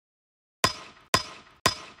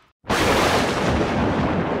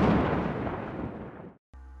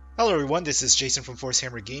Hello everyone, this is Jason from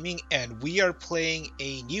Forcehammer Gaming, and we are playing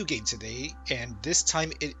a new game today, and this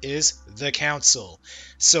time it is The Council.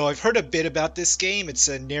 So I've heard a bit about this game. It's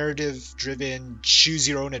a narrative-driven,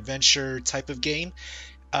 choose-your-own-adventure type of game.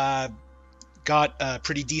 Got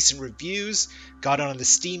pretty decent reviews, got on the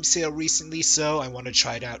Steam sale recently, so I want to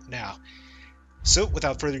try it out now. So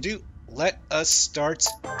without further ado, let us start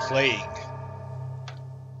playing.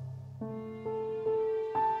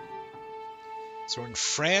 So we're in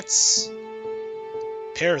France,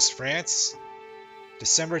 Paris, France,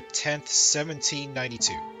 December 10th,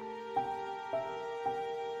 1792.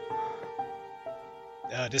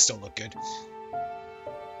 This don't look good.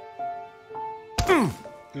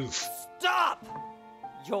 Oof. Stop!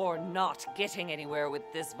 You're not getting anywhere with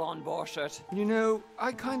this Von Borchert. You know,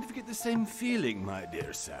 I kind of get the same feeling, my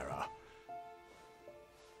dear Sarah.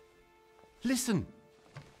 Listen.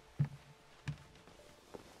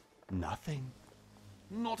 Nothing.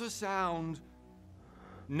 Not a sound.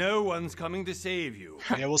 No one's coming to save you.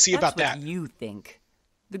 Yeah, we'll see about that. That's what you think.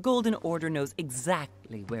 The Golden Order knows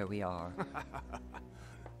exactly where we are.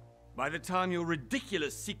 By the time your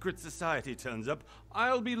ridiculous secret society turns up,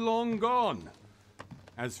 I'll be long gone.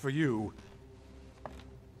 As for you,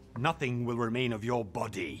 nothing will remain of your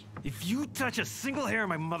body. If you touch a single hair on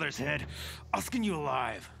my mother's head, I'll skin you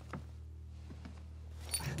alive.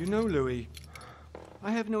 You know, Louis, I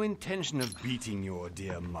have no intention of beating your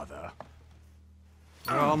dear mother.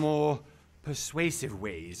 There are more persuasive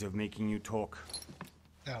ways of making you talk.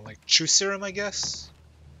 Like truth serum, I guess?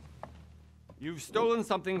 You've stolen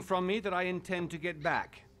something from me that I intend to get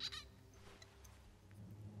back.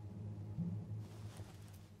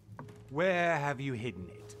 Where have you hidden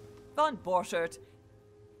it? Von Borchert,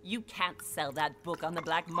 you can't sell that book on the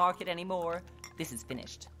black market anymore. This is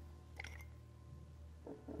finished.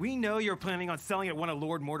 We know you're planning on selling at one of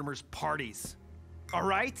Lord Mortimer's parties. All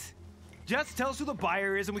right? Just tell us who the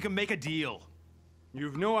buyer is and we can make a deal.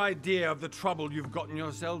 You've no idea of the trouble you've gotten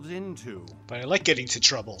yourselves into. But I like getting into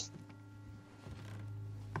trouble.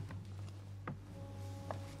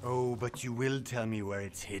 Oh, but you will tell me where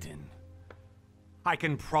it's hidden. I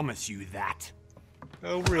can promise you that.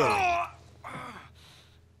 Oh, really?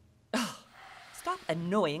 Stop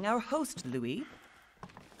annoying our host, Louis.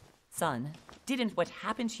 Son, didn't what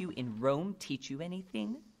happened to you in Rome teach you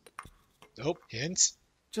anything? Oh, hint?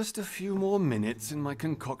 Just a few more minutes and my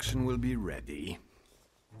concoction will be ready.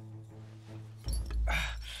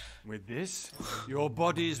 With this, your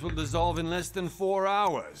bodies will dissolve in less than 4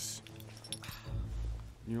 hours.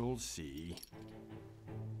 You'll see.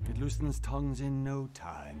 It loosens tongues in no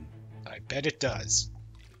time. I bet it does.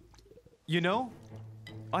 You know,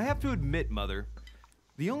 I have to admit, Mother,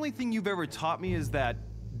 the only thing you've ever taught me is that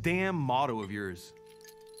damn motto of yours.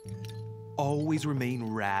 Always remain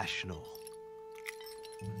rational.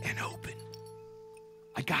 And open.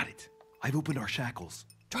 I got it. I've opened our shackles.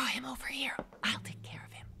 Draw him over here. I'll take care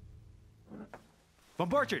of him. Von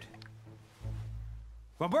Borchert!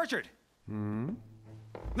 Von Borchert!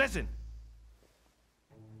 Listen.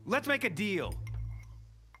 Let's make a deal.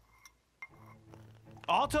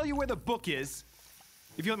 I'll tell you where the book is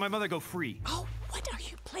if you let my mother go free. Oh, what are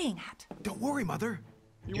you playing at? Don't worry, Mother.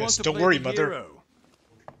 You Yes, want to don't play worry, the Mother. hero.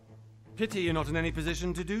 Pity you're not in any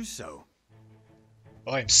position to do so.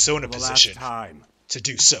 Oh, I'm so in a For the last position time. to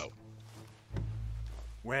do so.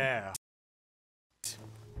 Where?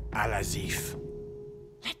 Al-Azif.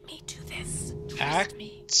 Let me do this. Trust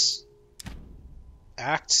me.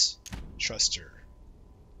 Act. Trust her.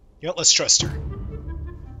 You know what, let's trust her.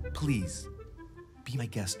 Please, be my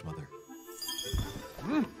guest, Mother.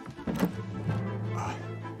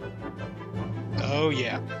 Oh,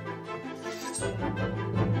 yeah.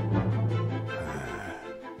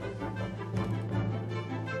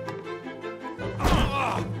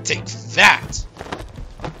 Take that!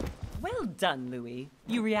 Well done, Louis.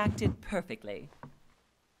 You reacted perfectly.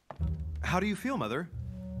 How do you feel, Mother?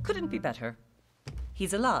 Couldn't be better.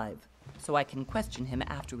 He's alive, so I can question him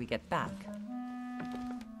after we get back.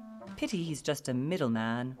 Pity he's just a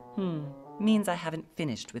middleman. Means I haven't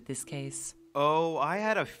finished with this case. Oh, I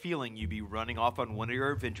had a feeling you'd be running off on one of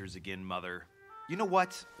your adventures again, Mother. You know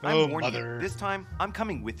what? Oh, I'm warning Mother. you. This time, I'm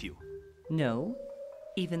coming with you. No,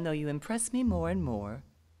 even though you impress me more and more,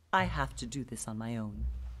 I have to do this on my own.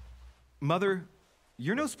 Mother,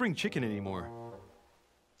 you're no spring chicken anymore.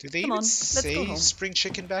 Do they Come even on, let's go say home. spring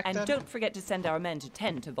chicken back And then? don't forget to send our men to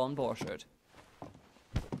tend to Von Borchert.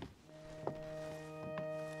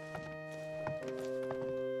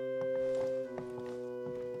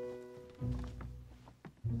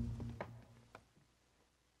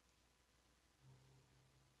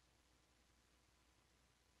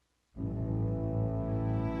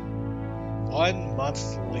 1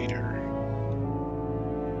 month later.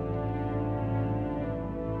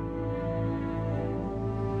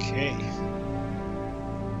 Okay.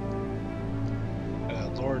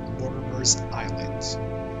 Lord Mortimer's Island.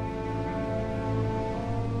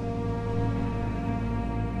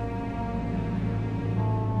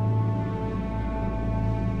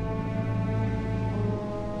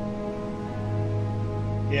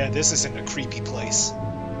 Yeah, this isn't a creepy place.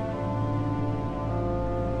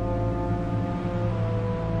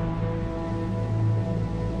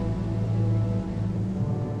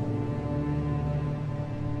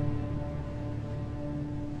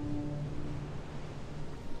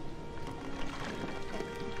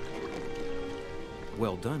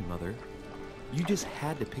 Well done, Mother. You just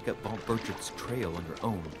had to pick up Von Burchard's trail on your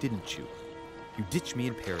own, didn't you? You ditch me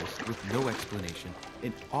in Paris with no explanation,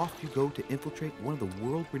 and off you go to infiltrate one of the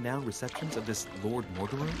world-renowned receptions of this Lord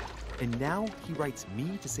Mortimer. And now he writes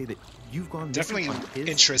me to say that you've gone definitely on his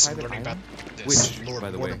interested in private learning island, about this which, Lord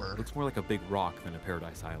by the Mortimer. way, looks more like a big rock than a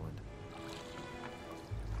paradise island.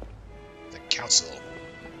 The Council.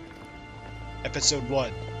 Episode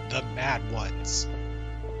 1. The Mad Ones.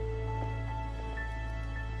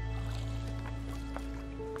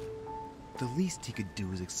 The least he could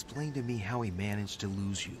do is explain to me how he managed to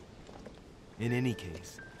lose you. In any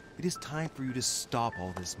case, it is time for you to stop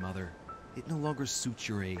all this, Mother. It no longer suits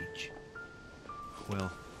your age.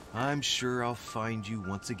 Well, I'm sure I'll find you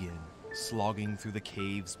once again, slogging through the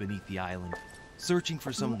caves beneath the island, searching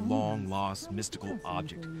for some long-lost mystical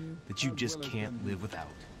object that you just can't live without.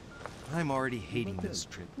 I'm already hating this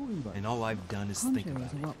trip, and all I've done is think Contrary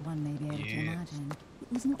about to it. what one may be able to imagine,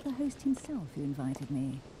 it was not the host himself who invited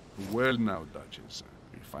me. Well now, Duchess,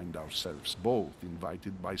 we find ourselves both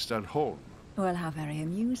invited by Sir Holm. Well, how very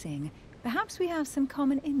amusing. Perhaps we have some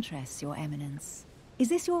common interests, Your Eminence. Is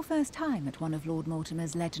this your first time at one of Lord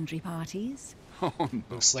Mortimer's legendary parties? Oh, no.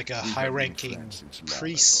 Looks like a We have been high-ranking friends since long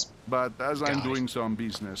priest. ago. But as I'm guy. doing some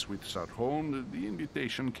business with Sir Holm, the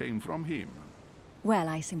invitation came from him. Well,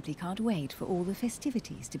 I simply can't wait for all the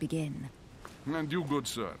festivities to begin. And you, good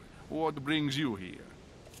sir, what brings you here?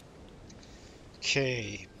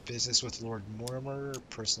 Okay, business with Lord Mortimer,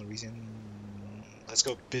 personal reason. Let's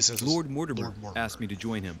go business with Lord Mortimer asked me to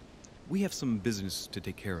join him. We have some business to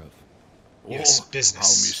take care of. Yes, Oh, business.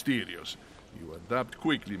 how mysterious. You adapt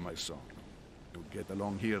quickly, my son. You get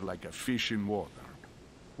along here like a fish in water.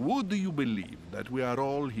 Would you believe that we are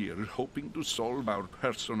all here hoping to solve our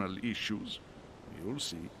personal issues? You'll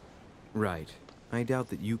see. Right. I doubt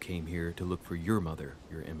that you came here to look for your mother,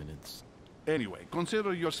 Your Eminence. Anyway,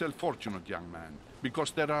 consider yourself fortunate, young man,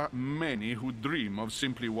 because there are many who dream of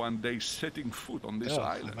simply one day setting foot on this Oh,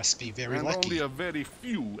 island. you must be very and lucky. only a very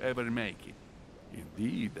few ever make it.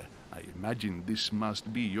 Indeed, I imagine this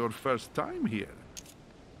must be your first time here.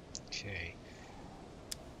 Okay.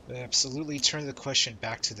 Absolutely turn the question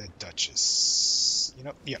back to the Duchess. You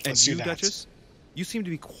know, yeah, And let's do you, that. Duchess? You seem to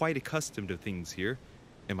be quite accustomed to things here.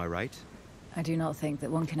 Am I right? I do not think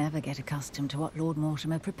that one can ever get accustomed to what Lord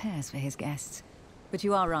Mortimer prepares for his guests. But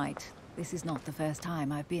you are right. This is not the first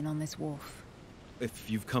time I've been on this wharf.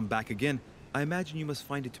 If you've come back again, I imagine you must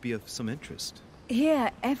find it to be of some interest.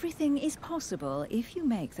 Here, everything is possible if you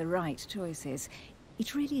make the right choices.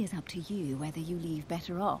 It really is up to you whether you leave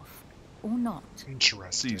better off or not.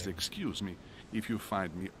 Interesting. Please excuse me if you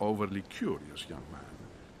find me overly curious, young man.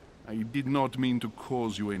 I did not mean to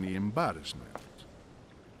cause you any embarrassment.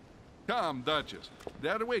 Come, Duchess. They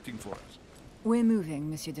are waiting for us. We're moving,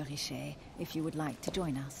 Monsieur de Richet, if you would like to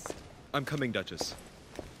join us. I'm coming, Duchess.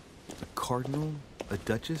 A cardinal? A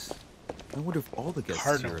duchess? I wonder if all the guests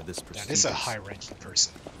Cardinal. here are this That prestigious. is a high-ranking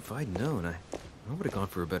person. If I'd known, I would have gone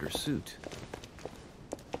for a better suit.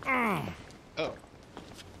 Oh.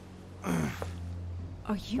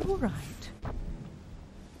 Are you all right?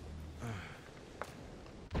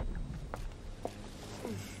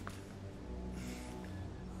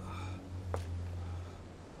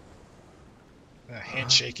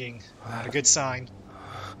 Handshaking. Not a good sign.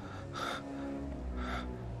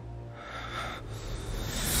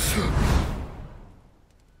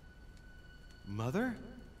 Mother?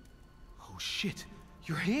 Oh shit,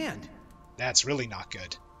 your hand! That's really not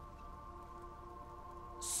good.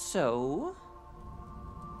 So,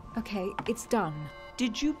 Okay, it's done.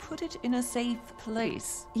 did you put it in a safe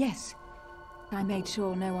place? Yes. I made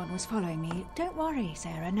sure no one was following me. Don't worry,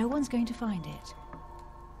 Sarah, no one's going to find it.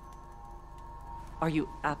 Are you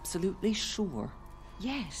absolutely sure?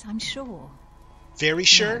 Yes, I'm sure. Very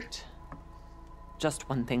sure? Right. Just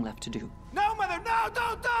one thing left to do. No, Mother, no,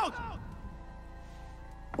 don't!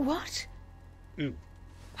 What? Ooh.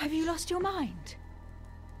 Have you lost your mind?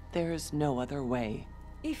 There's no other way.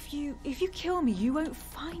 If you kill me, you won't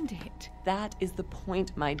find it. That is the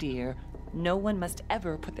point, my dear. No one must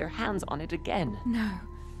ever put their hands on it again. No.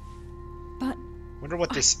 But Wonder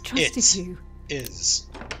what this I trusted it you. is.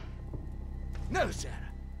 No, Sarah.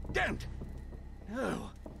 Don't.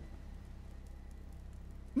 No.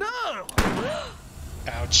 No!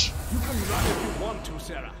 Ouch. You can run if you want to,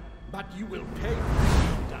 Sarah, but you will pay for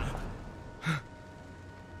it.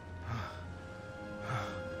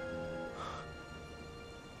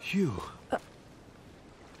 Hugh.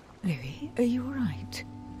 Louis, are you alright?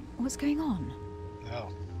 What's going on? Oh,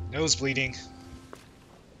 nose bleeding.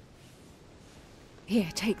 Here,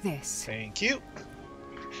 take this. Thank you.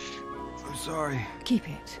 I'm sorry. Keep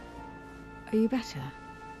it. Are you better?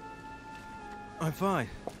 I'm fine.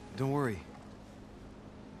 Don't worry.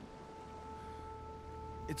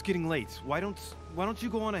 It's getting late. Why don't you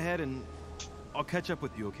go on ahead and I'll catch up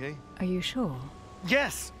with you, okay? Are you sure?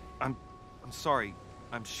 Yes. I'm sorry.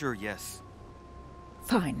 I'm sure, yes.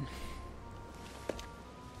 Fine.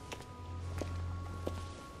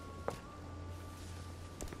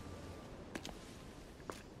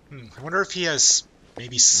 I wonder if he has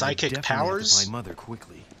maybe psychic I definitely have to powers? find Mother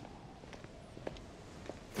quickly.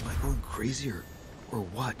 Am I going crazy or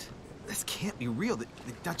what? This can't be real. The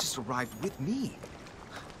Duchess arrived with me.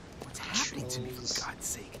 What's happening to me, for Trolls. God's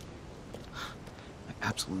sake? I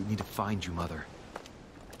absolutely need to find you, Mother.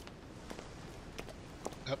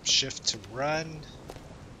 Up, shift to run.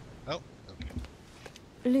 Oh, okay.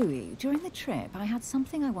 Louis, during the trip, I had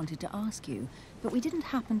something I wanted to ask you, but we didn't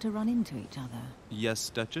happen to run into each other. Yes,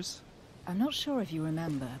 Duchess? I'm not sure if you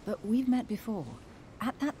remember, but we've met before.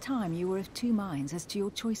 At that time, you were of two minds as to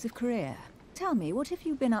your choice of career. Tell me, what have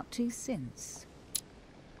you been up to since?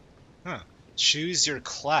 Huh. Choose your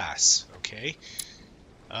class. Okay.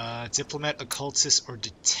 Diplomat, occultist, or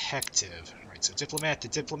detective. Alright, so diplomat. The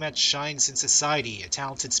diplomat shines in society, a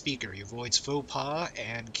talented speaker. He avoids faux pas,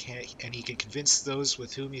 and he can convince those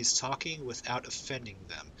with whom he is talking without offending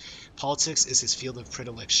them. Politics is his field of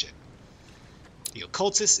predilection. The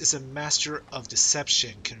occultist is a master of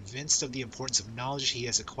deception. Convinced of the importance of knowledge, he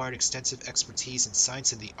has acquired extensive expertise in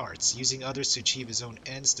science and the arts. Using others to achieve his own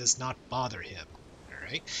ends does not bother him.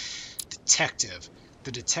 Alright. Detective.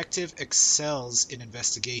 The detective excels in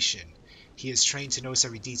investigation. He is trained to notice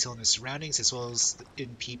every detail in his surroundings as well as in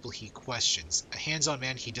people he questions. A hands-on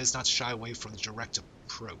man, he does not shy away from the direct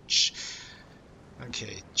approach.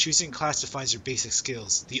 Okay, choosing class defines your basic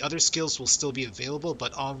skills. The other skills will still be available,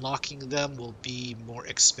 but unlocking them will be more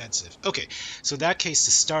expensive. Okay, so in that case,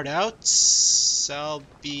 to start out, I'll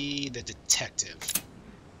be the detective.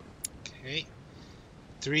 Okay,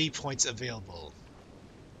 3 points available.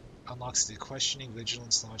 Unlocks the questioning,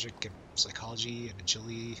 vigilance, logic, and psychology, and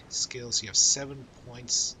agility skills. You have 7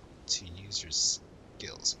 points to use your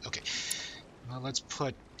skills. Okay, well, let's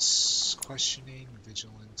put questioning,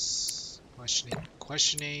 vigilance,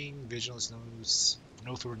 questioning, vigilance,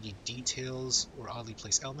 noteworthy details, or oddly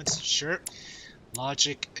placed elements. Sure.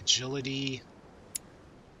 Logic, agility.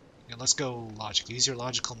 Yeah, let's go logic. Use your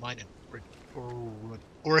logical mind and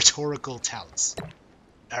oratorical talents.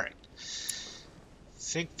 Alright.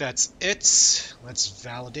 Think that's it. Let's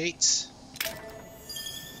validate.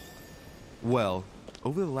 Well,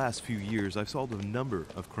 over the last few years, I've solved a number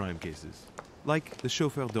of crime cases. Like the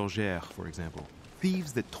chauffeur d'Orgère, for example.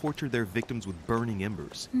 Thieves that tortured their victims with burning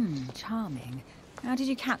embers. Charming. How did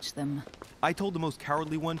you catch them? I told the most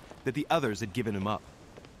cowardly one that the others had given him up.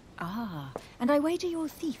 Ah, and I wager your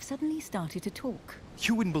thief suddenly started to talk.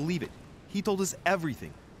 You wouldn't believe it. He told us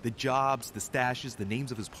everything. The jobs, the stashes, the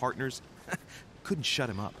names of his partners. Couldn't shut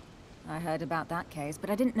him up. I heard about that case, but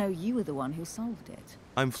I didn't know you were the one who solved it.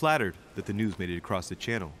 I'm flattered that the news made it across the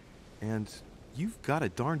channel. And you've got a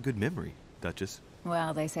darn good memory, Duchess.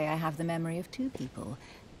 Well, they say I have the memory of two people.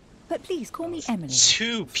 But please, call me Emily.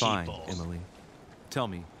 Two people. Fine, Emily. Tell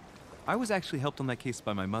me, I was actually helped on that case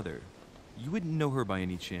by my mother. You wouldn't know her by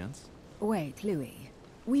any chance? Wait, Louis.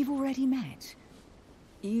 We've already met.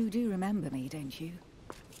 You do remember me, don't you?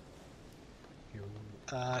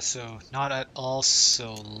 So not at all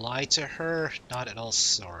so lie to her, not at all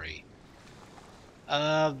sorry.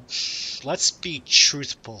 Let's be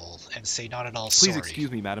truthful and say not at all sorry. Please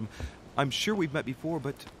excuse me, madam. I'm sure we've met before,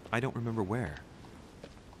 but I don't remember where.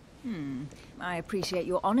 I appreciate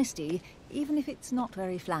your honesty, even if it's not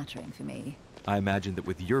very flattering for me. I imagine that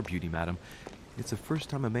with your beauty, madam, it's the first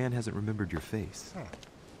time a man hasn't remembered your face.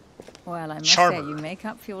 Well, I must Charmer. say you make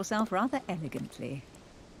up for yourself rather elegantly.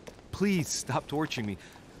 Please stop torturing me.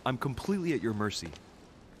 I'm completely at your mercy.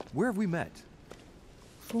 Where have we met?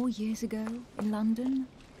 4 years ago, in London,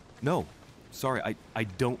 No. Sorry, I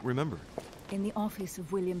don't remember. in the office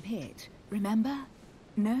of William Pitt. Remember?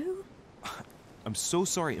 No? I'm so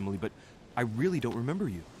sorry, Emily, but I really don't remember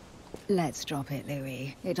you. Let's drop it,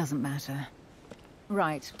 Louis. It doesn't matter.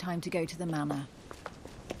 Right, time to go to the manor.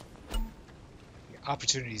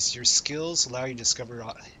 Opportunities. Your skills allow you to discover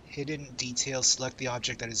hidden details. Select the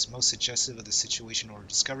object that is most suggestive of the situation or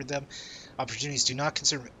discover them. Opportunities do not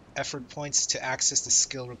conserve effort points to access the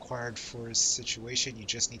skill required for a situation. You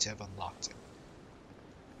just need to have unlocked it.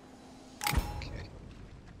 Okay.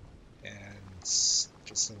 And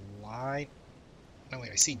just a line. Oh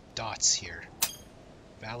wait, I see dots here.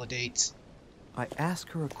 Validate. I ask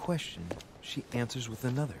her a question, she answers with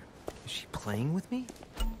another. Is she playing with me?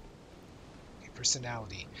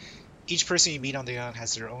 Personality. Each person you meet on the island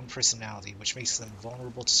has their own personality, which makes them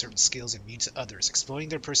vulnerable to certain skills and immune to others. Exploiting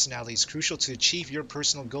their personality is crucial to achieve your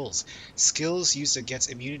personal goals. Skills used against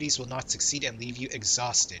immunities will not succeed and leave you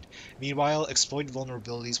exhausted. Meanwhile, exploited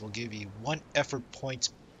vulnerabilities will give you 1 effort point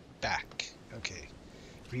back. Okay.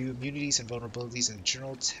 Review immunities and vulnerabilities in the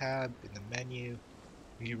General tab in the menu.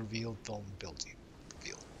 View revealed vulnerability.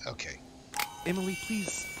 Revealed. Okay. Emily,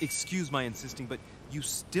 please excuse my insisting, but you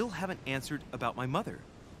still haven't answered about my mother.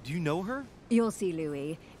 Do you know her? You'll see,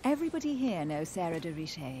 Louis. Everybody here knows Sarah de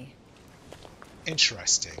Richet.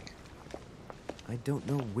 Interesting. I don't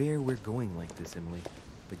know where we're going like this, Emily,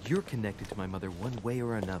 but you're connected to my mother one way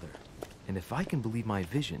or another. And if I can believe my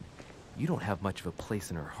vision, you don't have much of a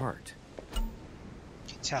place in her heart.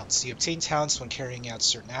 Talents. You obtain talents when carrying out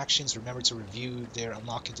certain actions. Remember to review their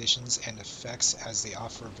unlock conditions and effects as they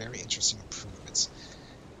offer very interesting improvements.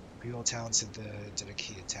 Review all talents in the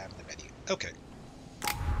dedicated tab in the menu. Okay.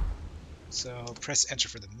 So press enter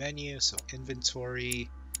for the menu. So inventory,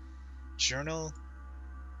 journal.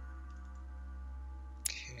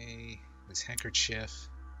 Okay. This handkerchief.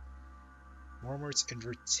 Wormwood's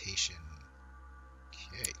invitation.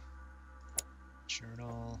 Okay.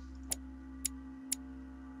 Journal.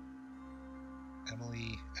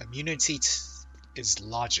 Emily, immunity is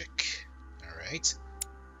logic. Alright.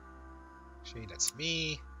 Okay, that's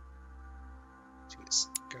me. To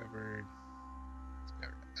discovered.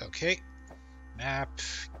 Okay. Map,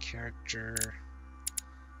 character,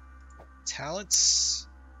 talents,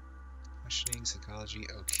 questioning, psychology.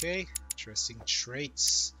 Okay. Interesting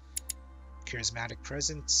traits. Charismatic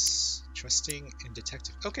presence, trusting, and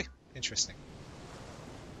detective. Okay, interesting.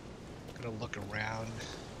 Gonna look around.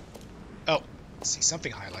 Oh. See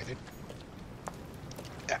something highlighted.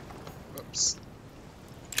 Ah, whoops.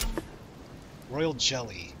 Royal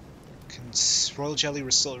Jelly. Royal Jelly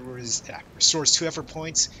restores 2 effort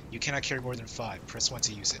points. You cannot carry more than 5. Press 1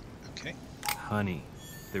 to use it. Okay. Honey,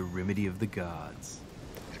 the remedy of the gods.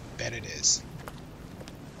 I bet it is.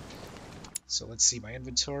 So let's see my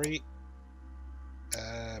inventory.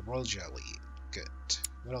 Royal Jelly. Good.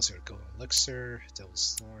 What else here? Golden Elixir,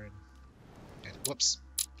 Devil's Thorn, and whoops.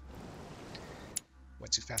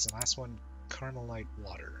 Went too fast on the last one. Carmelite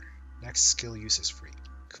water. Next skill use is free.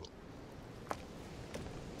 Cool.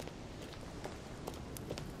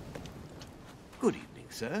 Good evening,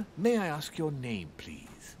 sir. May I ask your name,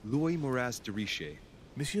 please? Louis Moras de Richet.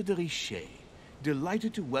 Monsieur de Richet.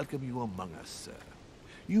 Delighted to welcome you among us, sir.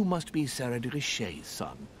 You must be Sarah de Richet's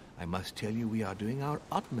son. I must tell you we are doing our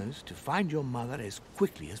utmost to find your mother as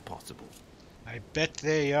quickly as possible. I bet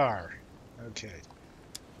they are. Okay.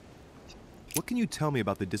 What can you tell me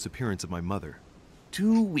about the disappearance of my mother?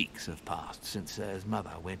 2 weeks have passed since Sir's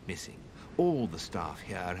mother went missing. All the staff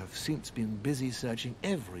here have since been busy searching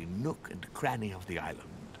every nook and cranny of the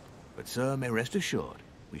island. But Sir may rest assured,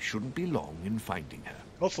 we shouldn't be long in finding her.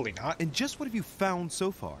 Hopefully not. And just what have you found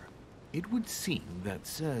so far? It would seem that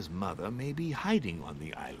Sir's mother may be hiding on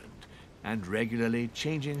the island and regularly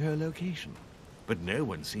changing her location. But no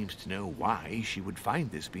one seems to know why she would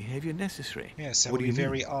find this behavior necessary. Yes, that would be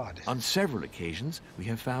very odd. On several occasions, we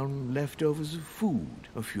have found leftovers of food,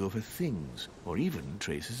 a few of her things, or even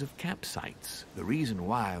traces of campsites. The reason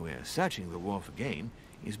why we're searching the wharf again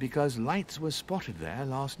is because lights were spotted there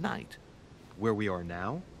last night. Where we are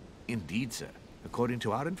now? Indeed, sir. According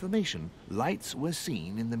to our information, lights were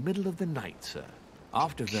seen in the middle of the night, sir.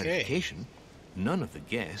 After verification, none of the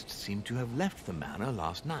guests seem to have left the manor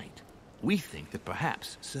last night. We think that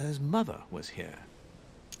perhaps Sir's mother was here.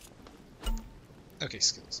 Okay,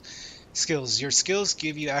 skills. Skills. Your skills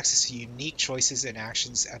give you access to unique choices and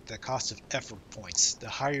actions at the cost of effort points. The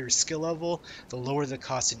higher your skill level, the lower the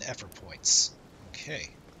cost in effort points.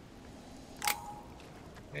 Okay.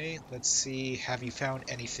 Okay, let's see. Have you found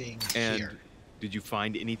anything here? Did you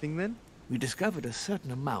find anything then? We discovered a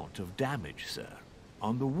certain amount of damage, sir,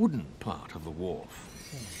 on the wooden part of the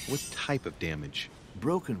wharf. What type of damage?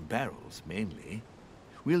 Broken barrels, mainly.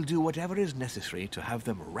 We'll do whatever is necessary to have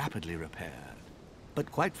them rapidly repaired.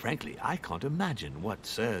 But quite frankly, I can't imagine what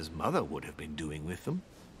Sir's mother would have been doing with them.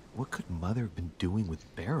 What could Mother have been doing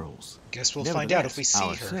with barrels? Guess we'll find out if we see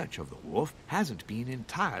our her. search of the wharf hasn't been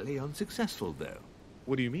entirely unsuccessful, though.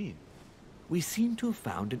 What do you mean? We seem to have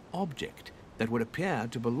found an object that would appear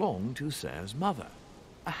to belong to Sir's mother.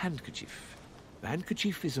 A handkerchief. The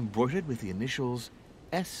handkerchief is embroidered with the initials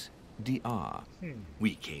SDR.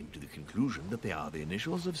 We came to the conclusion that they are the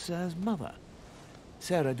initials of Sir's mother,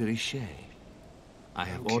 Sarah de Richet. I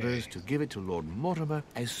have orders to give it to Lord Mortimer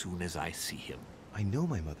as soon as I see him. I know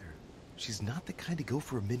my mother. She's not the kind to go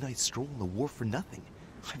for a midnight stroll on the wharf for nothing.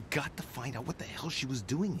 I've got to find out what the hell she was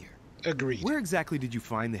doing here. Agreed. Where exactly did you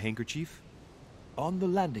find the handkerchief? On the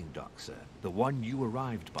landing dock, sir. The one you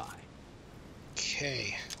arrived by.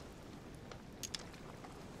 Okay.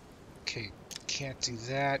 Okay, can't do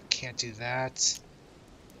that, can't do that.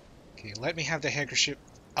 Okay, let me have the handkerchief.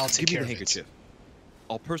 I'll take care of it. Give me the handkerchief.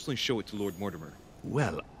 I'll personally show it to Lord Mortimer.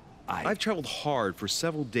 Well, I've traveled hard for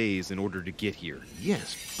several days in order to get here.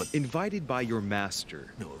 Yes, but... Invited by your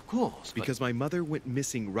master. No, of course, Because my mother went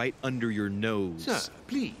missing right under your nose. Sir,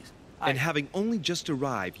 please. And having only just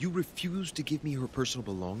arrived, you refused to give me her personal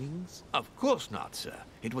belongings? Of course not, sir.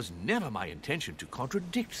 It was never my intention to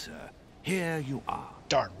contradict, sir. Here you are.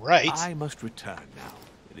 Darn right. I must return now.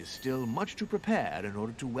 It is still much to prepare in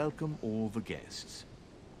order to welcome all the guests.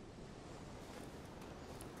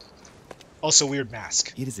 Also, weird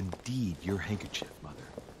mask. It is indeed your handkerchief, Mother.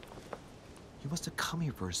 You must have come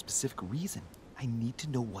here for a specific reason. I need to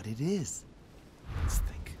know what it is. Let's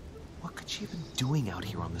think. What could she have been doing out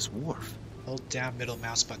here on this wharf? Hold down middle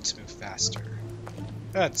mouse button to move faster.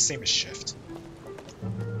 Same as shift.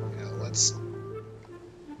 Yeah, let's...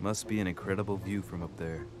 Must be an incredible view from up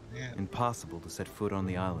there. Yeah. Impossible to set foot on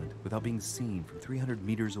the island without being seen from 300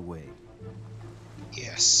 meters away.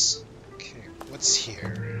 Yes. Okay, what's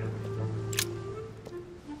here?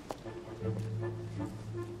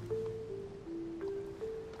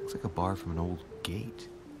 Looks like a bar from an old gate.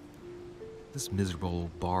 This miserable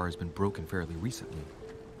old bar has been broken fairly recently.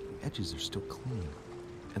 The edges are still clean,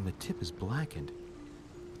 and the tip is blackened.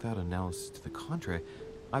 Without analysis to the contrary,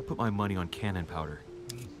 I put my money on cannon powder.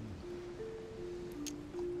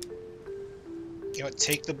 You know what,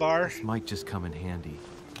 take the bar. This might just come in handy.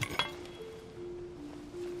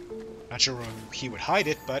 Not sure where he would hide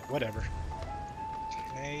it, but whatever.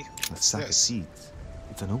 Okay, A what's sack of this? seeds.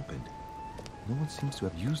 It's unopened. No one seems to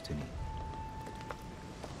have used any.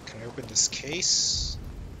 Can I open this case?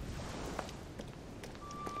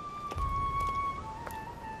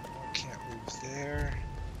 Can't move there.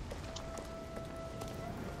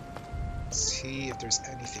 Let's see if there's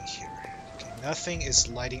anything here. Okay, nothing is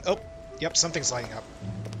lighting. Oh, yep, something's lighting up.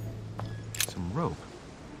 Some rope.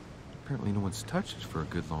 Apparently no one's touched it for a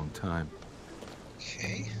good long time.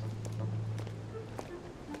 Okay.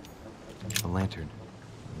 A lantern.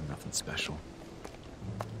 Nothing special.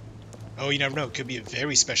 Oh, you never know. It could be a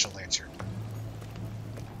very special lantern.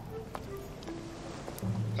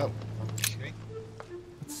 Oh, okay.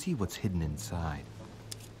 Let's see what's hidden inside.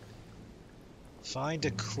 Find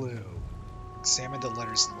a clue. Examine the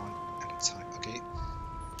letters one at a time. Okay.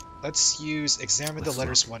 Let's use examine the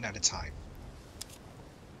letters one at a time.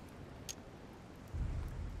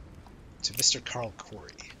 To Mr. Carl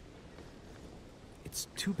Corey. It's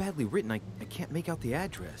too badly written, I can't make out the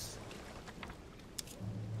address.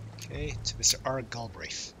 Okay, to Mr. R.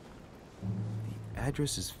 Galbraith. The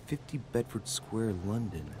address is 50 Bedford Square,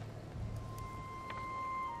 London.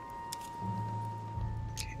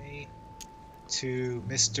 Okay. To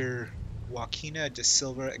Mr. Joaquina de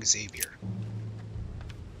Silva Xavier.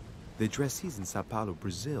 The addressee's in Sao Paulo,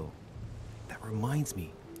 Brazil. That reminds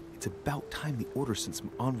me, it's about time the order sent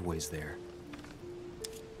some envoys there.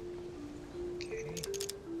 Okay.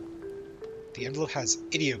 The envelope has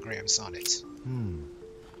ideograms on it.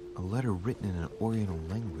 A letter written in an Oriental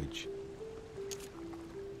language.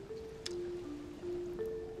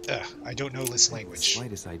 I don't know this language.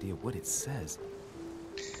 Slightest idea what it says.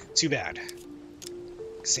 Too bad.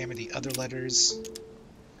 Examine the other letters.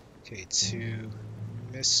 Okay, to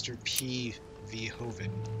Mr. P. V.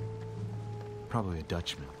 Hoven. Probably a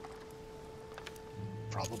Dutchman.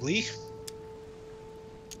 Probably.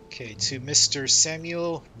 Okay, to Mr.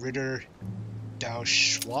 Samuel Ritter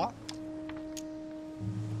Dauchois.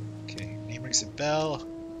 Okay, name rings a bell.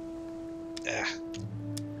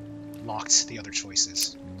 Locked the other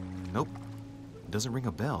choices. Nope. Doesn't ring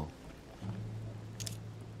a bell.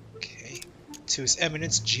 Okay. To His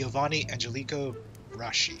Eminence Giovanni Angelico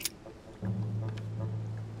Braschi.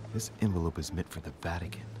 This envelope is meant for the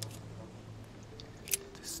Vatican.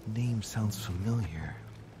 This name sounds familiar.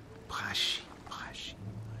 Braschi.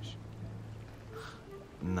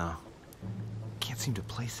 No. Can't seem to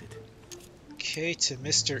place it. Okay, to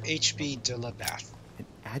Mr. H.B. de la Bath. An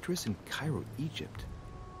address in Cairo, Egypt.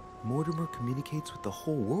 Mortimer communicates with the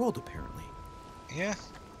whole world, apparently. Yeah.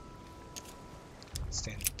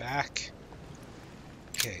 Stand back.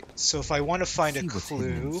 Okay, so if I want to find a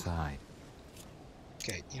clue...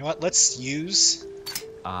 Okay, you know what? Let's use...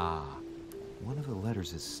 Ah, one of the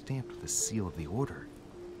letters is stamped with the seal of the Order.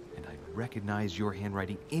 And I recognize your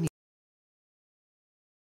handwriting any...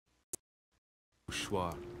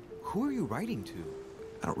 Schwa. Who are you writing to?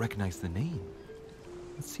 I don't recognize the name.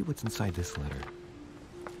 Let's see what's inside this letter.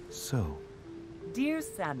 So... Dear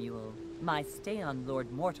Samuel, my stay on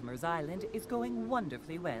Lord Mortimer's island is going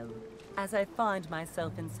wonderfully well. As I find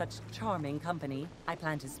myself in such charming company, I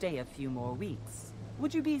plan to stay a few more weeks.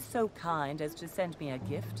 Would you be so kind as to send me a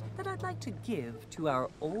gift that I'd like to give to our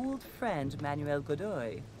old friend Manuel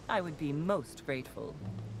Godoy? I would be most grateful.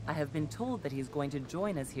 I have been told that he's going to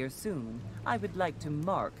join us here soon. I would like to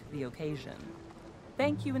mark the occasion.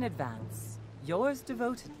 Thank you in advance. Yours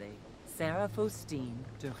devotedly, Sarah Faustine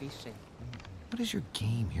de Richet. What is your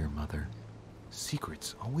game here, Mother?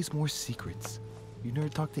 Secrets, always more secrets. You never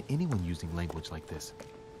talk to anyone using language like this.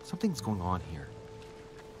 Something's going on here.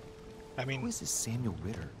 I mean... Who is this Samuel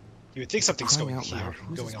Ritter? You would think something's going on here.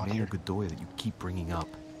 Who's this Manuel Godoy that you keep bringing up?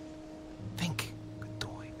 Think.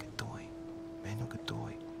 Godoy. Manuel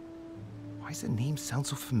Godoy. Why does the name sound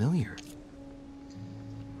so familiar?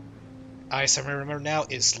 Eyes I remember now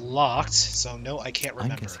is locked, so no, I can't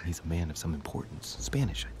remember. I'm guessing he's a man of some importance.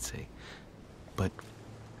 Spanish, I'd say. But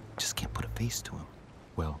just can't put a face to him.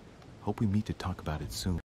 Well, hope we meet to talk about it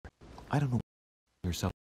soon. I don't know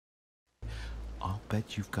yourself. I'll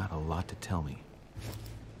bet you've got a lot to tell me.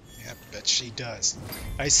 Yeah, bet she does.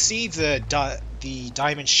 I see the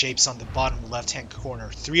diamond shapes on the bottom left-hand corner.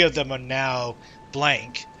 3 of them are now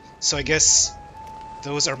blank, so I guess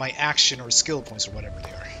those are my action or skill points or whatever they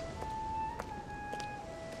are.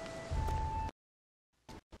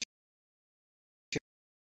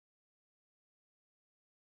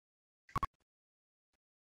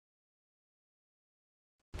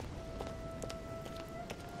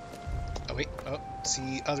 Oh wait,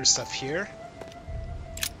 see other stuff here.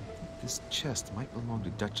 This chest might belong to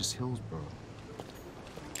Duchess Hillsborough.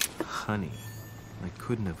 Honey. I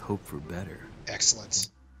couldn't have hoped for better. Excellent.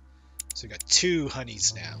 So we got 2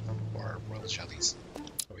 honeys now, or royal jellies.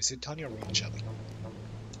 Oh, is it honey or royal jelly?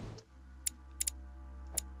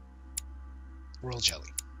 Royal jelly.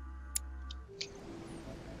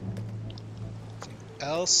 Anything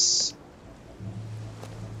else?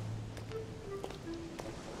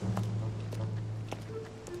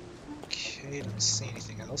 Okay, don't see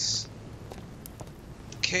anything else.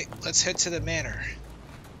 Okay, let's head to the manor.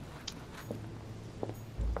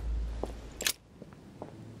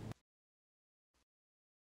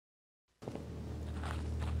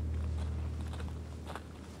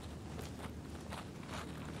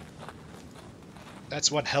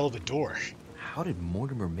 That's one hell of a door. How did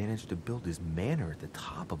Mortimer manage to build his manor at the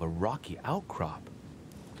top of a rocky outcrop?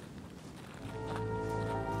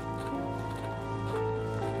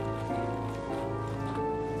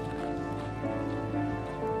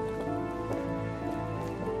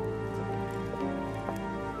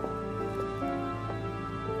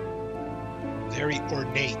 Very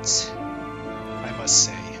ornate, I must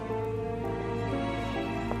say.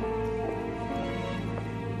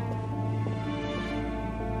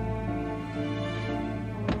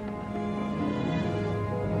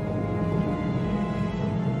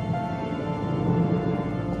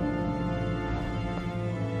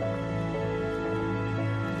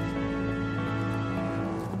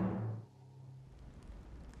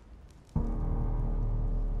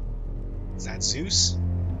 Is that Zeus?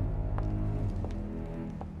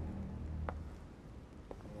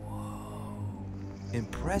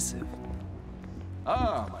 Impressive.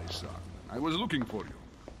 Ah, my son. I was looking for you.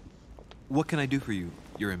 What can I do for you,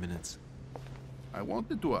 Your Eminence? I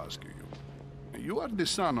wanted to ask you. You are the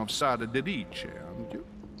son of Sara de Riche, aren't you?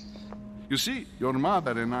 You see, your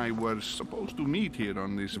mother and I were supposed to meet here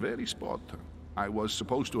on this very spot. I was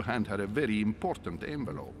supposed to hand her a very important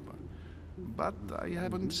envelope. But I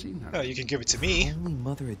haven't seen her. Oh, you can give it to me. If only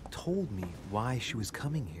Mother had told me why she was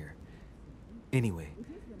coming here. Anyway,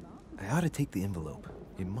 I ought to take the envelope.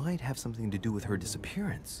 It might have something to do with her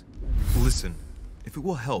disappearance. Listen, if it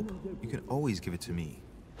will help, you can always give it to me.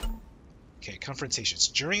 Okay, confrontations.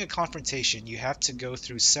 During a confrontation, you have to go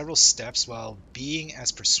through several steps while being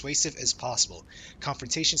as persuasive as possible.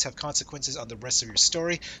 Confrontations have consequences on the rest of your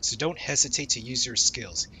story, so don't hesitate to use your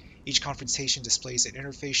skills. Each confrontation displays an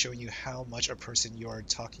interface showing you how much a person you are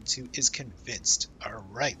talking to is convinced.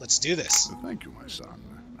 Alright, let's do this. Thank you, my son.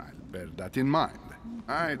 I'll bear that in mind.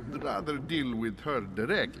 I'd rather deal with her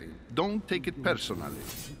directly. Don't take it personally.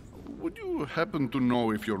 Would you happen to know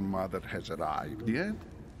if your mother has arrived yet?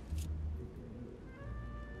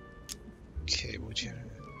 Okay, would you...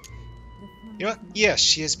 You know what? Yes,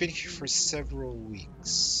 she has been here for several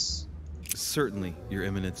weeks. Certainly, Your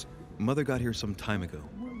Eminence. Mother got here some time ago.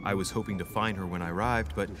 I was hoping to find her when I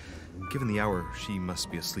arrived, but given the hour, she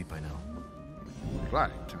must be asleep by now.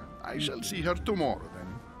 Right. I shall see her tomorrow, then.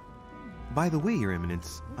 By the way, Your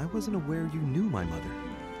Eminence, I wasn't aware you knew my mother.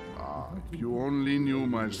 Ah, if you only knew,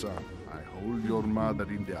 my son. I hold your mother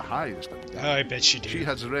in the highest esteem. I bet she did. She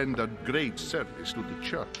has rendered great service to the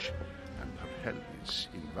church, and her help is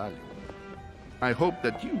invaluable. I hope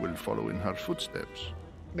that you will follow in her footsteps.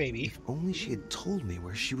 Maybe. If only she had told me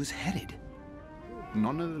where she was headed.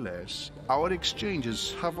 Nonetheless, our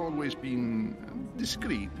exchanges have always been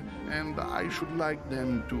discreet, and I should like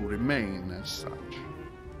them to remain as such.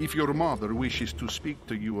 If your mother wishes to speak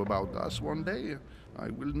to you about us one day, I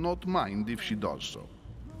will not mind if she does so.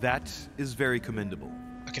 That is very commendable.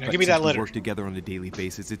 Okay, now give me that letter. We work together on a daily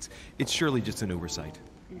basis. It's surely just an oversight.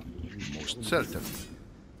 Most certainly.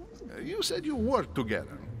 You said you work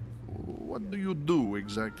together. What do you do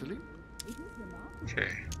exactly? Okay.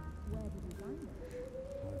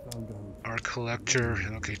 Our collector.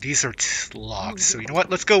 Okay, these are locked. So you know what?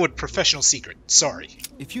 Let's go with professional secret. Sorry.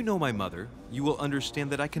 If you know my mother, you will understand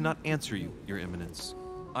that I cannot answer you, Your Eminence.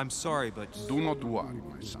 I'm sorry, but... Do not worry,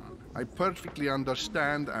 my son. I perfectly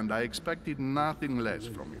understand, and I expected nothing less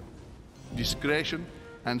from you. Discretion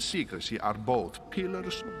and secrecy are both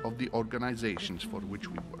pillars of the organizations for which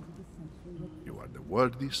we work. You are the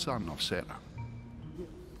worthy son of Sarah.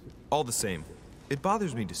 All the same, it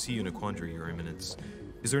bothers me to see you in a quandary, Your Eminence.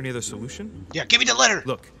 Is there any other solution? Yeah, give me the letter!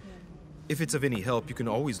 Look, if it's of any help, you can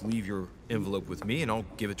always leave your envelope with me, and I'll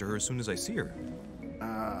give it to her as soon as I see her.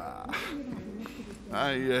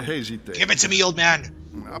 I hesitate. Give it to me, old man!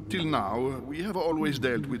 Up till now, we have always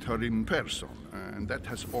dealt with her in person, and that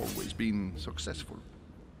has always been successful.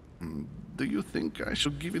 Do you think I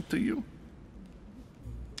should give it to you?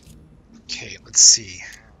 Okay, let's see.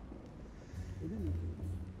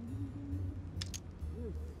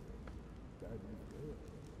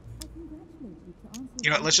 You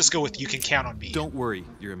know what, let's just go with you can count on me. Don't worry,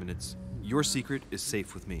 Your Eminence. Your secret is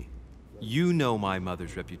safe with me. You know my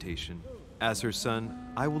mother's reputation. As her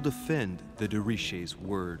son, I will defend the de Richet's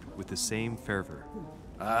word with the same fervor.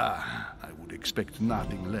 Ah, I would expect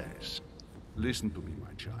nothing less. Listen to me,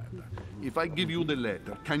 my child. If I give you the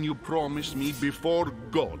letter, can you promise me before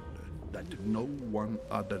God that no one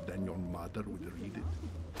other than your mother will read it?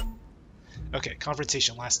 Okay,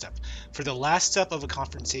 confrontation, last step. For the last step of a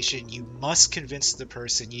confrontation, you must convince the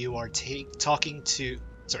person you are talking to...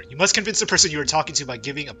 Sorry, you must convince the person you are talking to by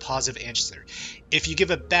giving a positive answer. If you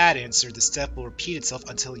give a bad answer, the step will repeat itself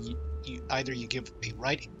until either you give a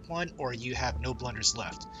right one or you have no blunders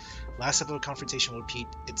left. Last step of a confrontation will repeat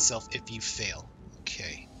itself if you fail.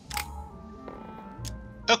 Okay.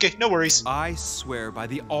 Okay, no worries. I swear by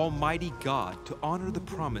the Almighty God to honor the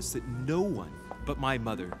promise that no one but my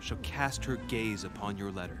mother shall cast her gaze upon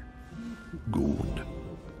your letter. Good.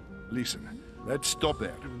 Listen, let's stop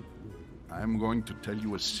there. I'm going to tell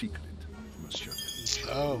you a secret, monsieur.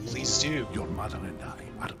 Oh, please do. Your mother and I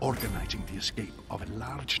are organizing the escape of a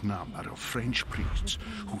large number of French priests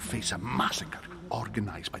who face a massacre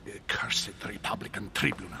organized by the accursed Republican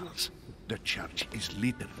tribunals. The church is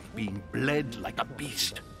literally being bled like a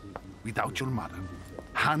beast. Without your mother,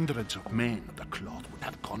 hundreds of men of the cloth would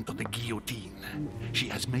have gone to the guillotine. She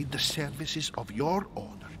has made the services of your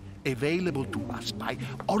order available to us by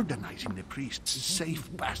organizing the priests' safe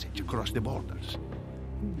passage across the borders.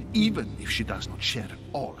 Even if she does not share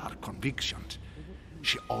all our convictions,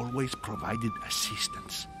 she always provided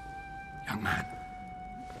assistance. Young man,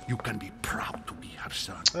 you can be proud to be her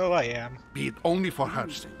son. Oh, I am. Be it only for her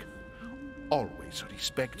sake. Always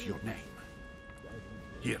respect your name.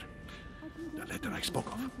 Here, the letter I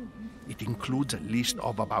spoke of. It includes a list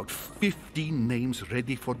of about 15 names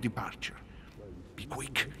ready for departure. Be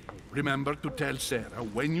quick. Remember to tell Sarah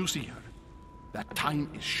when you see her that time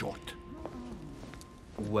is short.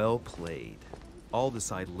 Well played. I'll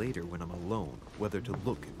decide later when I'm alone whether to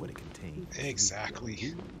look at what it contains.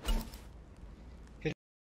 Exactly.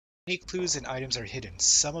 Any clues and items are hidden.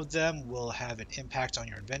 Some of them will have an impact on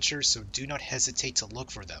your adventure, so do not hesitate to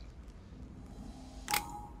look for them.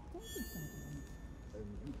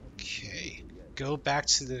 go back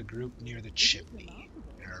to the group near the chimney.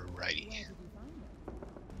 Alrighty.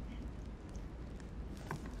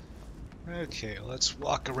 Okay, let's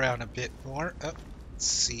walk around a bit more. Oh, let's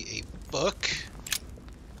see a book.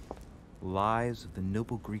 Lives of the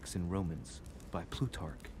Noble Greeks and Romans by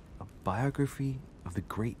Plutarch, a biography of the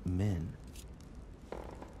great men.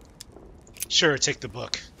 Sure, take the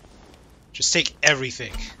book. Just take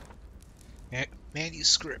everything.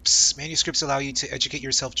 Manuscripts. Manuscripts allow you to educate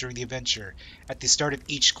yourself during the adventure. At the start of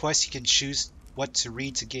each quest, you can choose what to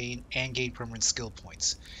read to gain permanent skill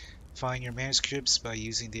points. Find your manuscripts by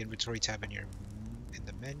using the inventory tab in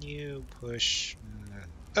the menu. Push.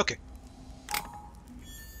 Okay.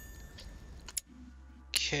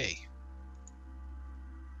 Okay.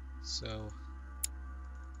 So.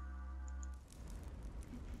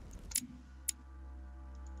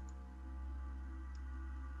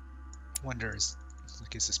 Wonder is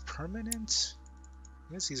this permanent?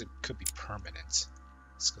 I guess these could be permanent.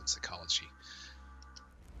 Let's go to psychology.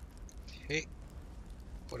 Okay.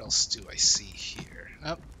 What else do I see here?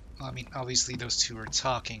 Oh, I mean, obviously those two are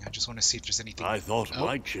talking. I just want to see if there's anything. I thought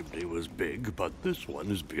my chimney was big, but this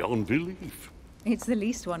one is beyond belief. It's the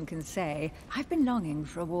least one can say. I've been longing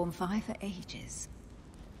for a warm fire for ages.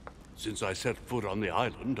 Since I set foot on the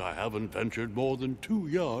island, I haven't ventured more than 2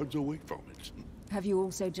 yards away from it. Have you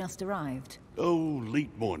also just arrived? Oh,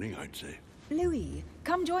 late morning, I'd say. Louis,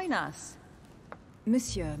 come join us.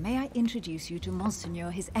 Monsieur, may I introduce you to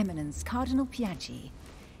Monseigneur His Eminence, Cardinal Piaggi.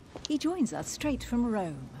 He joins us straight from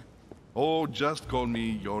Rome. Oh, just call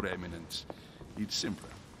me Your Eminence. It's simpler.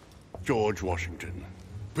 George Washington.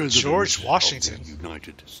 President George Washington? Of the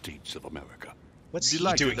United States of America. What's he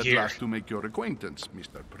Delighted doing at here? last to make your acquaintance,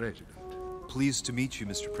 Mr. President. Pleased to meet you,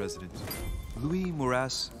 Mr. President. Louis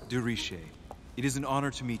Moras de Richet. It is an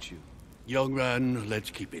honor to meet you. Young man, let's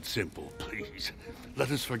keep it simple, please. Let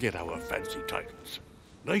us forget our fancy titles.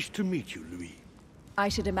 Nice to meet you, Louis. I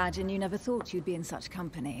should imagine you never thought you'd be in such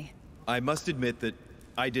company. I must admit that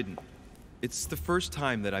I didn't. It's the first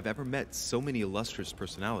time that I've ever met so many illustrious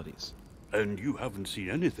personalities. And you haven't seen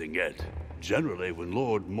anything yet. Generally, when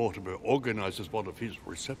Lord Mortimer organizes one of his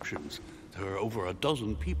receptions, there are over a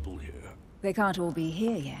dozen people here. They can't all be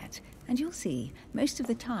here yet, and you'll see, most of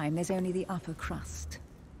the time there's only the upper crust.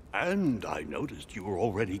 And I noticed you were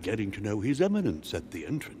already getting to know His Eminence at the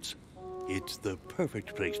entrance. It's the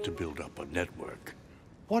perfect place to build up a network.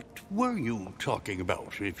 What were you talking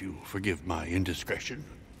about, if you forgive my indiscretion?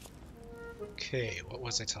 Okay, what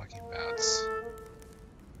was I talking about?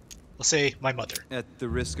 Let's say my mother. At the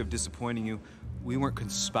risk of disappointing you, we weren't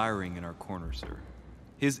conspiring in our corner, sir.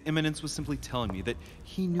 His Eminence was simply telling me that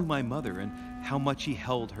he knew my mother and how much he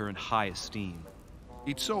held her in high esteem.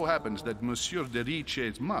 It so happens that Monsieur de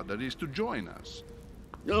Richet's mother is to join us.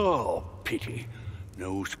 Oh, pity.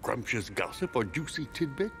 No scrumptious gossip or juicy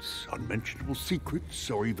tidbits, unmentionable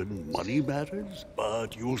secrets, or even money matters.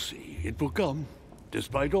 But you'll see, it will come.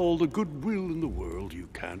 Despite all the goodwill in the world, you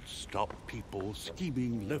can't stop people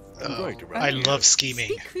scheming left and right around I here. love scheming.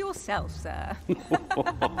 Speak for yourself, sir.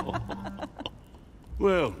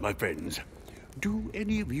 Well, my friends, do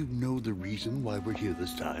any of you know the reason why we're here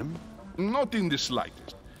this time? Not in the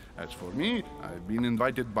slightest. As for me, I've been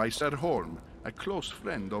invited by Sir Horm, a close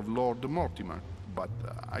friend of Lord Mortimer, but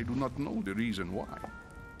I do not know the reason why.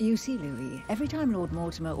 You see, Louis, every time Lord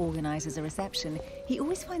Mortimer organizes a reception, he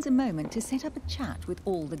always finds a moment to set up a chat with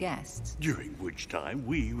all the guests. During which time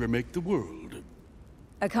we remake the world.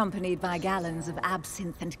 Accompanied by gallons of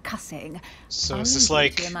absinthe and cussing. So I'll is this leave you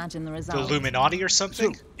like to imagine the the result. Illuminati or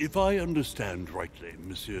something? So, if I understand rightly,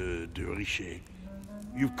 Monsieur de Richet,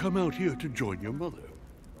 you've come out here to join your mother.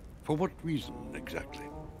 For what reason, exactly?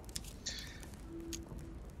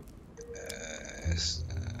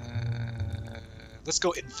 Let's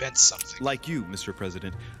go invent something. Like you, Mr.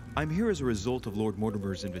 President, I'm here as a result of Lord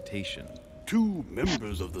Mortimer's invitation. 2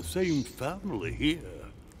 members of the same family here.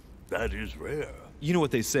 That is rare. You know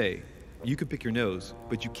what they say. You can pick your nose,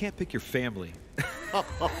 but you can't pick your family.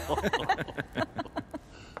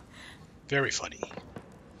 Very funny.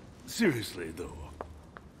 Seriously, though,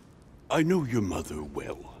 I know your mother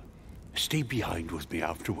well. Stay behind with me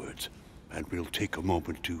afterwards, and we'll take a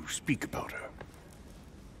moment to speak about her.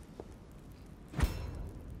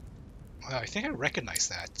 I think I recognize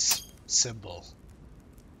that symbol.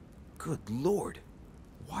 Good lord.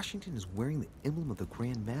 Washington is wearing the emblem of the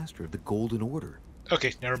Grand Master of the Golden Order.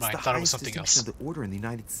 Okay, never mind. It's the Thought it was highest something distinction else. of the Order in the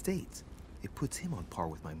United States. It puts him on par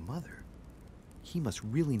with my mother. He must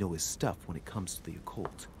really know his stuff when it comes to the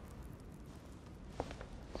occult.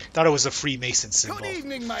 Thought it was a Freemason symbol. Good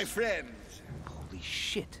evening, my friends. Holy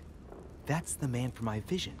shit. That's the man for my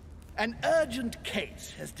vision. An urgent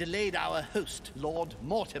case has delayed our host, Lord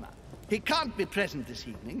Mortimer. He can't be present this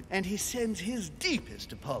evening, and he sends his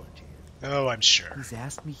deepest apologies. Oh, I'm sure. He's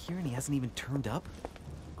asked me here and he hasn't even turned up?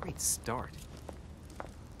 Great start.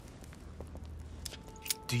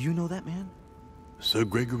 Do you know that man? Sir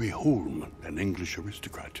Gregory Holm, an English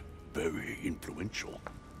aristocrat. Very influential.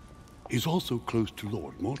 He's also close to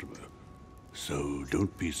Lord Mortimer, so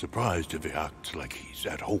don't be surprised if he acts like he's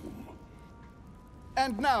at home.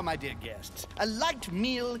 And now, my dear guests, a light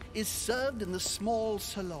meal is served in the small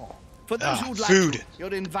salon. For those who would like to,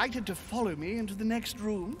 you're invited to follow me into the next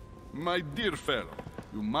room. My dear fellow,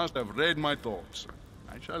 you must have read my thoughts.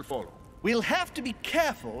 I shall follow. We'll have to be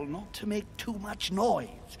careful not to make too much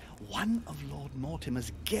noise. One of Lord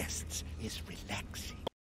Mortimer's guests is relaxing.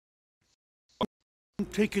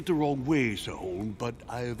 Don't take it the wrong way, Sir Holm, but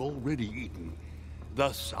I have already eaten.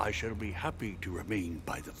 Thus, I shall be happy to remain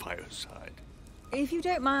by the fireside. If you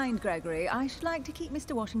don't mind, Gregory, I should like to keep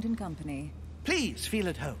Mr. Washington company. Please feel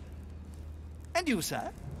at home. And you,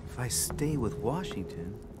 sir? If I stay with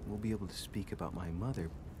Washington, we'll be able to speak about my mother.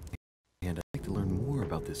 And I'd like to learn more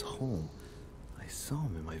about this home. I saw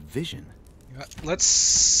him in my vision. Let's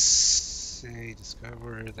say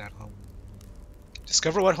discover that home.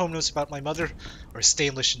 Discover what home knows about my mother, or stay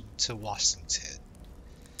and listen to Washington.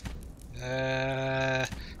 I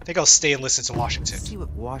think I'll stay and listen to Washington. Let's see what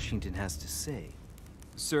Washington has to say.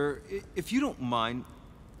 Sir, if you don't mind,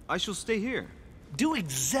 I shall stay here. Do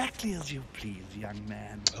exactly as you please, young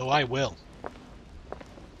man. Oh, I will.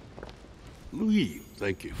 Louis,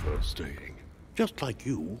 thank you for staying. Just like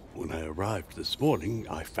you, when I arrived this morning,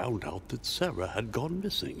 I found out that Sarah had gone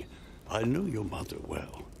missing. I know your mother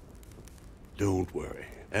well. Don't worry.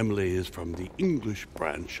 Emily is from the English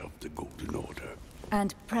branch of the Golden Order.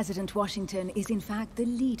 And President Washington is in fact the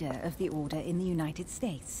leader of the Order in the United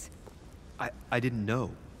States. I didn't know.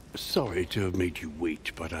 Sorry to have made you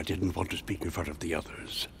wait, but I didn't want to speak in front of the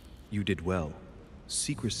others. You did well.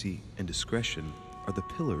 Secrecy and discretion are the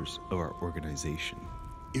pillars of our organization.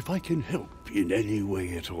 If I can help in any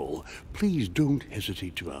way at all, please don't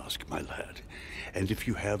hesitate to ask, my lad. And if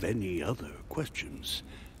you have any other questions,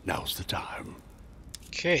 now's the time.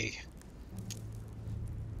 Okay.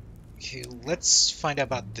 Okay, let's find out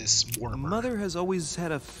about this Mortimer. Mother has always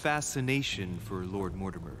had a fascination for Lord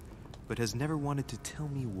Mortimer, but has never wanted to tell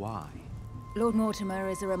me why. Lord Mortimer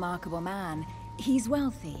is a remarkable man. He's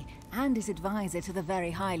wealthy and is advisor to the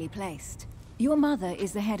very highly placed. Your mother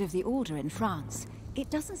is the head of the Order in France. It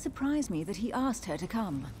doesn't surprise me that he asked her to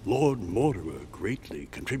come. Lord Mortimer greatly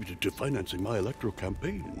contributed to financing my electoral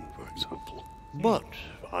campaign, for example. But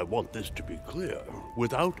I want this to be clear,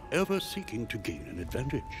 without ever seeking to gain an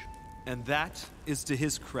advantage. And that is to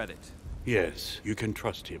his credit. Yes, you can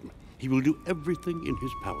trust him. He will do everything in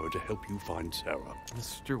his power to help you find Sarah.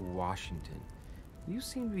 Mr. Washington, you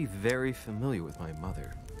seem to be very familiar with my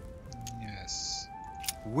mother. Yes.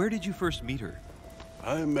 Where did you first meet her?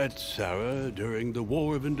 I met Sarah during the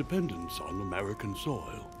War of Independence on American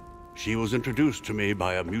soil. She was introduced to me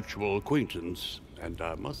by a mutual acquaintance, and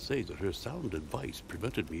I must say that her sound advice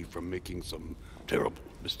prevented me from making some terrible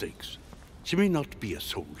mistakes. She may not be a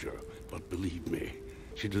soldier, but believe me,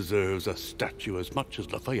 she deserves a statue as much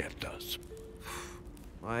as Lafayette does.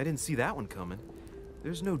 Well, I didn't see that one coming.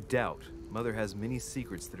 There's no doubt Mother has many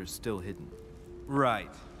secrets that are still hidden.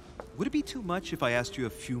 Right. Would it be too much if I asked you a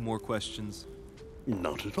few more questions?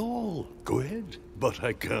 Not at all. Go ahead. But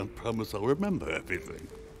I can't promise I'll remember everything.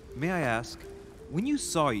 May I ask, when you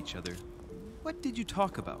saw each other, what did you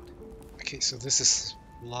talk about? Okay, so this is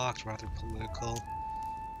locked, rather political.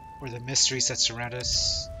 Or the mysteries that surround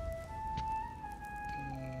us.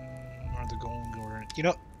 Or the going, or... You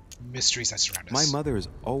know, mysteries that surround us. My mother has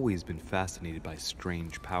always been fascinated by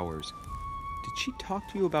strange powers. Did she talk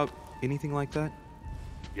to you about anything like that?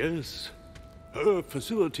 Yes. Her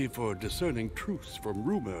facility for discerning truths from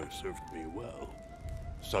rumor served me well.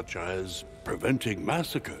 Such as preventing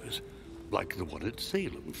massacres, like the one at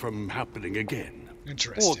Salem, from happening again.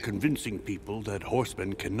 Interesting. Or convincing people that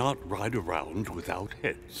horsemen cannot ride around without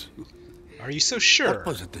heads. Are you so sure? What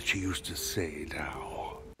was it that she used to say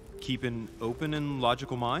now? Keep an open and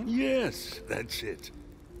logical mind? Yes, that's it.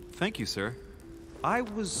 Thank you, sir. I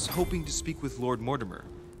was hoping to speak with Lord Mortimer.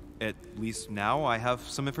 At least now I have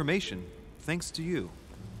some information, thanks to you.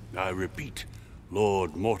 I repeat,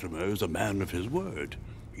 Lord Mortimer is a man of his word.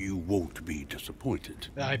 You won't be disappointed.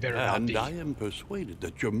 I better not be. And I am persuaded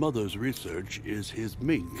that your mother's research is his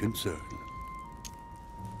main concern.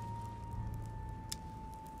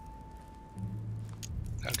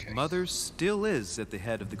 Okay. Mother still is at the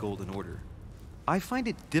head of the Golden Order. I find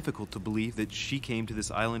it difficult to believe that she came to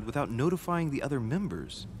this island without notifying the other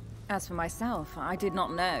members. As for myself, I did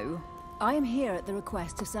not know. I am here at the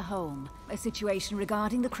request of Sir Holm, a situation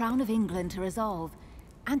regarding the Crown of England to resolve,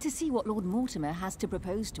 and to see what Lord Mortimer has to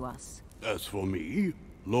propose to us. As for me,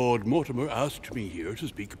 Lord Mortimer asked me here to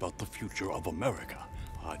speak about the future of America.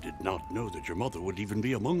 I did not know that your mother would even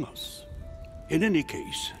be among us. In any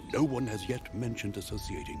case, no one has yet mentioned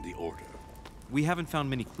associating the Order. We haven't found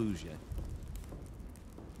many clues yet.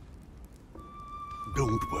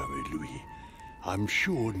 Don't worry, Louis. I'm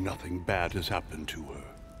sure nothing bad has happened to her.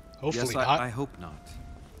 Hopefully yes, not. I hope not.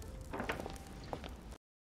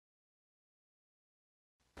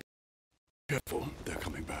 Careful, they're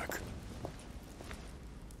coming back.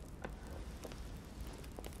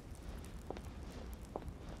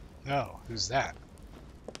 Oh, who's that?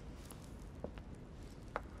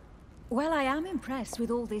 Well, I am impressed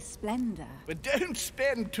with all this splendor. But don't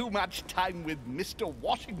spend too much time with Mr.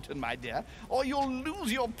 Washington, my dear, or you'll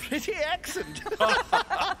lose your pretty accent.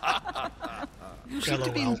 You seem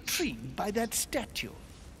to be intrigued by that statue.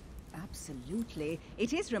 Absolutely.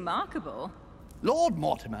 It is remarkable. Lord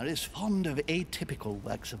Mortimer is fond of atypical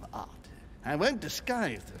works of art. I won't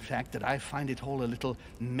disguise the fact that I find it all a little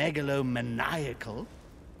megalomaniacal.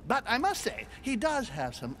 But I must say, he does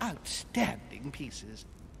have some outstanding pieces.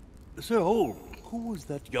 Sir Holm, who was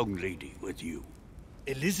that young lady with you?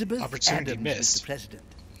 Elizabeth Opportunity Adams, missed. Mr. President.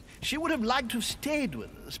 She would have liked to have stayed with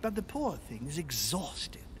us, but the poor thing is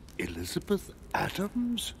exhausted. Elizabeth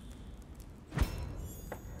Adams?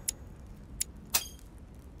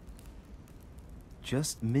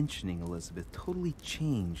 Just mentioning Elizabeth totally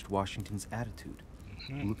changed Washington's attitude.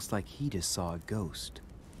 Looks like he just saw a ghost.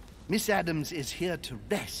 Miss Adams is here to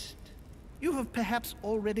rest. You have perhaps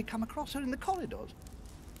already come across her in the corridors.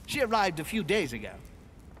 She arrived a few days ago.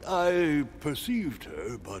 I perceived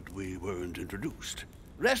her, but we weren't introduced.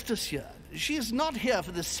 Rest assured, she is not here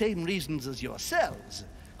for the same reasons as yourselves.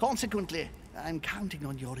 Consequently, I'm counting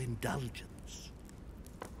on your indulgence.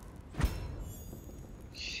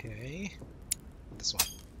 Okay. This one.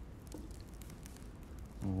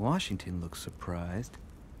 Washington looks surprised,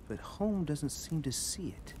 but Holm doesn't seem to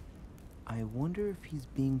see it. I wonder if he's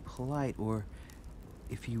being polite or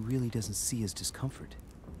if he really doesn't see his discomfort.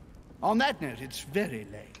 On that note, it's very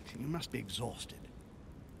late. You must be exhausted.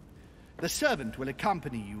 The servant will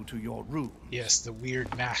accompany you to your room. Yes, the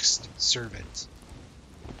weird masked servant.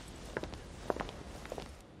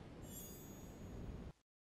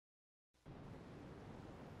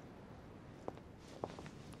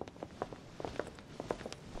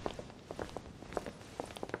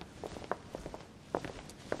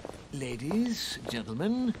 Ladies,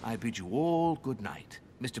 gentlemen, I bid you all good night.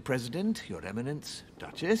 Mr. President, Your Eminence,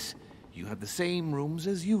 Duchess, you have the same rooms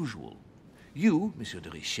as usual. You, Monsieur de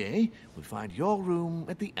Richet, will find your room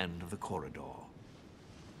at the end of the corridor.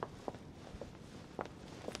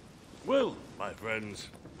 Well, my friends,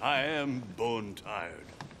 I am bone tired.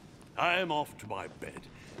 I am off to my bed.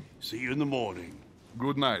 See you in the morning.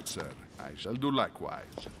 Good night, sir. I shall do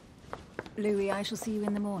likewise. Louis, I shall see you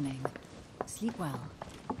in the morning. Sleep well.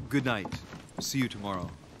 Good night. See you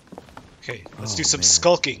tomorrow. Okay, let's do Oh, some man.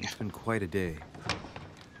 skulking. It's been quite a day.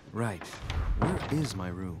 Right. Where is my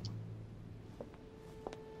room?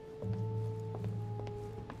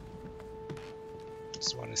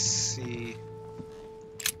 Just want to see.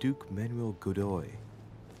 Duke Manuel Godoy.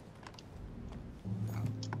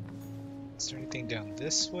 Is there anything down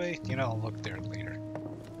this way? You know, I'll look there later.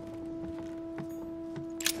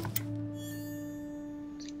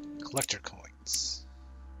 Collector coins.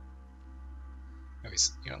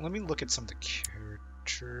 Anyways, you know, let me look at some of the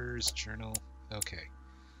characters. Journal. Okay.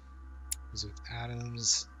 Elizabeth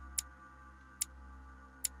Adams.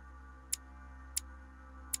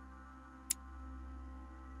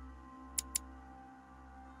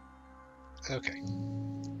 Okay.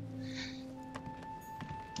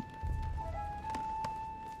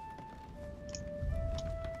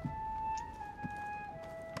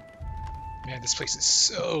 Man, this place is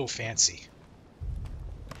so fancy.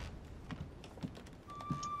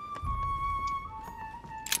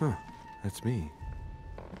 Huh, that's me.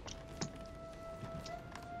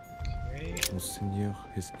 Okay. Monseigneur,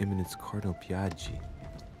 His Eminence Cardinal Piaggi.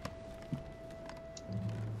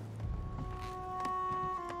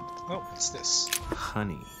 Oh, what's this?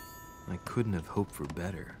 Honey, I couldn't have hoped for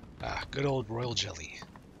better. Ah, good old royal jelly.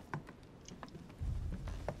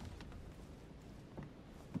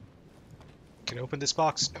 Can I open this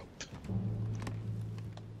box? Nope.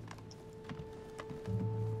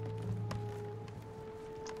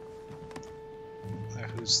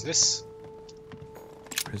 Who's this?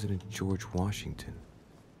 President George Washington.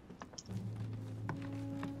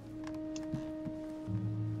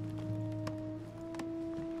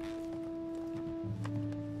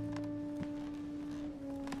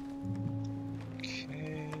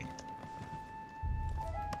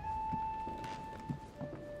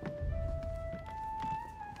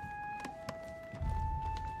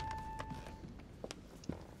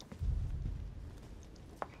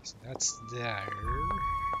 So that's there.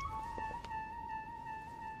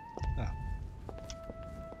 Oh.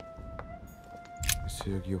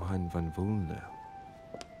 Monsieur Johann van Vulne.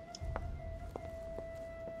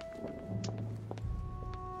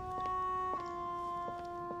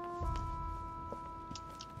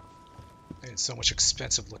 It's so much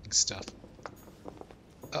expensive looking stuff.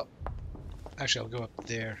 Oh. Actually, I'll go up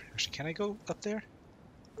there. Actually, can I go up there?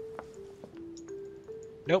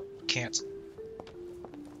 Nope, can't.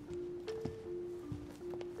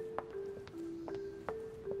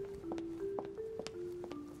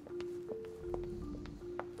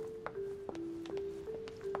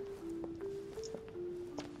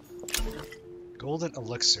 Golden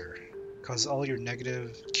elixir causes all your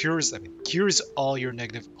negative cures all your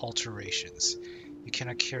negative alterations. You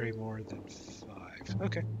cannot carry more than 5.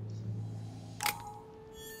 Okay.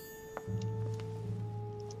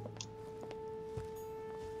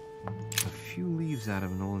 A few leaves out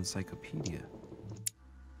of an old encyclopedia.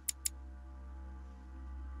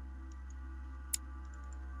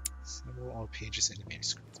 Assemble all pages in the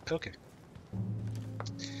manuscript. Okay.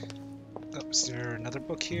 Oh, is there another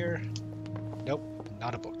book here? Nope,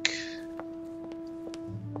 not a book.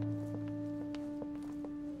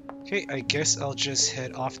 Okay, I guess I'll just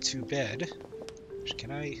head off to bed.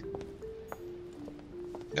 Can I?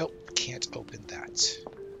 Nope, can't open that.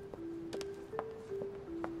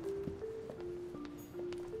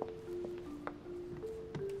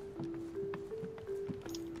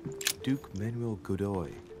 Duke Manuel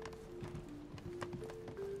Godoy.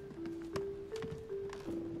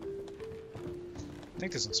 I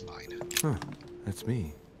think this one's mine. Huh, that's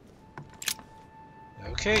me.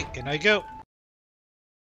 Okay, in I go.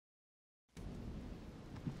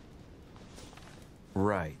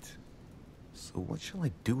 Right. So what shall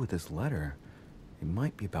I do with this letter? It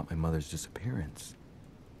might be about my mother's disappearance.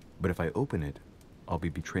 But if I open it, I'll be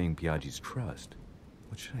betraying Biaggi's trust.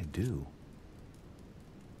 What should I do?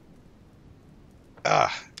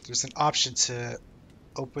 There's an option to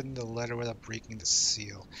open the letter without breaking the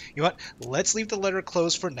seal. You know what? Let's leave the letter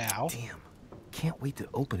closed for now. Damn. Can't wait to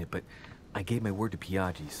open it, but I gave my word to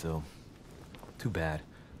Biaggi, so... Too bad.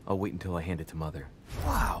 I'll wait until I hand it to Mother.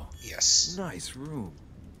 Wow. Yes. Nice room.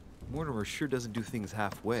 Mortimer sure doesn't do things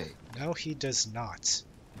halfway. No, he does not.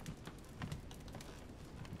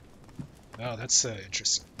 Oh, that's an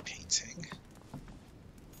interesting painting.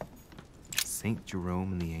 Saint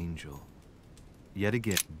Jerome and the Angel. Yet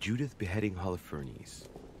again, Judith beheading Holofernes.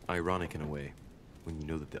 Ironic in a way, when you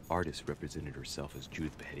know that the artist represented herself as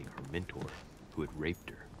Judith beheading her mentor, who had raped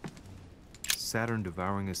her. Saturn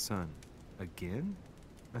devouring his son. Again?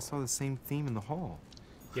 I saw the same theme in the hall.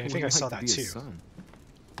 Yeah, I think I saw that too.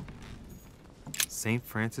 Saint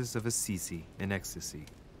Francis of Assisi in ecstasy,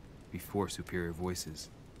 before superior voices.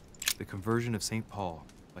 The conversion of Saint Paul,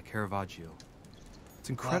 by Caravaggio. It's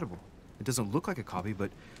incredible. It doesn't look like a copy,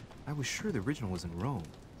 but I was sure the original was in Rome.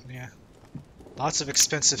 Yeah. Lots of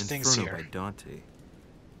expensive things here. By Dante.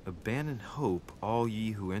 Abandon hope, all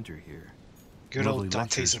ye who enter here. Good old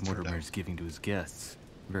Dante's Inferno. Mortimer's giving to his guests.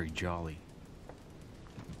 Very jolly.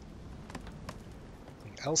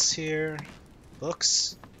 Anything else here?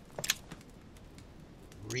 Books.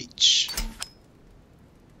 Reach.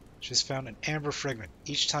 Just found an amber fragment.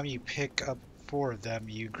 Each time you pick up 4 of them,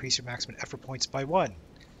 you increase your maximum effort points by 1.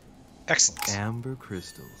 Excellent. Amber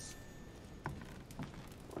crystals.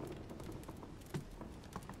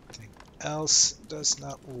 Anything else? Does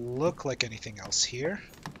not look like anything else here.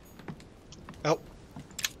 Oh.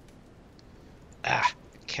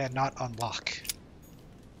 Cannot unlock.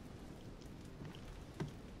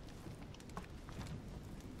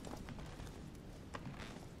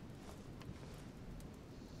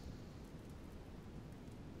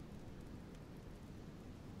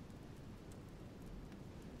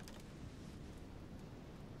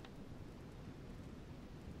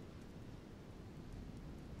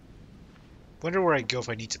 Wonder where I'd go if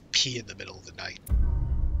I need to pee in the middle of the night.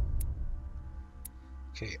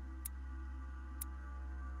 Okay.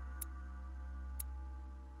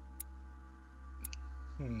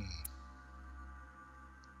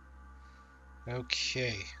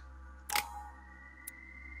 Okay.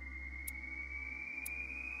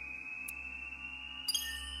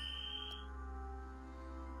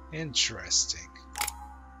 Interesting.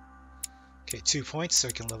 Okay, 2 points so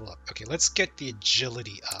I can level up. Okay, let's get the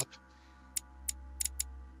agility up.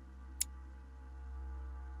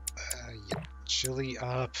 Yeah, agility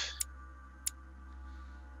up.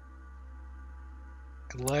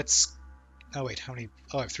 And let's... Oh wait, how many?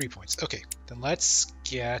 Oh, I have 3 points. Okay, then let's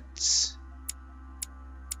get...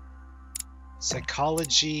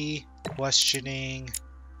 Psychology, questioning...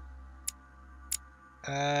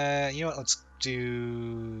 You know what? Let's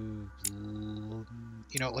do.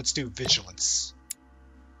 You know, let's do vigilance.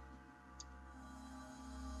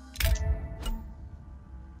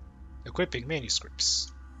 Equipping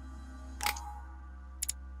manuscripts.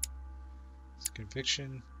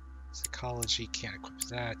 Conviction, psychology, can't equip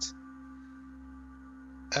that.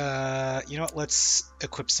 You know what? Let's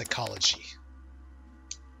equip psychology.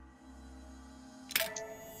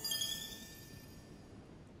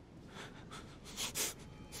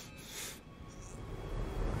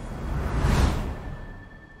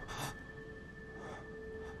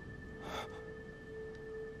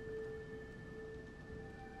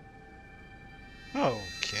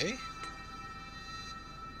 Okay.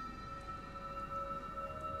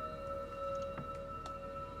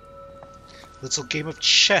 Little game of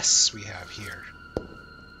chess we have here.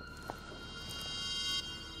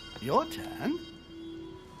 Your turn?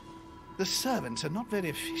 The servants are not very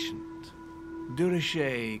efficient.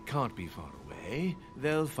 Durocher can't be far away.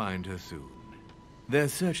 They'll find her soon. Their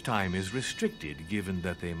search time is restricted, given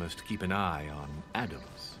that they must keep an eye on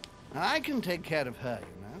Adams. I can take care of her,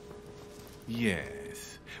 you know.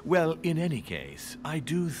 Yes. Well, in any case, I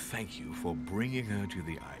do thank you for bringing her to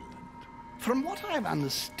the island. From what I've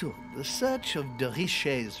understood, the search of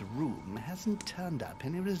Durocher's room hasn't turned up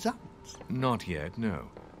any results. Not yet, no.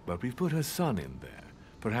 But we've put her son in there.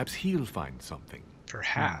 Perhaps he'll find something.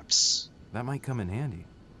 Perhaps. That might come in handy.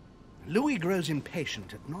 Louis grows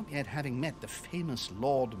impatient at not yet having met the famous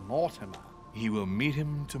Lord Mortimer. He will meet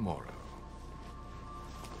him tomorrow.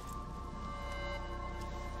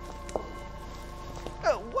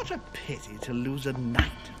 Oh, what a pity to lose a knight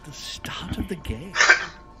at the start of the game.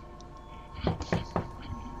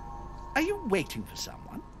 Are you waiting for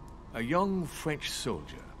someone? A young French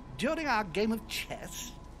soldier. During our game of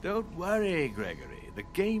chess? Don't worry, Gregory. The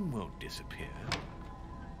game won't disappear.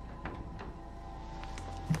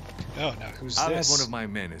 Oh, now who's I'll this? have one of my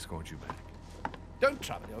men escort you back. Don't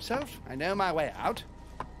trouble yourself. I know my way out.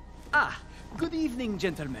 Ah, good evening,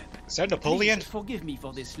 gentlemen. Is that Napoleon? Please forgive me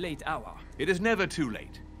for this late hour. It is never too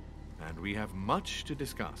late. And we have much to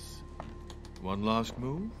discuss. One last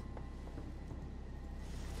move?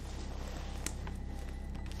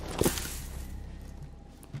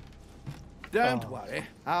 Don't worry.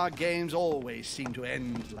 Our games always seem to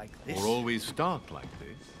end like this. Or always start like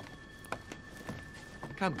this.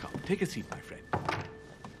 Come, take a seat, my friend.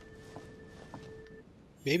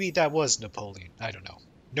 Maybe that was Napoleon. I don't know.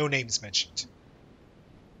 No names mentioned.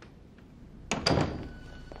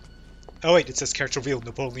 Oh wait, it says character revealed,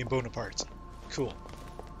 Napoleon Bonaparte. Cool.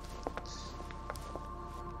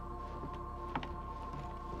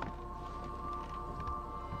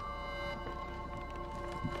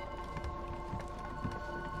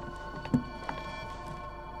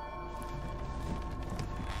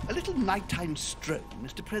 A little nighttime stroll,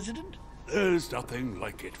 Mr. President? There's nothing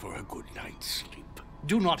like it for a good night's sleep.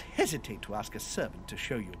 Do not hesitate to ask a servant to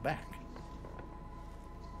show you back.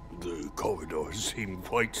 The corridors seem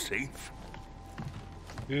quite safe.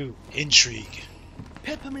 Ooh, intrigue.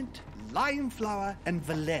 Peppermint, lime flower, and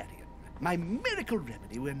valerian. My miracle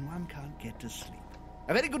remedy when one can't get to sleep.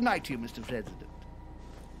 A very good night to you, Mr. President.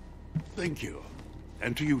 Thank you.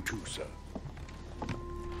 And to you too, sir.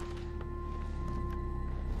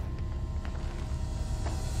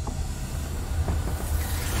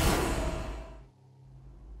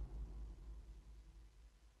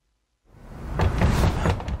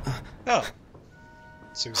 Oh.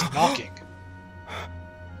 So he's knocking.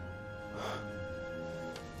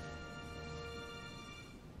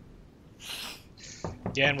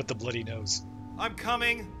 Again with the bloody nose. I'm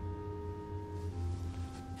coming.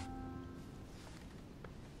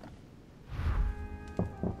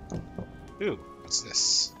 Ooh, what's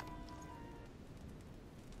this?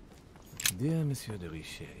 Dear Monsieur de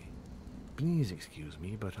Richet, please excuse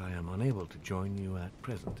me, but I am unable to join you at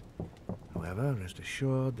present. However, rest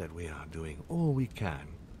assured that we are doing all we can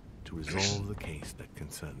to resolve the case that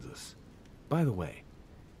concerns us. By the way,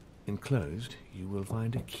 enclosed, you will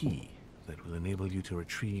find a key that will enable you to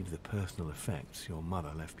retrieve the personal effects your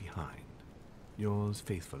mother left behind. Yours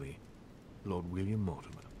faithfully, Lord William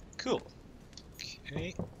Mortimer. Cool.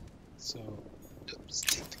 Okay. So, let's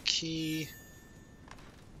take the key.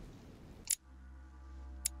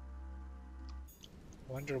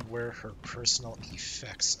 Wonder where her personal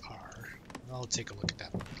effects are. I'll take a look at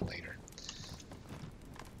that later.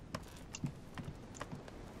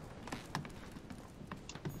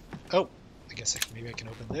 Oh, I guess maybe I can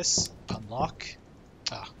open this. Unlock.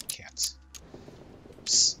 Ah, can't.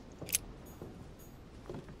 Oops.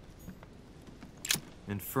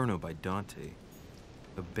 Inferno by Dante.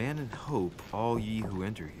 Abandon hope, all ye who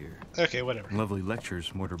enter here. Okay, whatever. Lovely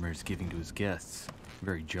lectures Mortimer is giving to his guests.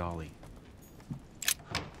 Very jolly.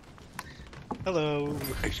 Hello.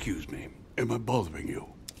 Excuse me. Am I bothering you?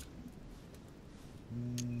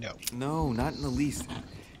 No. No, not in the least.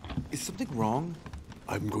 Is something wrong?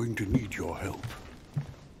 I'm going to need your help.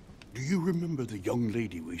 Do you remember the young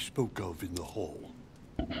lady we spoke of in the hall?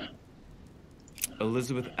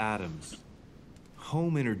 Elizabeth Adams.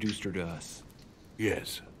 Home introduced her to us.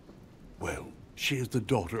 Yes. Well, she is the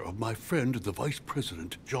daughter of my friend, the Vice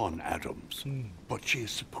President, John Adams. But she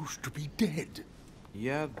is supposed to be dead.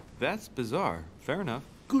 Yeah, that's bizarre. Fair enough.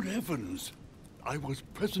 Good heavens. I was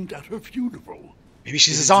present at her funeral. Maybe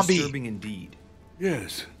she's a zombie. Disturbing indeed.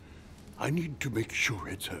 Yes. I need to make sure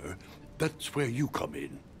it's her. That's where you come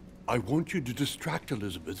in. I want you to distract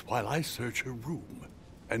Elizabeth while I search her room.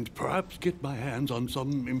 And perhaps get my hands on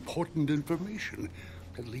some important information.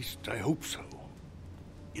 At least I hope so.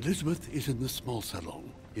 Elizabeth is in the small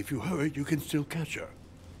salon. If you hurry, you can still catch her.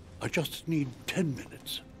 I just need 10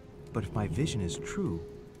 minutes. But if my vision is true,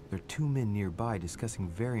 there are two men nearby discussing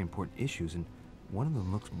very important issues, and one of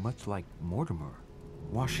them looks much like Mortimer.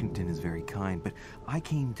 Washington is very kind, but I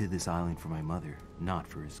came to this island for my mother, not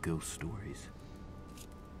for his ghost stories.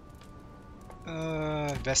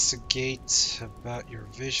 Investigate about your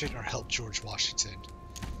vision or help George Washington.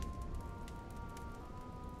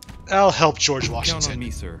 I'll help George Washington. Count on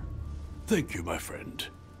me, sir. Thank you, my friend.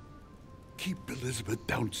 Keep Elizabeth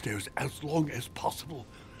downstairs as long as possible.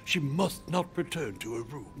 She must not return to her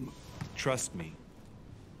room. Trust me.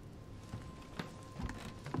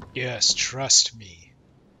 Yes, trust me.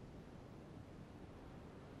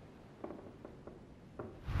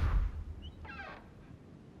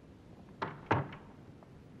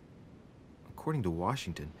 According to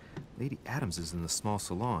Washington, Lady Adams is in the small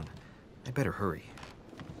salon. I better hurry.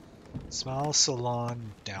 Small salon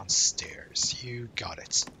downstairs. You got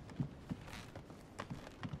it.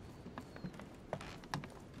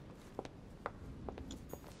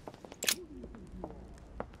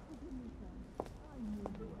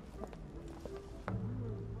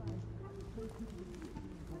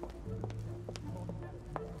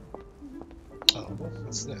 Oh,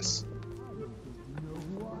 what's this?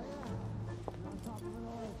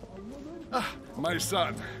 Ah, my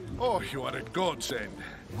son. Oh, you are a godsend.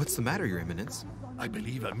 What's the matter, Your Eminence? I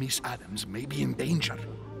believe Miss Adams may be in danger.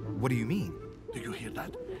 What do you mean? Do you hear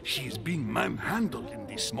that? She is being manhandled in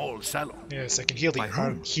the small salon. Yes, I can hear the I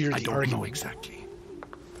don't argument. know exactly.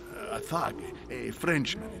 A thug, a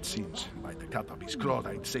Frenchman, it seems. By the cut of his cloth,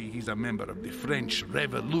 I'd say he's a member of the French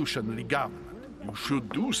Revolutionary Government. You should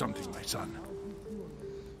do something, my son.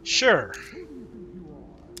 Sure.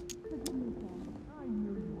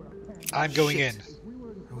 I'm going in.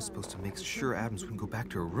 I was supposed to make sure Adams wouldn't go back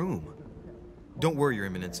to her room. Don't worry, Your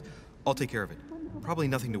Eminence. I'll take care of it. Probably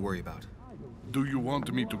nothing to worry about. Do you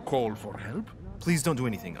want me to call for help? Please don't do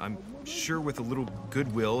anything. I'm sure with a little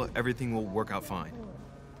goodwill, everything will work out fine.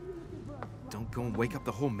 Don't go and wake up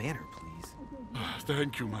the whole manor, please.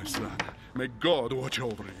 Thank you, my son. May God watch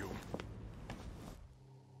over you.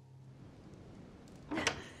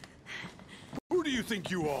 Who do you think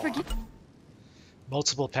you are?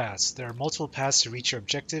 Multiple paths. There are multiple paths to reach your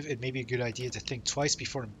objective. It may be a good idea to think twice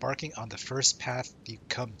before embarking on the first path you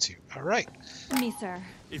come to. All right. Me, sir.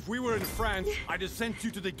 If we were in France, I'd have sent you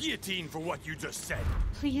to the guillotine for what you just said.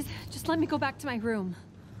 Please, just let me go back to my room.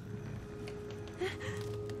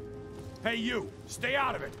 Hey, you! Stay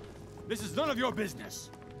out of it! This is none of your business.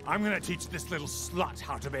 I'm gonna teach this little slut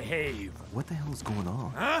how to behave. What the hell is going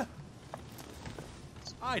on? Huh?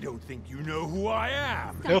 I don't think you know who I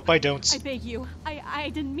am. Stop. Nope, I don't. I beg you.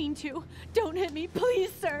 I didn't mean to. Don't hit me,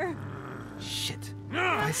 please, sir. Shit. If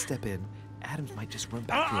I step in, Adams might just run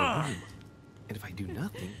back to her room. And if I do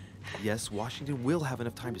nothing, yes, Washington will have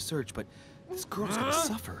enough time to search, but this girl's gonna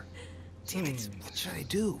suffer. Damn it, what should I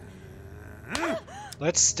do?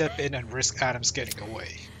 Let's step in and risk Adams getting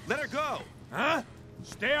away. Let her go! Huh?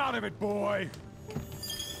 Stay out of it, boy!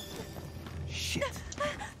 Shit.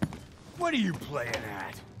 What are you playing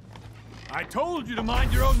at? I told you to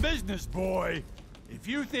mind your own business, boy! If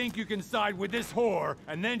you think you can side with this whore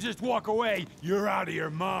and then just walk away, you're out of your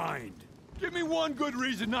mind. Give me one good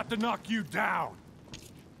reason not to knock you down.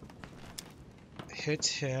 Hit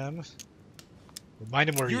him. Remind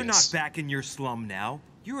him where he is. You're not back in your slum now.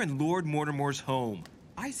 You're in Lord Mortimer's home.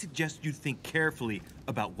 I suggest you think carefully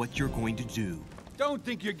about what you're going to do. Don't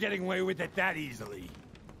think you're getting away with it that easily.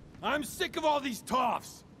 I'm sick of all these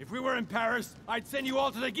toffs. If we were in Paris, I'd send you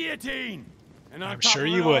all to the guillotine. And I'm sure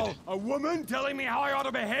you would. A woman telling me how I ought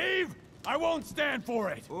to behave? I won't stand for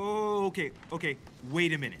it. Oh, okay.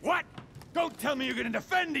 Wait a minute. What? Don't tell me you're gonna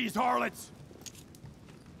defend these harlots!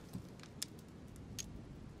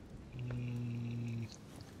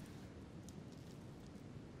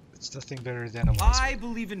 It's nothing better than a wise I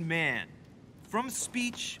believe in man. From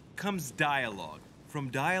speech comes dialogue. From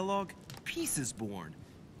dialogue, peace is born.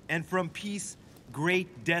 And from peace,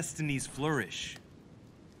 great destinies flourish.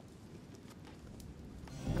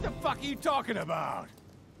 What the fuck are you talking about?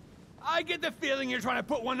 I get the feeling you're trying to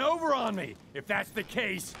put one over on me. If that's the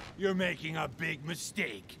case, you're making a big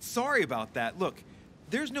mistake. Sorry about that. Look,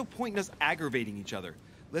 there's no point in us aggravating each other.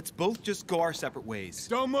 Let's both just go our separate ways.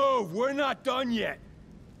 Don't move. We're not done yet.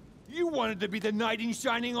 You wanted to be the knight in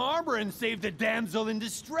shining armor and save the damsel in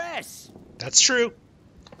distress. That's true.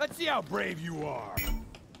 Let's see how brave you are.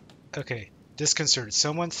 Okay. Disconcerted.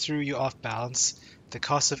 Someone threw you off balance. The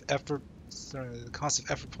cost of effort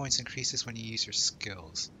points increases when you use your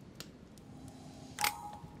skills.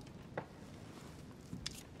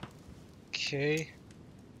 Okay.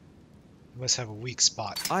 You must have a weak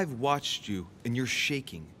spot. I've watched you, and you're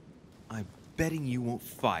shaking. I'm betting you won't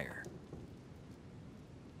fire.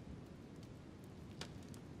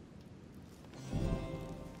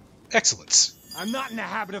 Excellent. I'm not in the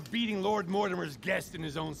habit of beating Lord Mortimer's guest in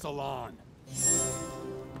his own salon.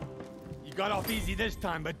 You got off easy this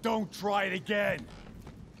time, but don't try it again.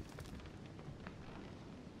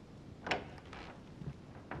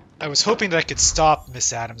 I was hoping that I could stop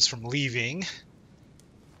Miss Adams from leaving.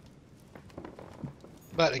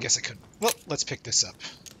 But I guess I couldn't. Well, let's pick this up.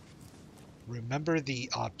 Remember the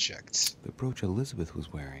object. The brooch Elizabeth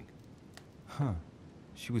was wearing. Huh.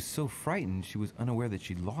 She was so frightened she was unaware that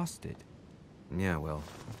she'd lost it. Yeah, well,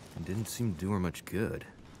 it didn't seem to do her much good.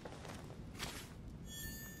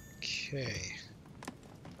 Okay.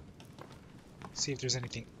 See if there's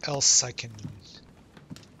anything else I can...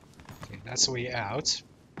 Okay, that's the way out.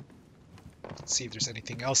 Let's see if there's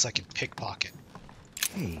anything else I can pickpocket.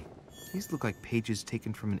 Hey, these look like pages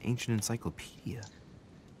taken from an ancient encyclopedia.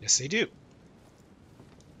 Yes, they do.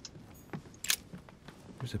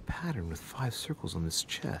 There's a pattern with 5 circles on this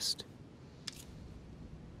chest.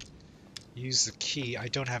 Use the key. I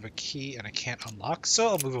don't have a key and I can't unlock, so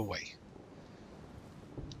I'll move away.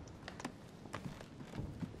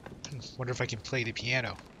 Wonder if I can play the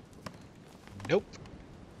piano. Nope.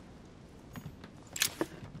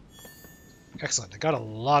 Excellent. I got a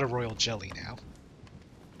lot of royal jelly now.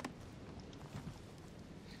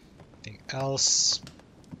 Anything else?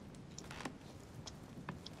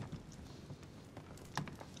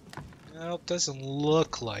 Nope, doesn't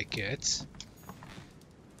look like it.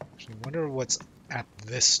 Actually, I wonder what's at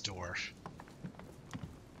this door.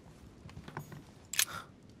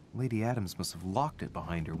 Lady Adams must have locked it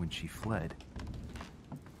behind her when she fled.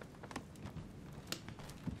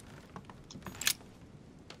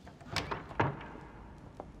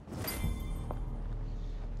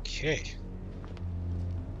 Okay.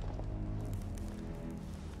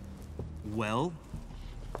 Well,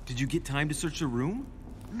 did you get time to search the room?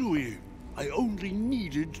 Louis, I only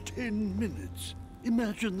needed 10 minutes.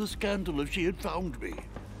 Imagine the scandal if she had found me.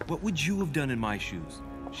 What would you have done in my shoes?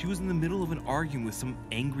 She was in the middle of an argument with some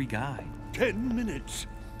angry guy. 10 minutes?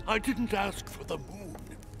 I didn't ask for the moon.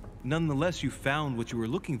 Nonetheless, you found what you were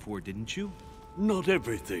looking for, didn't you? Not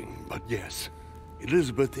everything, but yes.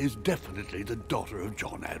 Elizabeth is definitely the daughter of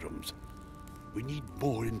John Adams. We need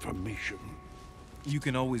more information. You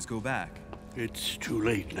can always go back. It's too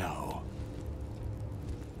late now.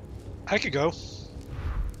 I could go.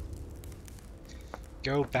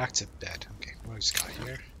 Go back to bed. Okay, what do I just got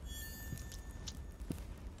here?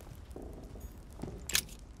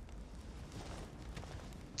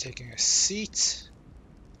 Taking a seat.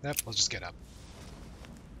 Nope, I'll just get up.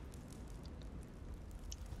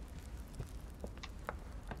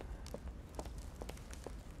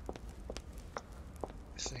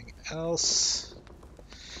 Anything else?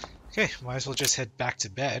 Okay, might as well just head back to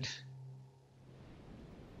bed.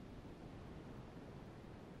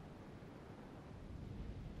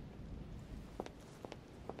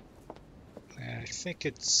 I think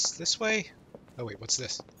it's this way. Oh wait, what's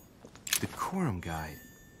this? The Quorum Guide.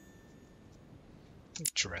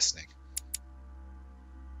 Interesting.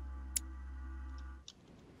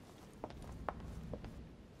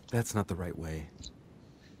 That's not the right way.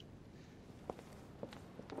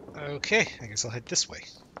 Okay, I guess I'll head this way.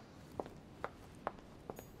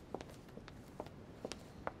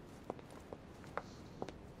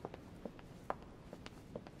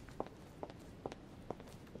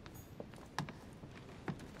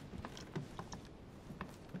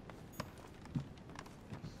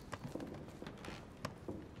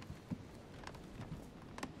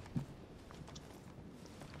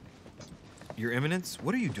 Your Eminence,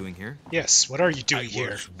 what are you doing here? Yes, what are you doing here?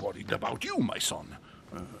 I was worried about you, my son.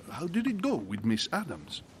 How did it go with Miss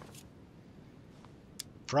Adams?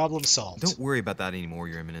 Problem solved. Don't worry about that anymore,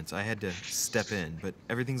 Your Eminence. I had to step in, but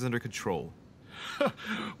everything's under control.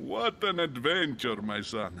 What an adventure, my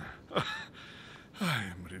son. I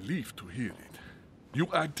am relieved to hear it. You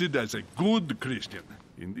acted as a good Christian.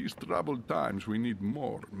 In these troubled times, we need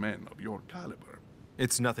more men of your caliber.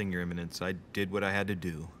 It's nothing, Your Eminence. I did what I had to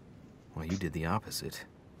do. Well, you did the opposite.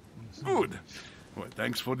 Good. Well,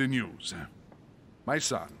 thanks for the news. My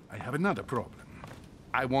son, I have another problem.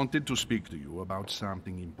 I wanted to speak to you about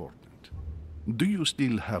something important. Do you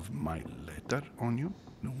still have my letter on you?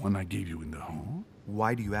 The one I gave you in the hall?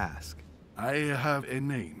 Why do you ask? I have a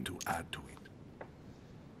name to add to it.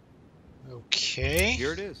 Okay.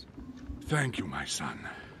 Here it is. Thank you, my son.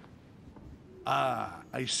 Ah,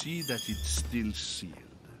 I see that it's still sealed.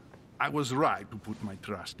 I was right to put my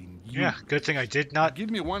trust in you. Yeah, good thing I did not. Give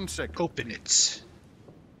me 1 second. Open it.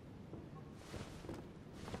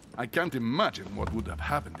 I can't imagine what would have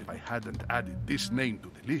happened if I hadn't added this name to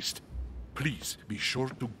the list. Please be sure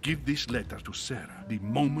to give this letter to Sarah the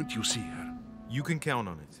moment you see her. You can count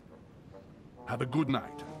on it. Have a good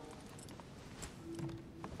night.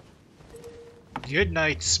 Good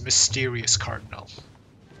night, mysterious cardinal.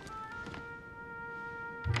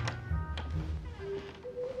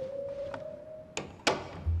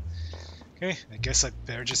 Okay, I guess I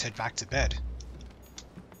better just head back to bed.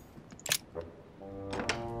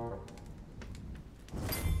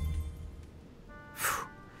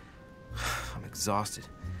 I'm exhausted.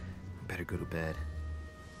 I better go to bed.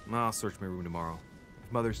 I'll search my room tomorrow.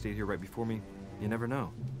 If Mother stayed here right before me, you never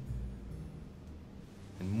know.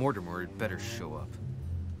 And Mortimer had better show up.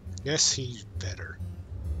 Yes, he better.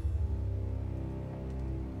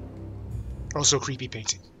 Also, creepy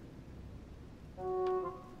painting.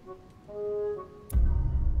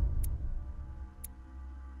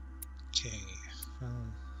 Okay.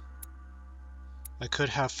 I could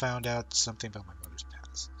have found out something about my mother's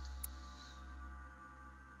past.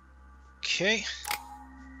 Okay.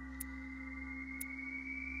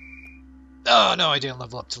 Oh no, I didn't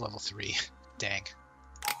level up to level 3. Dang.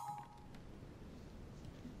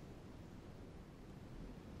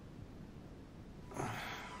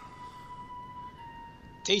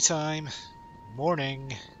 Daytime.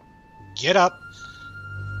 Morning. Get up.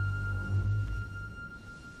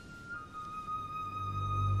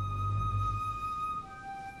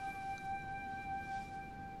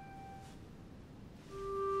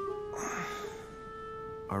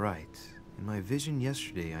 All right. In my vision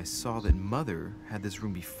yesterday, I saw that Mother had this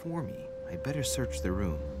room before me. I'd better search the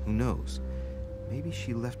room. Who knows? Maybe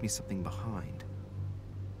she left me something behind.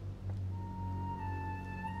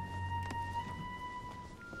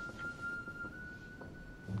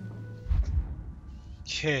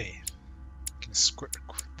 Okay. I can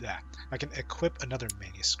equip that. I can equip another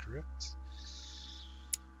manuscript.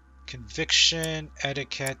 Conviction,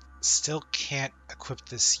 etiquette. Still can't equip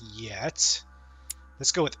this yet.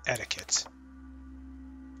 Let's go with etiquette.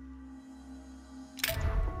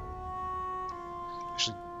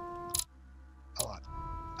 Actually, hold on.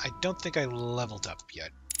 I don't think I leveled up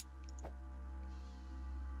yet.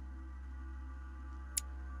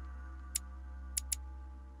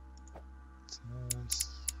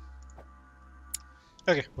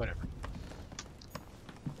 Okay, whatever.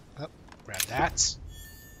 Oh, grab that.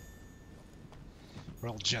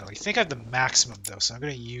 Roll jelly. I think I have the maximum though, so I'm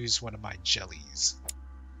going to use one of my jellies.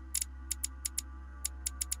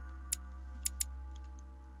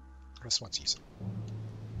 Press one to use it.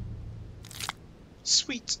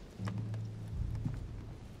 Sweet.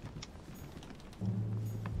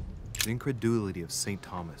 The incredulity of St.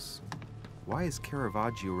 Thomas. Why is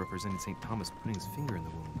Caravaggio representing St. Thomas putting his finger in the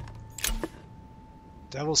wound?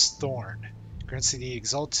 Devil's Thorn. Grants the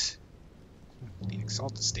exalted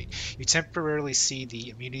state. You temporarily see the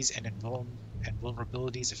immunities and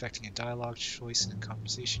vulnerabilities affecting a dialogue, choice, and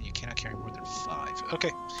conversation. You cannot carry more than 5.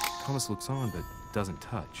 Okay. Thomas looks on but doesn't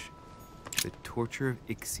touch. The torture of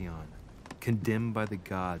Ixion, condemned by the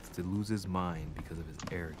gods to lose his mind because of his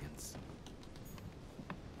arrogance.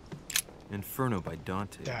 Inferno by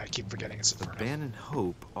Dante. Yeah, I keep forgetting it's Inferno. Abandon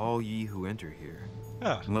hope, all ye who enter here.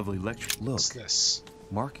 Oh. Lovely lecture. Look. What's this?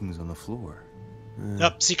 Markings on the floor.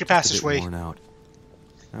 Up, secret passageway. Worn out.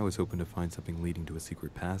 I was hoping to find something leading to a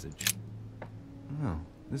secret passage. Oh,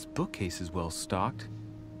 this bookcase is well stocked.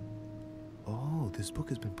 Oh, this book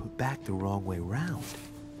has been put back the wrong way round.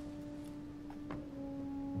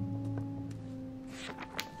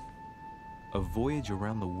 A Voyage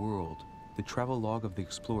Around the World, the travelogue of the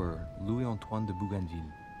explorer Louis-Antoine de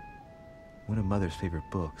Bougainville. One of Mother's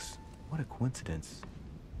favorite books. What a coincidence.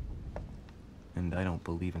 And I don't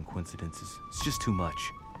believe in coincidences. It's just too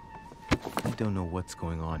much. I don't know what's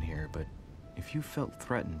going on here, but if you felt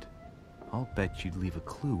threatened, I'll bet you'd leave a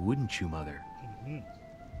clue, wouldn't you, Mother? Mm-hmm.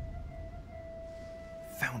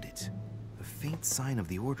 Found it. A faint sign of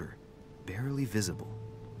the order, barely visible.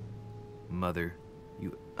 Mother,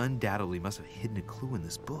 you undoubtedly must have hidden a clue in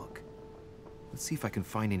this book. Let's see if I can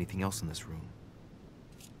find anything else in this room.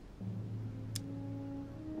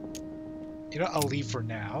 You know, I'll leave for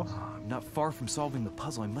now. I'm not far from solving the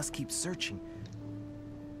puzzle. I must keep searching.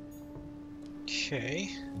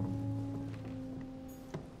 Okay.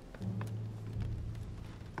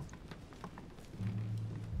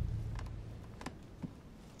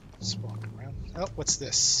 Just walk around. Oh, what's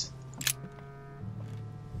this?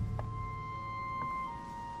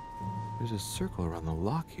 There's a circle around the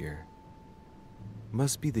lock here.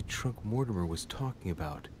 Must be the trunk Mortimer was talking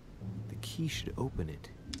about. The key should open it.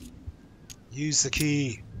 Use the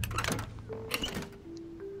key.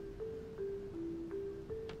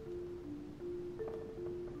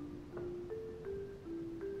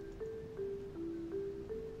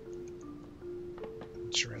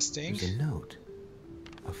 Interesting. There's a note.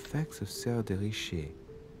 Effects of Sœur de Richer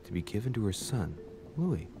to be given to her son,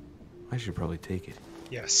 Louis. I should probably take it.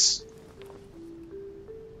 Yes.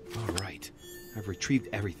 All right. I've retrieved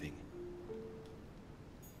everything.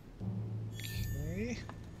 Okay.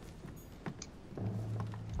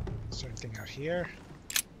 Is there anything out here?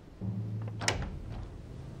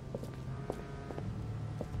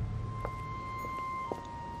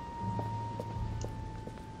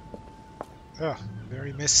 Oh,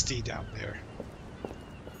 very misty down there.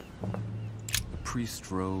 Priest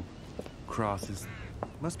robe, crosses.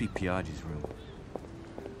 Must be Piaggi's room.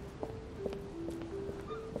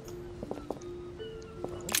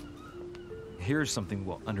 Here's something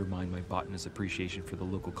will undermine my botanist's appreciation for the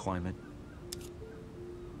local climate.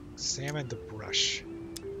 Examine the brush.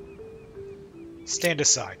 Stand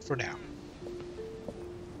aside for now.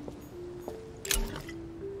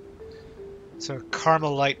 So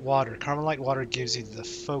Carmelite water. Carmelite water gives you the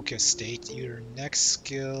focus state. Your next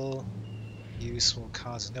skill use will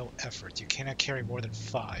cause no effort. You cannot carry more than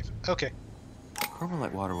 5. Okay.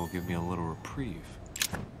 Carmelite water will give me a little reprieve.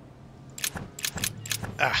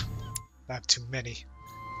 Ah, not too many.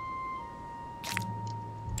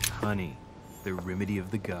 Honey, the remedy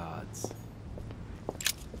of the gods.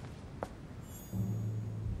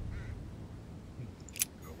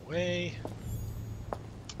 Go away.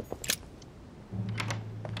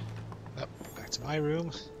 Up, back to my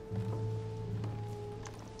room.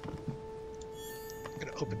 I'm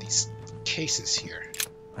gonna open these cases here.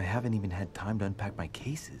 I haven't even had time to unpack my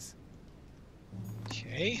cases.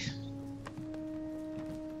 Okay.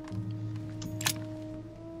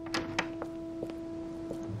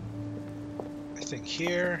 Anything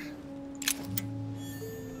here?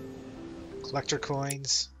 Collector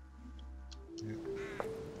coins.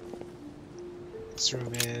 This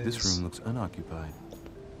room is... This room looks unoccupied.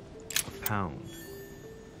 A pound.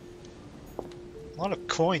 A lot of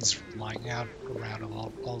coins lying out around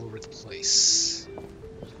all over the place.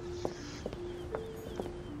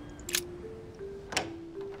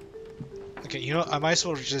 Okay, you know, I might as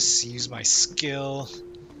well just use my skill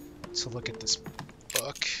to look at this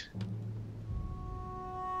book.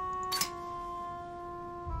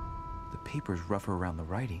 The paper's rougher around the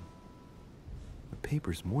writing. The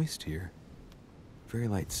paper's moist here. Very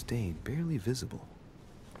light stain, barely visible.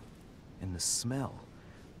 And the smell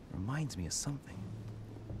reminds me of something.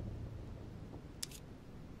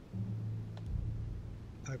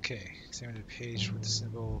 Okay, examine the page with the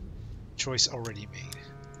symbol choice already made.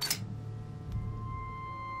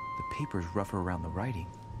 The paper's rougher around the writing.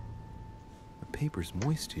 The paper's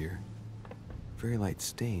moist here. Very light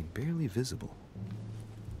stain, barely visible.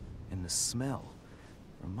 And the smell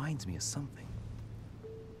reminds me of something.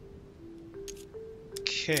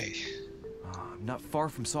 Okay. I'm not far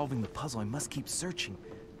from solving the puzzle. I must keep searching.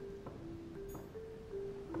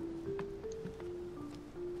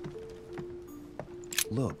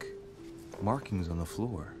 Look, markings on the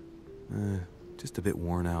floor. Just a bit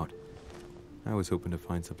worn out. I was hoping to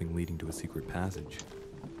find something leading to a secret passage.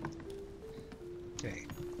 Okay.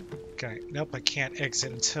 Okay. Nope, I can't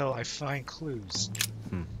exit until I find clues.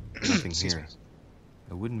 Nothing here.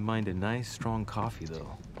 I wouldn't mind a nice, strong coffee,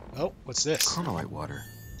 though. Oh, what's this? Carmelite water.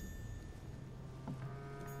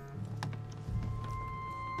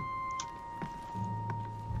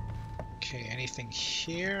 Okay, anything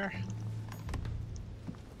here?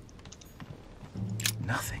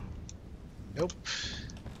 Nothing. Nope.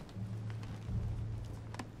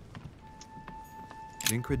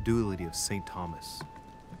 The incredulity of St. Thomas.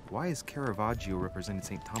 Why is Caravaggio representing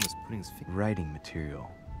St. Thomas putting his finger? Writing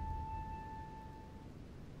material.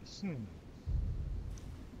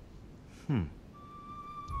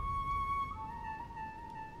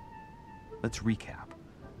 Let's recap.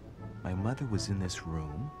 My mother was in this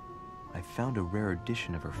room. I found a rare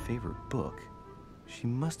edition of her favorite book. She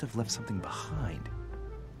must have left something behind.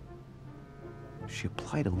 She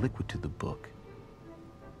applied a liquid to the book.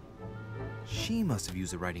 She must have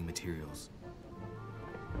used the writing materials.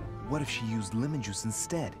 What if she used lemon juice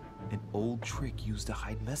instead? An old trick used to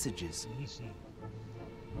hide messages.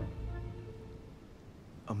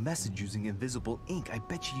 A message using invisible ink. I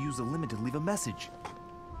bet she used a lemon to leave a message.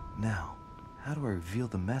 Now, how do I reveal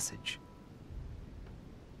the message?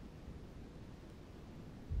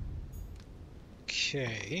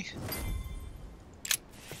 Okay.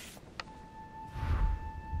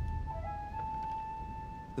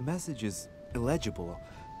 The message is illegible.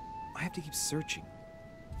 I have to keep searching.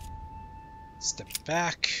 Step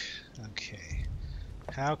back. Okay.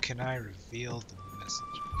 How can I reveal the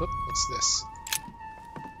message? Oop, what's this?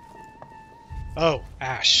 Oh,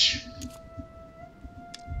 ash.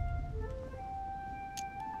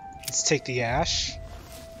 Let's take the ash.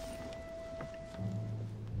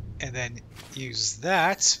 And then use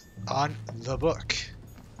that on the book.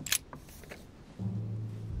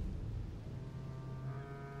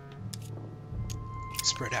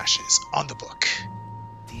 Spread ashes on the book.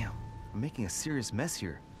 Damn, I'm making a serious mess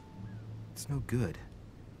here. It's no good.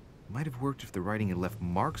 It might have worked if the writing had left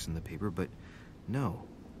marks in the paper, but no.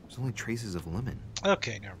 There's only traces of lemon.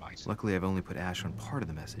 Okay, never mind. Luckily, I've only put ash on part of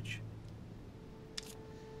the message.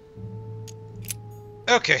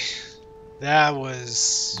 Okay. That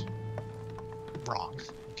was wrong.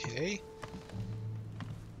 Okay.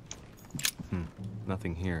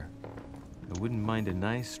 Nothing here. I wouldn't mind a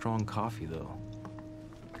nice, strong coffee, though.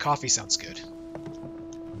 Coffee sounds good.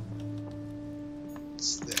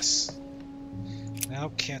 What's this? Now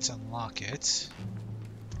can't unlock it.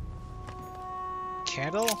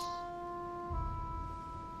 Candle?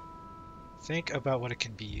 Think about what it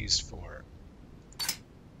can be used for.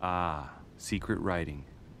 Ah, secret writing.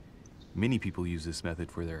 Many people use this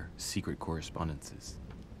method for their secret correspondences.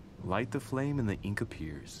 Light the flame and the ink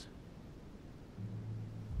appears.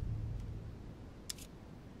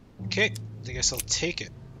 Okay, I guess I'll take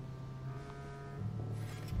it.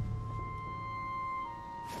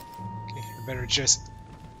 Okay, I better just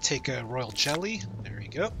take a royal jelly. There we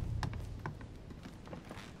go.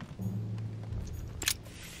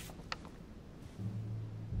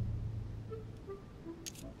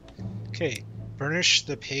 Okay, burnish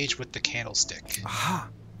the page with the candlestick. Aha!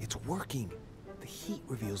 It's working! The heat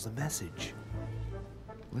reveals the message.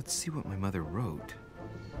 Let's see what my mother wrote.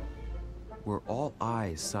 Where all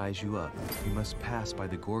eyes size you up, you must pass by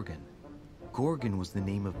the Gorgon. Gorgon was the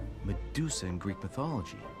name of Medusa in Greek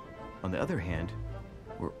mythology. On the other hand,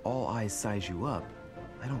 where all eyes size you up,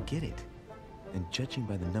 I don't get it. And judging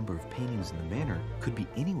by the number of paintings in the manor, could be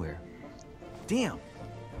anywhere. Damn!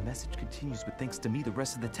 The message continues, but thanks to me, the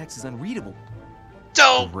rest of the text is unreadable.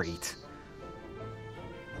 Don't! Great.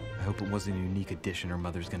 I hope it wasn't a unique edition or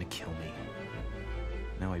Mother's gonna kill me.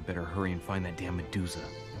 Now I better hurry and find that damn Medusa.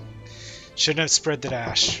 Shouldn't have spread that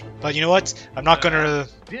ash. But you know what? I'm not gonna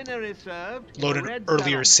Dinner is served. load an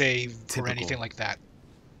earlier save or anything like that.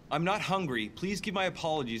 I'm not hungry. Please give my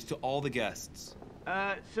apologies to all the guests.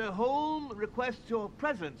 Sir Holm requests your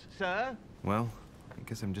presence, sir. Well, I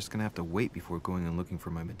guess I'm just gonna have to wait before going and looking for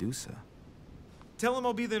my Medusa. Tell him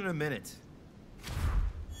I'll be there in a minute.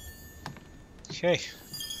 Okay.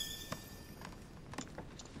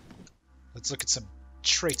 Let's look at some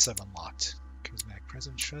traits I've unlocked. Charismatic,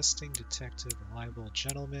 present, trusting, detective, reliable,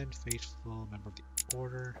 gentleman, faithful, member of the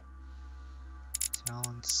order.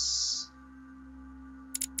 Talents.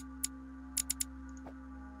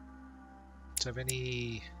 Do I have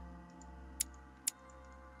any...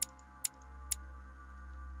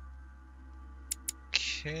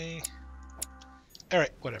 Okay.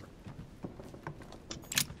 Alright, whatever.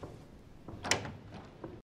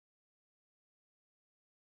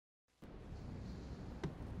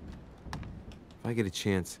 If I get a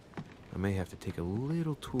chance, I may have to take a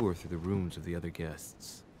little tour through the rooms of the other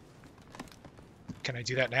guests. Can I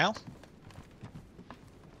do that now?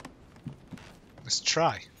 Let's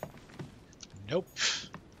try. Nope.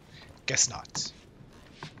 Guess not.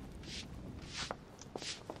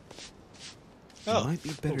 It might be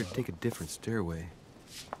better to take a different stairway.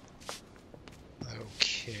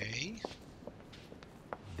 Okay.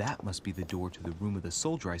 That must be the door to the room of the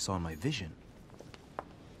soldier I saw in my vision.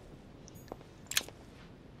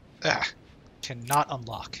 Ah, cannot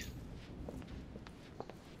unlock.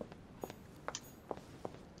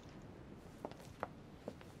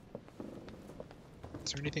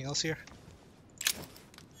 Is there anything else here?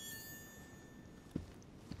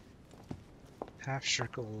 Half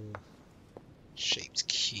circle shaped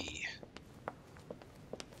key.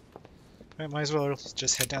 I might as well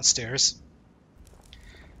just head downstairs.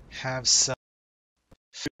 Have some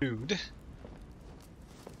food.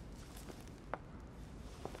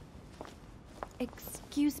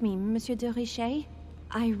 Excuse me, Monsieur de Richet.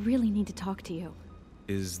 I really need to talk to you.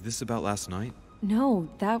 Is this about last night? No,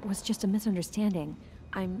 that was just a misunderstanding.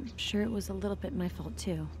 I'm sure it was a little bit my fault,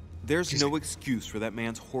 too. There's no excuse for that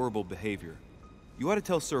man's horrible behavior. You ought to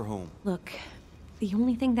tell Sir Home. Look, the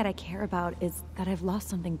only thing that I care about is that I've lost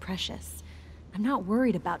something precious. I'm not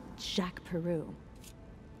worried about Jacques Peru.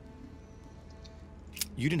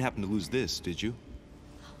 You didn't happen to lose this, did you?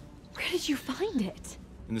 Where did you find it?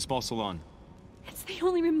 In the small salon. It's the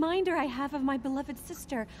only reminder I have of my beloved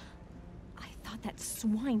sister. I thought that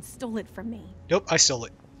swine stole it from me. Nope, I stole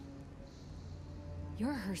it.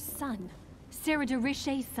 You're her son. Sarah de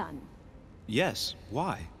Richet's son. Yes,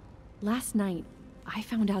 why? Last night, I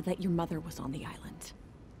found out that your mother was on the island.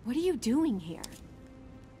 What are you doing here?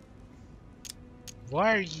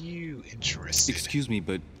 Why are you interested? Excuse me,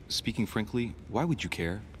 but speaking frankly, why would you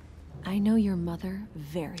care? I know your mother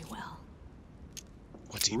very well.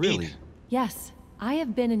 What do you really? mean? Yes, I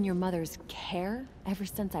have been in your mother's care ever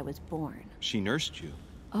since I was born. She nursed you?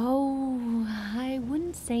 Oh, I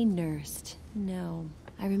wouldn't say nursed. No,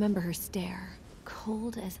 I remember her stare,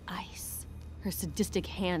 cold as ice. Her sadistic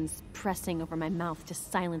hands pressing over my mouth to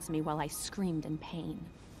silence me while I screamed in pain.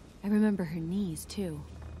 I remember her knees, too.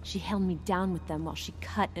 She held me down with them while she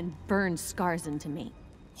cut and burned scars into me.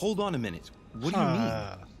 Hold on a minute. What do you mean?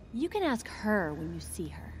 You can ask her when you see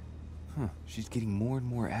her. Huh, she's getting more and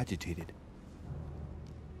more agitated.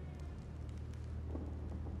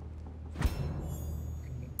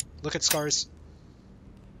 Look at scars.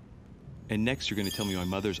 And next you're gonna tell me my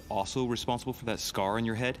mother's also responsible for that scar on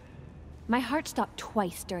your head? My heart stopped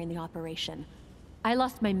twice during the operation. I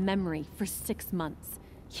lost my memory for 6 months.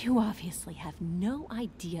 You obviously have no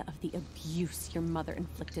idea of the abuse your mother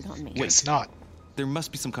inflicted on me. It's not. There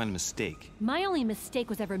must be some kind of mistake. My only mistake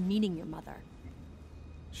was ever meeting your mother.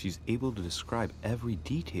 She's able to describe every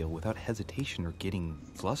detail without hesitation or getting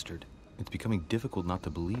flustered. It's becoming difficult not to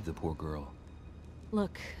believe the poor girl.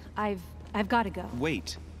 Look, I've got to go.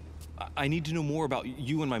 Wait. I need to know more about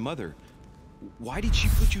you and my mother. Why did she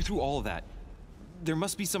put you through all of that? There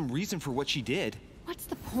must be some reason for what she did. What's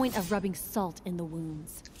the point of rubbing salt in the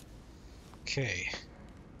wounds? Okay.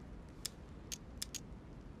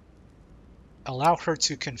 Allow her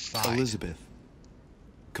to confide. Elizabeth.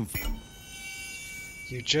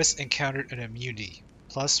 You just encountered an immunity.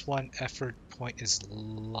 +1 effort point is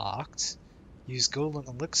locked. Use golden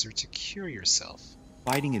elixir to cure yourself.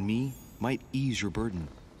 Fighting in me might ease your burden.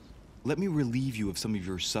 Let me relieve you of some of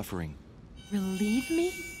your suffering. Relieve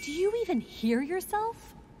me? Do you even hear yourself?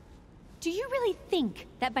 Do you really think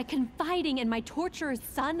that by confiding in my torturer's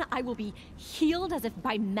son, I will be healed as if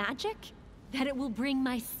by magic? That it will bring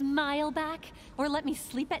my smile back or let me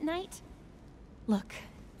sleep at night? Look,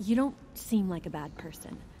 you don't seem like a bad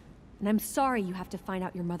person. And I'm sorry you have to find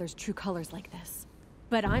out your mother's true colors like this.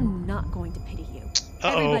 But I'm not going to pity you.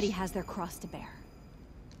 Everybody has their cross to bear.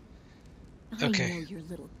 I know your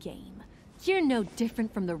little game. You're no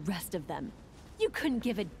different from the rest of them. You couldn't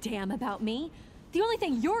give a damn about me. The only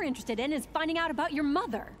thing you're interested in is finding out about your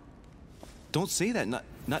mother. Don't say that.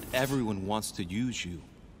 Not everyone wants to use you.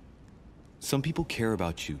 Some people care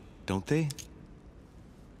about you, don't they?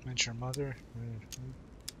 And your mother.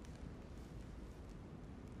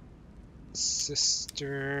 Sister.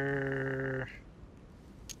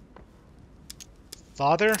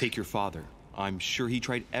 Father? Take your father. I'm sure he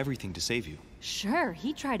tried everything to save you. Sure,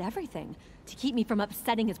 he tried everything to keep me from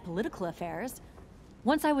upsetting his political affairs.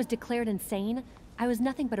 Once I was declared insane, I was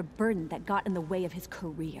nothing but a burden that got in the way of his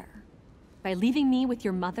career. By leaving me with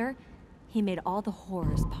your mother, he made all the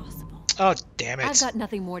horrors possible. Oh, damn it. I've got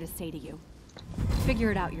nothing more to say to you.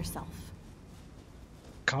 Figure it out yourself.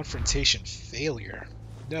 Confrontation failure.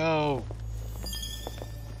 No.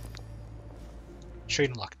 Trade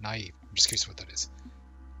and lock naive. I'm just curious what that is.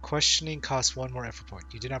 Questioning costs 1 more effort point.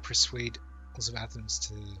 You did not persuade Elizabeth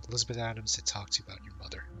Adams to talk to you about your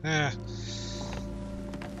mother.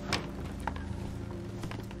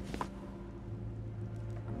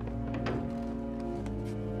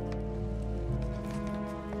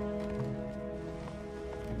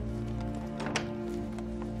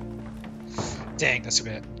 Dang, that's too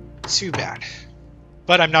bad. Too bad.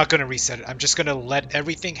 But I'm not going to reset it. I'm just going to let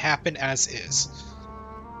everything happen as is.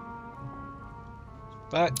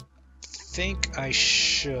 But I think I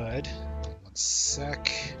should. 1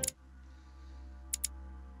 sec.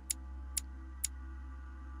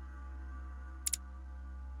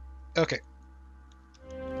 Okay.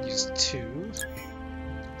 Use 2.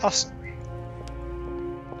 Awesome.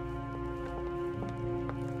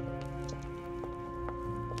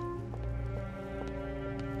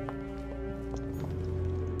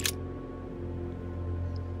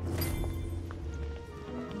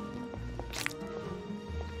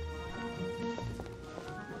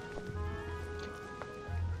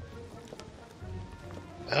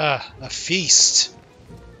 A feast.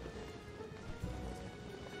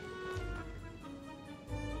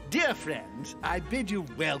 Dear friends, I bid you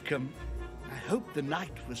welcome. I hope the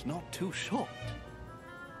night was not too short.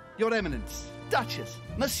 Your Eminence, Duchess,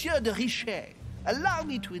 Monsieur de Richet, allow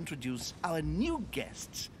me to introduce our new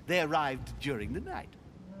guests. They arrived during the night.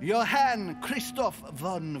 Johann Christoph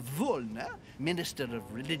von Wollner, Minister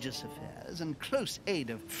of Religious Affairs and close aide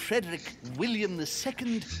of Frederick William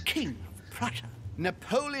II, King of Prussia.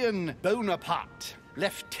 Napoleon Bonaparte,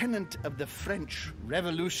 Lieutenant of the French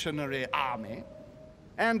Revolutionary Army,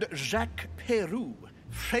 and Jacques Peroux,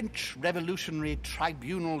 French Revolutionary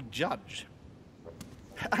Tribunal Judge.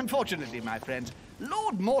 Unfortunately, my friends,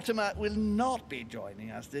 Lord Mortimer will not be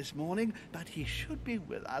joining us this morning, but he should be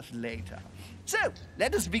with us later. So,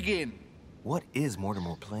 let us begin. What is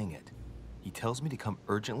Mortimer playing at? He tells me to come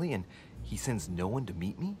urgently and he sends no one to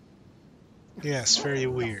meet me? Yes, very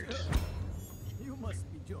weird. You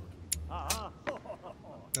must be joking.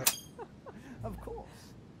 Of course.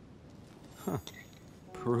 Huh.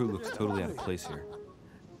 Peru looks totally out of place here.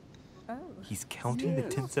 He's counting the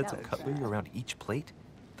 10 sets of cutlery around each plate?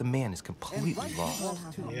 The man is completely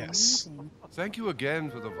lost. Yes. Thank you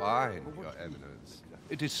again for the wine, Your Eminence.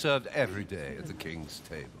 It is served every day at the king's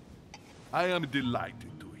table. I am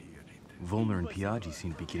delighted to hear it. Volner and Piaggi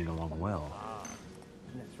seem to be getting along well.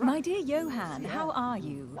 My dear Johann, how are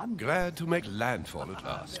you? Glad to make landfall at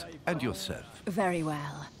last. And yourself? Very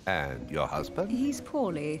well. And your husband? He's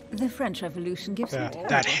poorly. The French Revolution gives him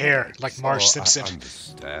that hair, like Marge Simpson. I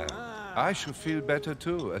understand. I shall feel better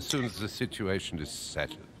too, as soon as the situation is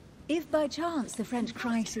settled. If by chance the French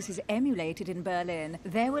crisis is emulated in Berlin,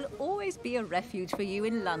 there will always be a refuge for you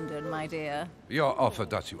in London, my dear. Your offer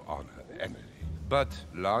does you honor, Emily. But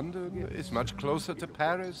London is much closer to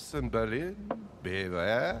Paris than Berlin.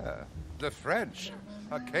 Beware. The French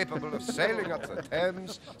are capable of sailing up the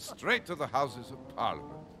Thames straight to the Houses of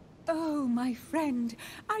Parliament. Oh, my friend,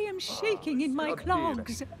 I am shaking in my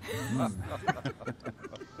clogs.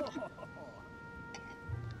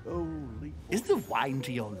 Is the wine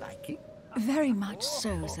to your liking? Very much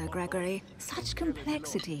so, Sir Gregory. Such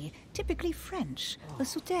complexity. Typically French. A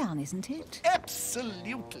Sauterne, isn't it?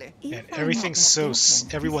 Absolutely. And everything's so...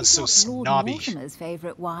 Everyone's so Lord snobby. Mortimer's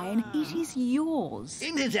favourite wine. It is yours.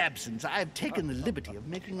 In his absence, I have taken the liberty of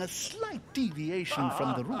making a slight deviation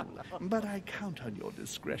from the rule, but I count on your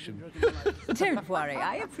discretion. Don't worry,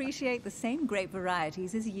 I appreciate the same grape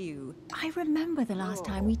varieties as you. I remember the last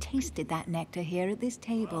time we tasted that nectar here at this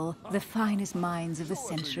table. The finest minds of the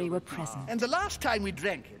century were present. And the last time we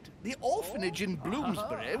drank it, the orphanage in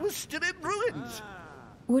Bloomsbury was still in ruins.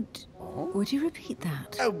 Would you repeat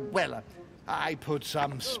that? Oh, well, I put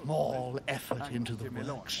some small effort into the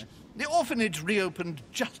works. The orphanage reopened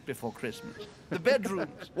just before Christmas. The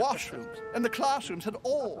bedrooms, washrooms, and the classrooms had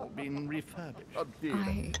all been refurbished.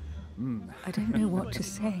 I don't know what to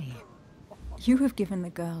say. You have given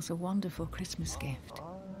the girls a wonderful Christmas gift.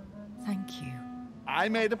 Thank you. I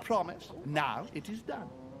made a promise. Now it is done.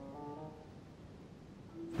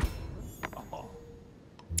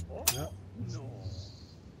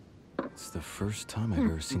 It's the first time I've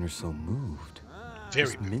ever seen her so moved.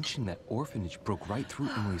 Just mention that orphanage broke right through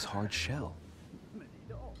Emily's hard shell.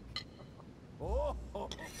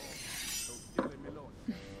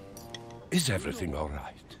 Is everything all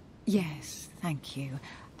right? Yes, thank you.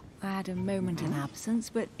 I had a moment in absence,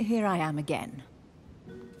 but here I am again.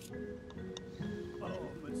 Oh,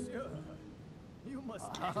 monsieur. You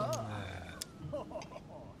must...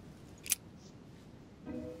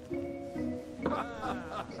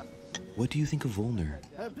 What do you think of Volner?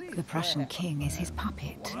 The Prussian king is his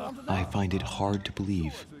puppet. I find it hard to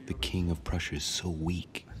believe the king of Prussia is so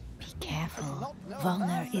weak. Be careful.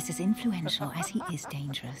 Volner is as influential as he is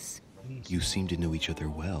dangerous. You seem to know each other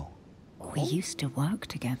well. We used to work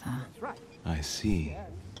together. I see.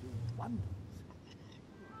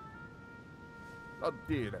 Oh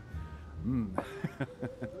dear.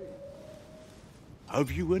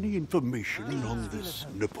 Have you any information on this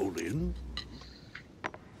Napoleon?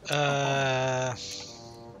 Let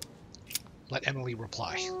Emily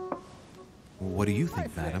reply. What do you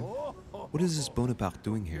think, madam? What is this Bonaparte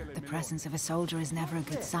doing here? The presence of a soldier is never a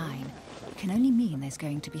good sign. It can only mean there's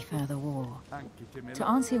going to be further war. To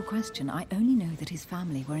answer your question, I only know that his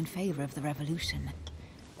family were in favor of the revolution,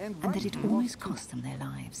 and that it almost cost them their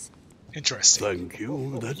lives. Interesting. Thank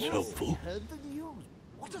you, that's helpful.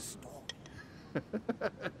 What a story.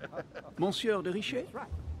 Monsieur de Richet,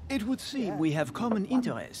 it would seem we have common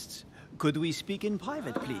interests. Could we speak in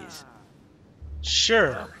private, please?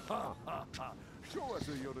 Sure. Show us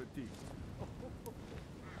your teeth.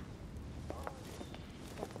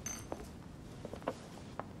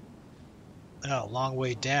 Oh, long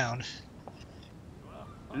way down.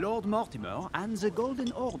 Lord Mortimer and the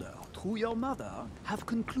Golden Order, through your mother, have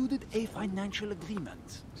concluded a financial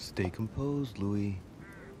agreement. Stay composed, Louis.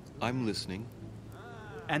 I'm listening.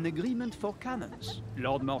 An agreement for cannons.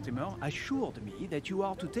 Lord Mortimer assured me that you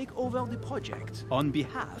are to take over the project on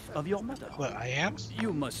behalf of your mother. Well, I am?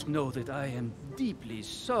 You must know that I am deeply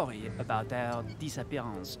sorry about our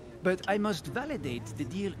disappearance, but I must validate the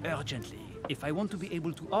deal urgently if I want to be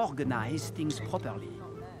able to organize things properly.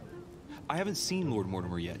 I haven't seen Lord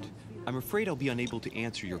Mortimer yet. I'm afraid I'll be unable to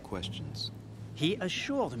answer your questions. He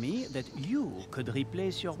assured me that you could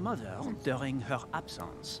replace your mother during her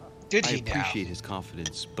absence. Did I he now? appreciate his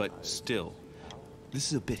confidence, but still, this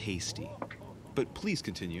is a bit hasty. But please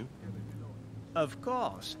continue. Of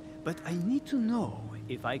course, but I need to know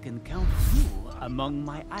if I can count you among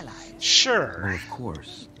my allies. Sure. Well, of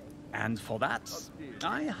course. And for that,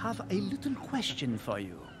 I have a little question for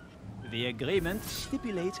you. The agreement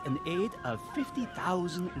stipulates an aid of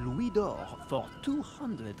 50,000 louis d'or for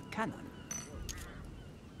 200 cannon.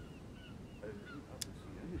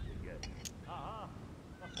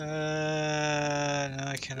 No,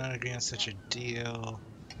 I cannot agree on such a deal.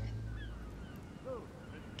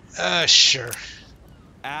 Sure.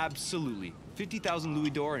 Absolutely. 50,000 louis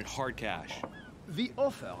d'or in hard cash. The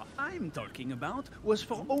offer I'm talking about was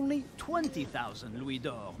for only 20,000 louis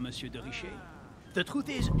d'or, Monsieur de Richet. The truth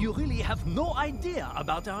is, you really have no idea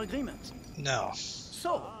about our agreement. No.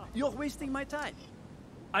 So, you're wasting my time.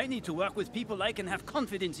 I need to work with people I can have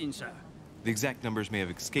confidence in, sir. The exact numbers may have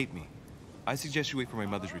escaped me. I suggest you wait for my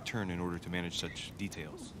mother's return in order to manage such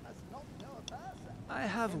details. I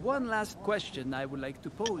have one last question I would like to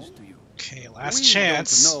pose to you. Okay, last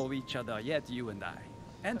chance. We don't know each other yet, you and I.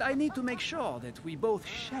 And I need to make sure that we both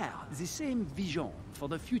share the same vision for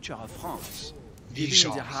the future of France.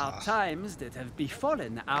 Given the hard times that have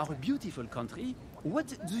befallen our beautiful country,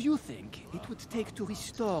 what do you think it would take to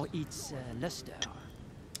restore its luster?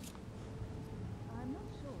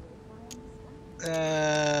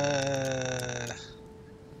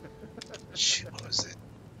 Shit, what was it?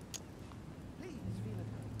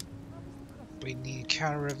 We need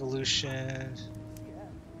counter-revolution.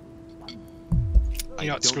 I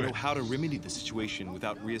don't know how to remedy the situation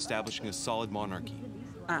without re-establishing a solid monarchy.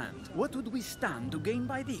 And what would we stand to gain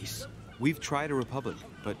by this? We've tried a republic,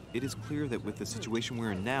 but it is clear that with the situation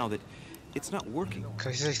we're in now that it's not working.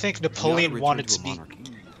 Because I think Napoleon wanted to be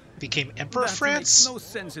became Emperor of France? Makes no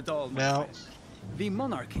sense at all. No. The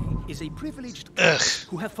monarchy is a privileged class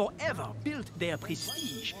who have forever built their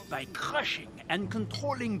prestige by crushing and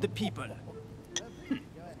controlling the people.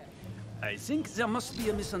 I think there must be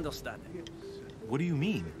a misunderstanding. What do you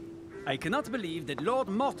mean? I cannot believe that Lord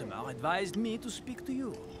Mortimer advised me to speak to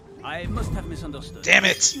you. I must have misunderstood. Damn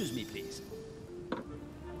it! Excuse me, please.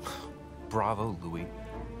 Bravo, Louis.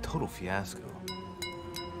 Total fiasco.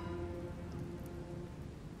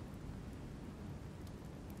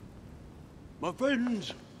 My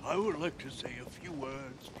friends, I would like to say a few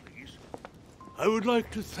words, please. I would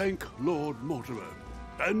like to thank Lord Mortimer,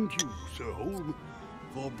 and you, Sir Holm,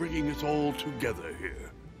 for bringing us all together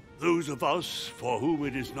here. Those of us for whom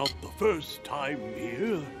it is not the first time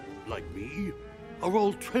here, like me, are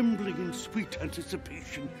all trembling in sweet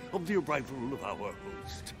anticipation of the arrival of our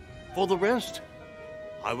host. For the rest,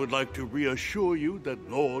 I would like to reassure you that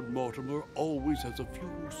Lord Mortimer always has a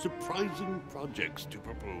few surprising projects to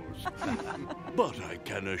propose. But I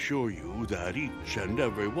can assure you that each and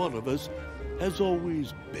every one of us has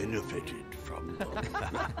always benefited from them.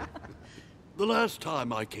 The last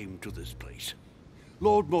time I came to this place,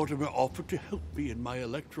 Lord Mortimer offered to help me in my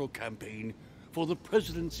electoral campaign for the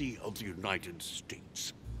presidency of the United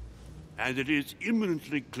States. And it is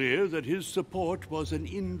imminently clear that his support was an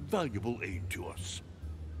invaluable aid to us.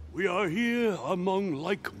 We are here among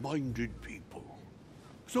like-minded people.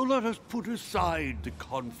 So let us put aside the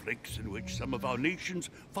conflicts in which some of our nations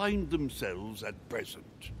find themselves at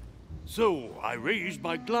present. So I raise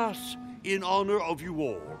my glass in honor of you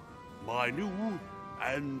all, my new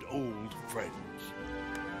and old friends.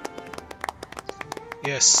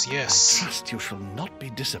 Yes, yes. I trust you shall not be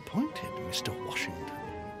disappointed, Mr. Washington.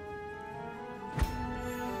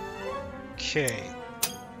 Okay.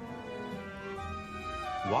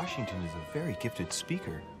 Washington is a very gifted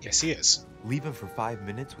speaker. Yes, he is. Leave him for 5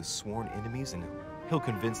 minutes with sworn enemies and he'll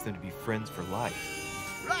convince them to be friends for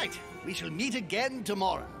life. Right. We shall meet again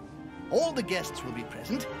tomorrow. All the guests will be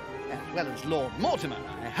present, as well as Lord Mortimer,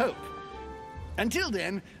 I hope. Until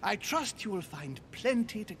then, I trust you will find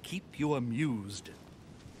plenty to keep you amused.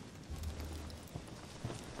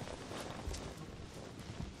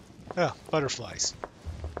 Oh, butterflies.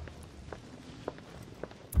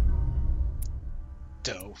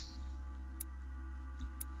 Dough.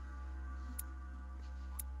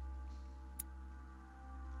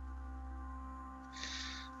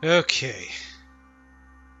 Okay.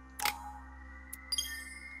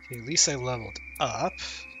 At least I leveled up.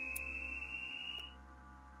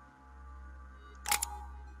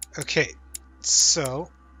 Okay, so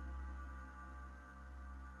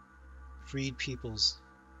read people's.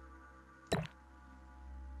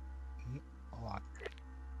 Hold on.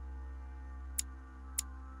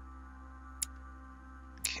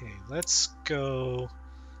 Okay, let's go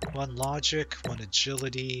 1 logic, 1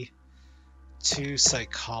 agility, 2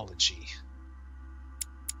 psychology.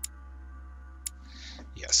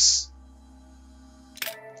 Yes.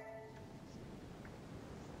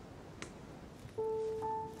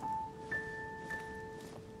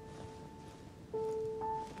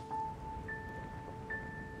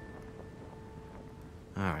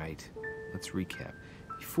 Alright, let's recap.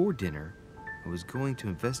 Before dinner, I was going to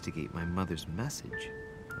investigate my mother's message.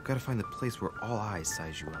 I've got to find the place where all eyes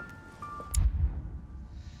size you up.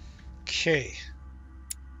 Okay.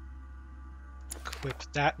 Equip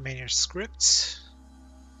that manuscript.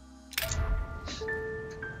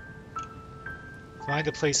 Find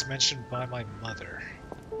the place mentioned by my mother.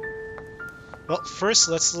 Well, first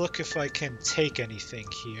let's look if I can take anything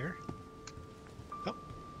here. Oh.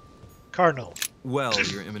 Cardinal. Well,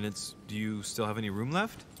 Your Eminence, do you still have any room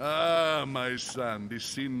left? Ah, my son, this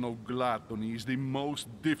sin of gluttony is the most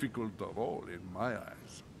difficult of all in my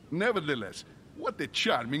eyes. Nevertheless, what a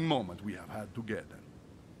charming moment we have had together.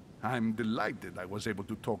 I'm delighted I was able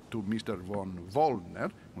to talk to Mr. von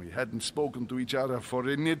Wollner. We hadn't spoken to each other for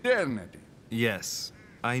an eternity. Yes.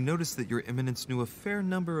 I noticed that Your Eminence knew a fair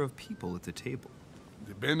number of people at the table.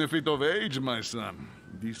 The benefit of age, my son.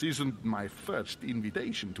 This isn't my first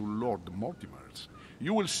invitation to Lord Mortimer's.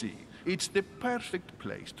 You will see, it's the perfect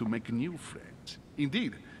place to make new friends.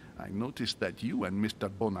 Indeed, I noticed that you and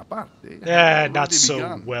Mr. Bonaparte have not so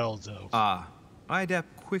begun. well, though. Ah, I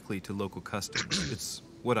adapt quickly to local customs. It's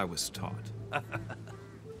what I was taught.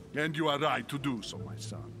 And you are right to do so, my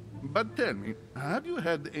son. But tell me, have you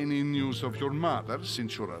had any news of your mother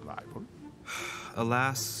since your arrival?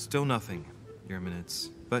 Alas, still nothing, Your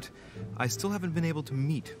Eminence. But I still haven't been able to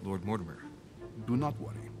meet Lord Mortimer. Do not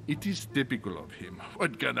worry. It is typical of him.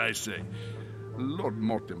 What can I say? Lord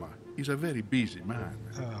Mortimer is a very busy man.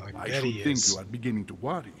 Oh, I should think you are beginning to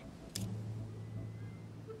worry.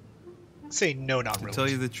 Say no, not really. To tell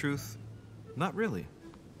you the truth, not really.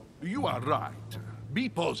 You are right. Be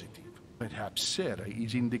positive. Perhaps Sarah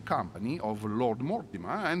is in the company of Lord Mortimer,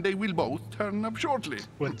 and they will both turn up shortly.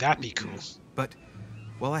 Wouldn't that be cool? But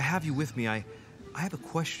while I have you with me, I have a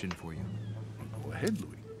question for you. Go ahead,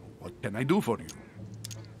 Louis. What can I do for you?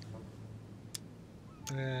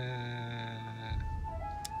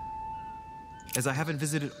 As I haven't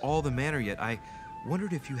visited all the manor yet, I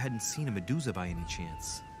wondered if you hadn't seen a Medusa by any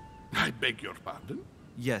chance. I beg your pardon?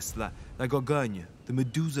 Yes, la Gorgon, the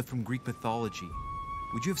Medusa from Greek mythology.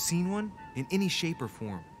 Would you have seen one in any shape or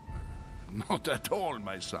form? Not at all,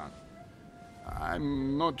 my son.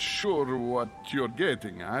 I'm not sure what you're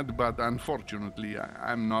getting at, but unfortunately,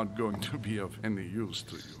 I'm not going to be of any use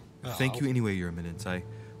to you. Thank you anyway, Your Eminence. I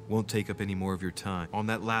won't take up any more of your time. On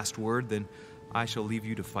that last word, then, I shall leave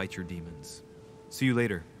you to fight your demons. See you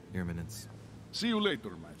later, Your Eminence. See you later,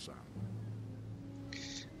 my son.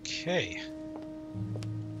 Okay.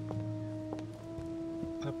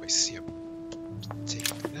 Up, I see him. Take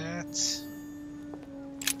that.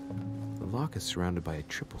 The lock is surrounded by a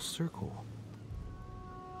triple circle.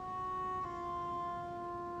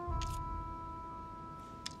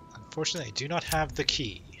 Unfortunately, I do not have the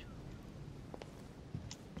key.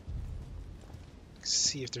 Let's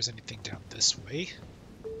see if there's anything down this way.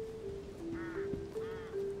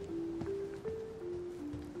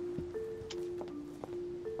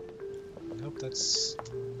 Nope, that's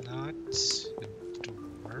not the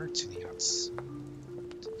door to the outside.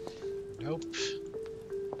 Nope.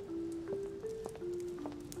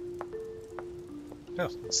 Oh,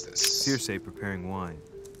 what's this? Circe preparing wine.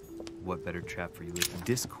 what better trap for you?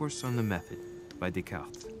 Discourse on the Method by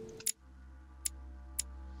Descartes.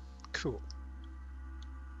 Cool.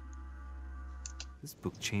 This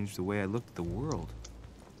book changed the way I looked at the world.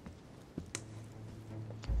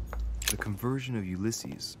 The Conversion of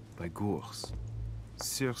Ulysses by Gorgon.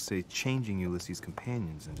 Circe changing Ulysses'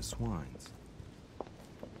 companions into swines.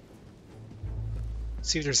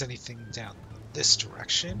 See if there's anything down this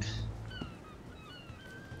direction.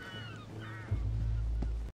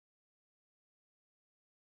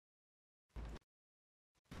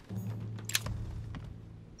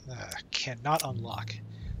 Cannot unlock.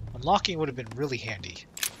 Unlocking would have been really handy.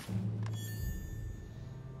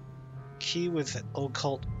 Key with an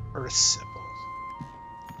occult earth symbol.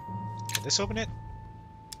 Can this open it?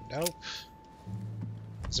 Nope.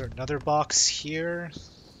 Is there another box here?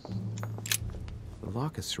 The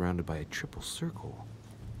lock is surrounded by a triple circle.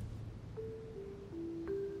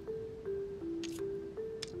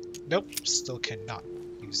 Nope, still cannot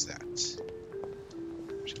use that.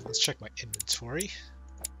 Let's check my inventory.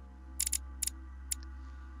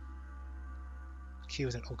 Key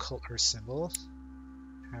with an occult earth symbol.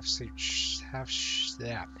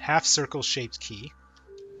 Half circle shaped key.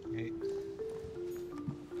 Okay.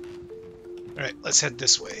 Alright, let's head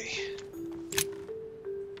this way.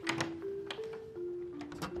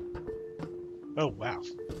 Oh wow.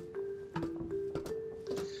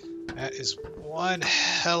 That is one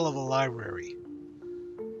hell of a library.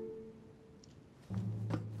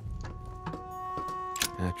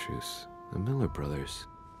 Atrus, the Miller brothers.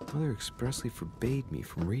 Mother expressly forbade me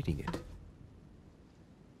from reading it.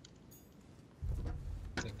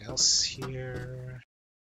 Anything else here?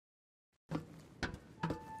 Okay,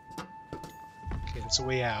 that's a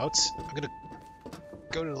way out. I'm gonna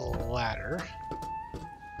go to the ladder.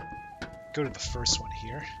 Go to the first one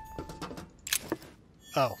here.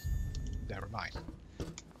 Oh, never mind.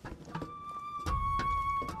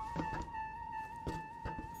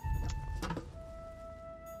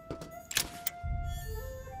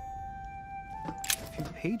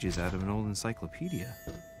 Pages out of an old encyclopedia.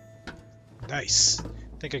 Nice.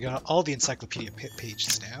 I think I got all the encyclopedia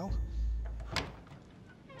pages now.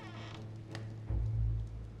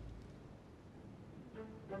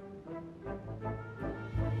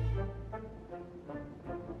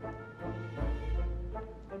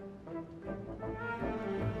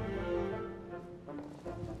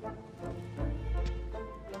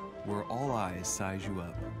 Where all eyes size you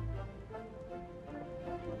up.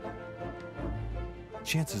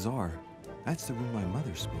 Chances are, that's the room my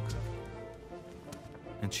mother spoke of.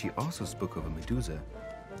 And she also spoke of a Medusa.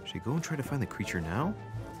 Should I go and try to find the creature now?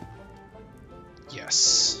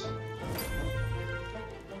 Yes.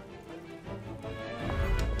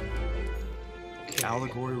 Okay.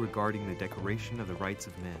 Allegory regarding the decoration of the rights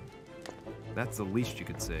of men. That's the least you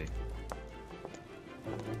could say.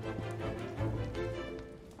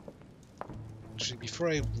 Actually, before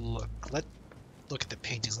I look, let's look at the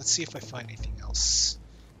paintings. Let's see if I find anything else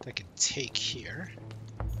that I can take here.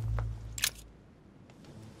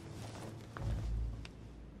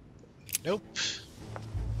 Nope.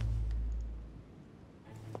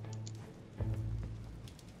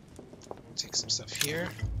 Take some stuff here.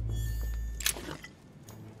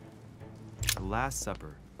 The Last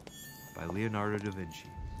Supper by Leonardo da Vinci.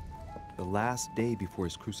 The last day before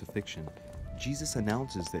his crucifixion, Jesus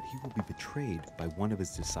announces that he will be betrayed by one of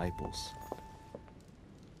his disciples.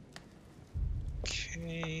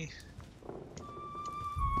 Okay.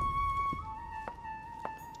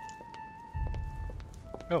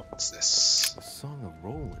 Oh, what's this? The Song of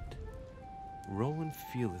Roland. Roland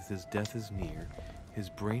feeleth his death is near. His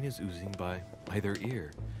brain is oozing by either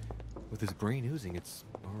ear. With his brain oozing, it's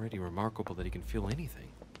already remarkable that he can feel anything.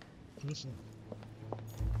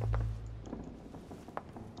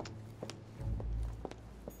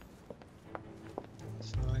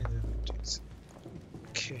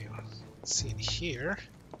 Okay, let's see in here.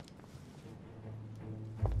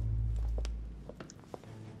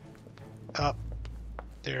 Up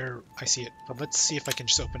there, I see it. But let's see if I can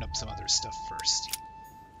just open up some other stuff first.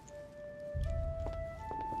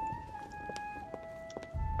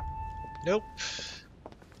 Nope.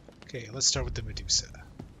 Okay, let's start with the Medusa.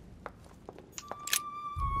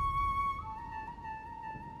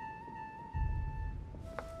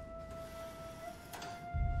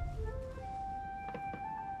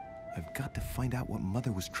 I've got to find out what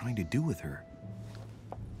Mother was trying to do with her.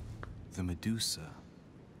 The Medusa.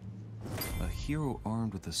 A hero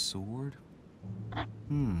armed with a sword?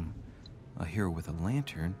 A hero with a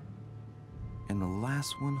lantern? And the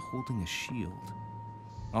last one holding a shield.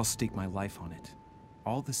 I'll stake my life on it.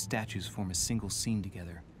 All the statues form a single scene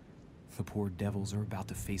together. The poor devils are about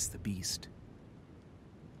to face the beast.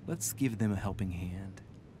 Let's give them a helping hand.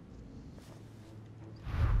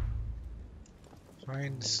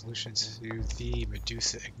 Find the solution to the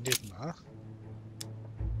Medusa Enigma.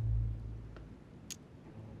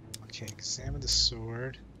 Okay, examine the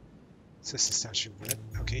sword. Assess the statue lit.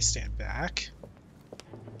 Okay, stand back.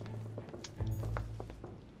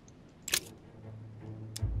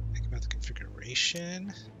 Think about the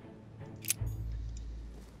configuration.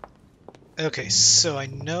 Okay, so I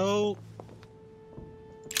know...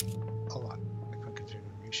 Hold on.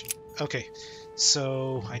 Configuration. Okay,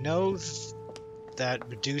 so I know that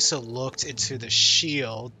Medusa looked into the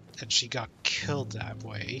shield and she got killed that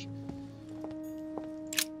way.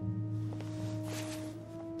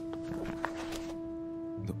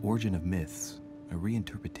 The Origin of Myths, a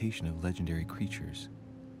reinterpretation of legendary creatures.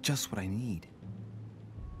 Just what I need.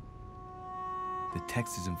 The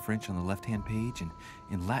text is in French on the left-hand page and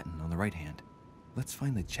in Latin on the right hand. Let's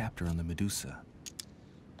find the chapter on the Medusa.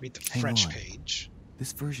 Read the French page.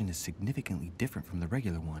 This version is significantly different from the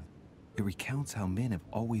regular one. It recounts how men have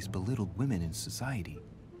always belittled women in society.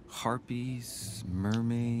 Harpies,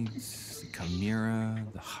 mermaids, the Chimera,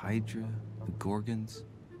 the Hydra, the Gorgons.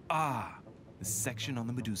 Ah, the section on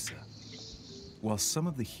the Medusa. While some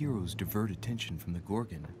of the heroes divert attention from the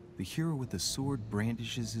Gorgon, the hero with the sword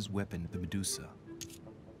brandishes his weapon at the Medusa.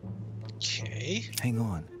 Okay. Hang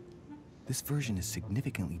on. This version is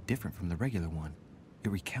significantly different from the regular one. It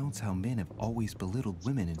recounts how men have always belittled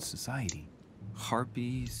women in society.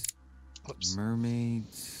 Harpies,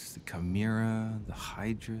 mermaids, the Chimera, the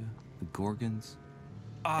Hydra, the Gorgons.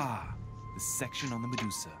 Ah, the section on the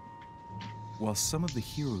Medusa. While some of the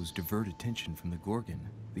heroes divert attention from the Gorgon,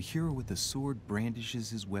 the hero with the sword brandishes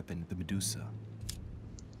his weapon at the Medusa.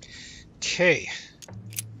 Okay.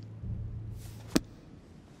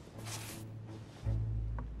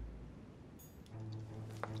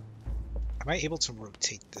 Am I able to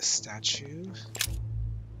rotate this statue?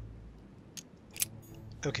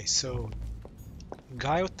 Okay, so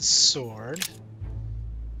guy with the sword,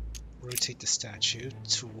 rotate the statue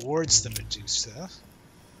towards the Medusa.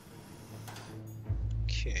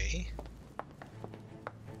 Okay.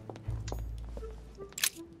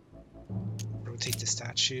 Rotate the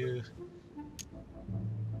statue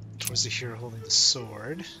towards the hero holding the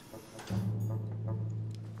sword.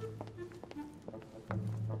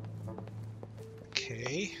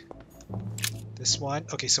 Okay. This one.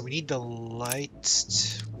 Okay, so we need the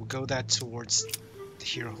light. We'll go that towards the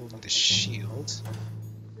hero holding the shield.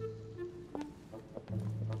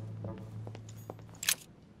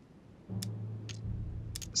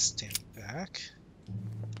 Stand back.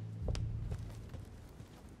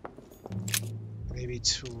 Maybe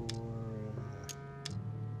to...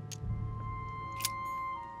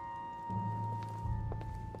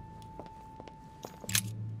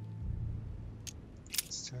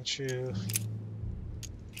 statue.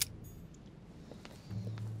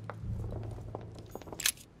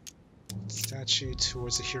 Statue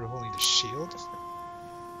towards the hero holding the shield.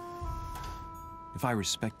 If I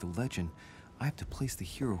respect the legend, I have to place the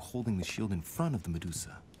hero holding the shield in front of the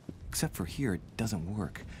Medusa. Except for here, it doesn't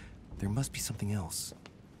work. There must be something else.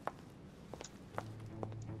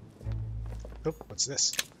 Oh, what's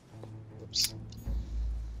this? Whoops.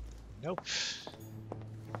 Nope.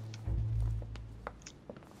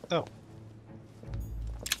 Oh.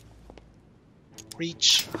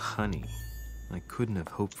 Reach. Honey, I couldn't have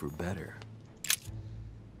hoped for better.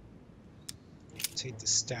 Take the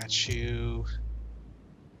statue.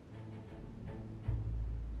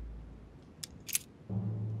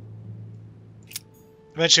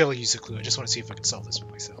 Eventually I'll use a clue. I just want to see if I can solve this for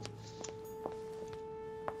myself.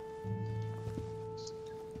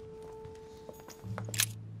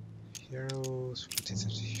 Heroes,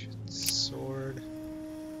 sword.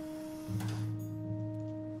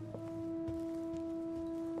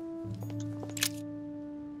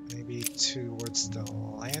 Maybe towards the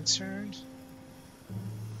lantern.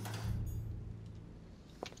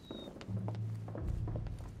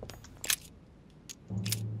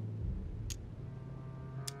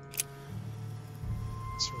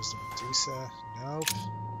 Towards the Medusa. Nope.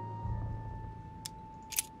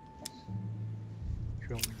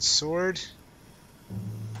 Roman sword.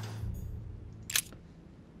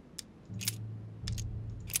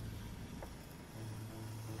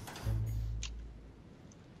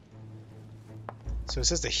 So it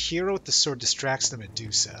says the hero with the sword distracts the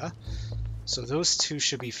Medusa. So those two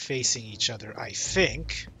should be facing each other, I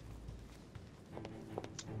think.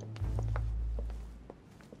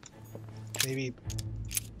 Maybe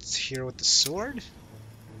it's hero with the sword?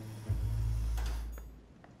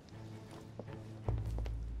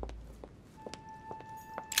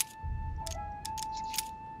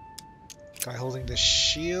 Guy holding the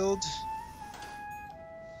shield.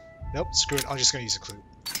 Nope, screw it. I'm just gonna use a clue.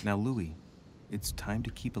 Now, Louis, it's time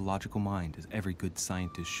to keep a logical mind, as every good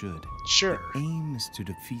scientist should. Sure. The aim is to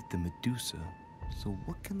defeat the Medusa. So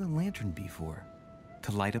what can the lantern be for?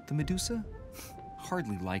 To light up the Medusa?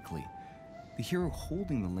 Hardly likely. The hero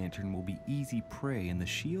holding the lantern will be easy prey, and the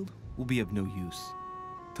shield will be of no use.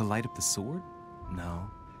 To light up the sword?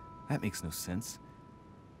 No, that makes no sense.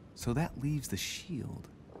 So that leaves the shield.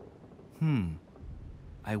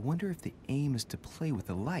 I wonder if the aim is to play with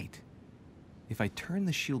the light. If I turn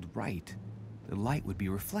the shield right, the light would be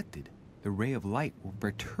reflected. The ray of light will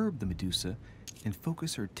perturb the Medusa and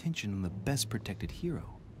focus her attention on the best protected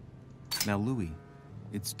hero. Now, Louis,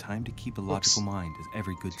 it's time to keep a logical mind, as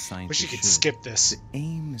every good scientist Wish you could should. skip this. The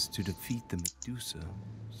aim is to defeat the Medusa.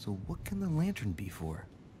 So what can the lantern be for?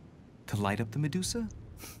 To light up the Medusa?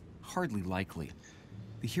 Hardly likely.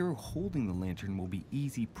 The hero holding the lantern will be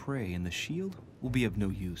easy prey, and the shield will be of no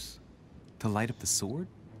use. To light up the sword?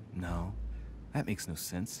 No, that makes no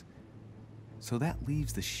sense. So that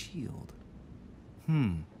leaves the shield.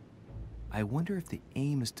 I wonder if the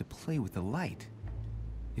aim is to play with the light.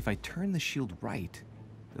 If I turn the shield right,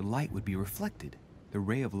 the light would be reflected. The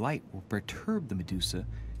ray of light will perturb the Medusa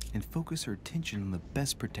and focus her attention on the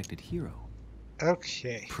best protected hero.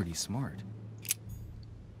 Okay. Pretty smart.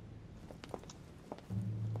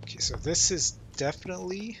 Okay, so this is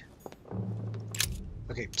definitely...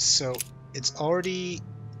 Okay, so it's already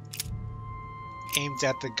aimed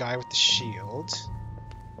at the guy with the shield.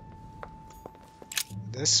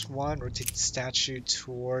 This one, rotate the statue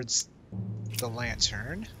towards the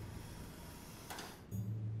lantern.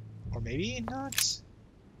 Or maybe not.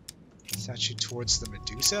 Statue towards the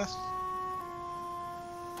Medusa.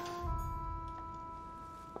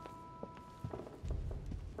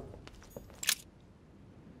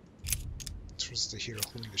 Towards the hero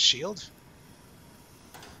holding the shield.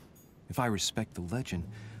 If I respect the legend,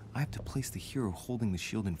 I have to place the hero holding the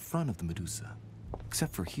shield in front of the Medusa.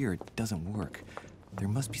 Except for here, it doesn't work. There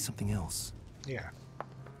must be something else. Yeah.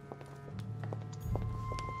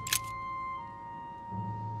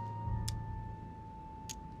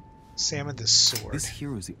 Examine the sword. This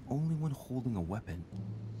hero is the only one holding a weapon.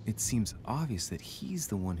 It seems obvious that he's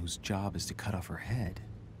the one whose job is to cut off her head.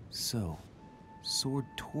 So, sword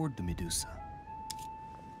toward the Medusa.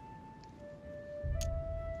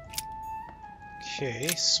 Okay,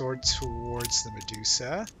 sword towards the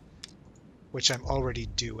Medusa, which I'm already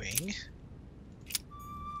doing.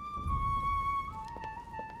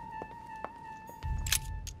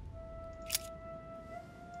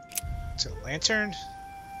 To the lantern.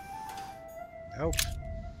 Nope.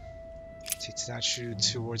 Take statue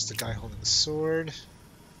towards the guy holding the sword.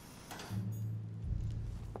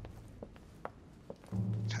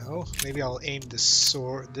 No, maybe I'll aim the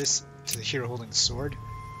sword, this to the hero holding the sword.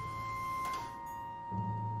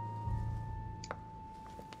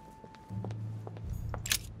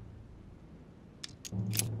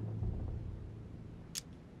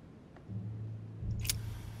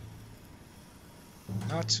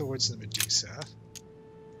 Not towards the Medusa.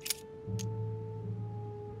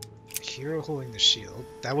 Hero holding the shield.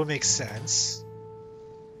 That would make sense.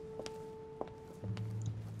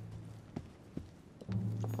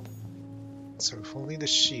 So holding the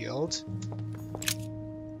shield.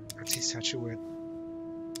 Rotate statue with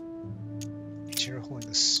hero holding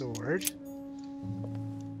the sword.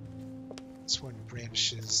 This one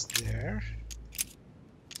brandishes there.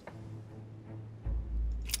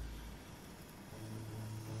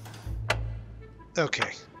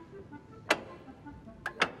 Okay.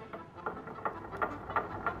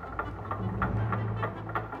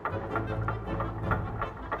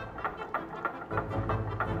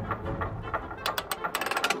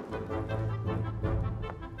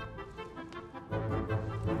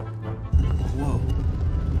 Whoa.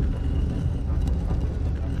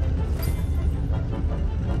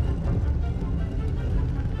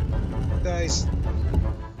 Nice.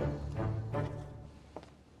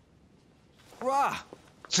 Rah!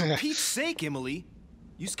 For Pete's sake, Emily!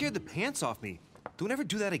 You scared the pants off me. Don't ever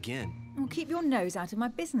do that again. Well, keep your nose out of my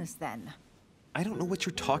business then. I don't know what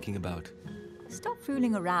you're talking about. Stop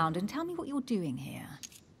fooling around and tell me what you're doing here.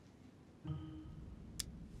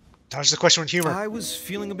 Dodge the question with humor. I was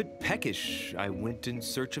feeling a bit peckish. I went in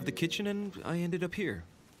search of the kitchen and I ended up here.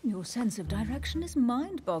 Your sense of direction is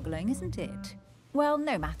mind-boggling, isn't it? Well,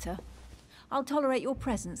 no matter. I'll tolerate your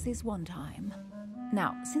presence this one time.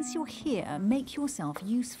 Now, since you're here, make yourself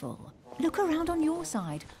useful. Look around on your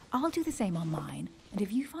side. I'll do the same on mine. And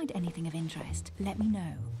if you find anything of interest, let me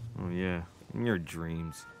know. Oh yeah, in your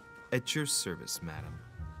dreams. At your service, madam.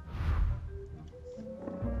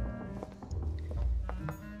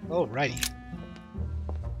 Alrighty.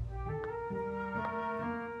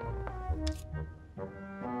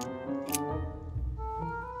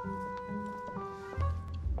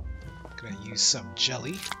 Gonna use some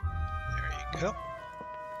jelly. There you go.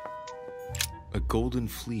 A golden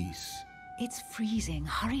fleece. It's freezing.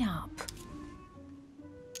 Hurry up.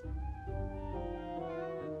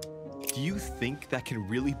 Do you think that can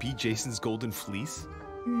really be Jason's golden fleece?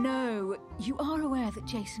 No. You are aware that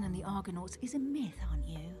Jason and the Argonauts is a myth, aren't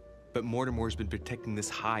you? But Mortimer's been protecting this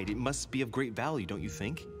hide. It must be of great value, don't you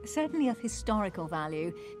think? Certainly of historical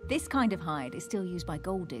value. This kind of hide is still used by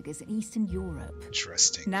gold diggers in Eastern Europe.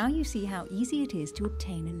 Interesting. Now you see how easy it is to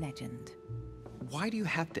obtain a legend. Why do you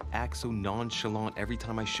have to act so nonchalant every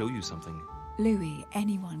time I show you something? Louis,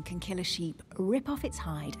 anyone can kill a sheep, rip off its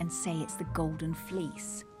hide, and say it's the golden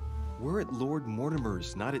fleece. We're at Lord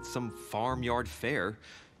Mortimer's, not at some farmyard fair.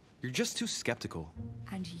 You're just too skeptical.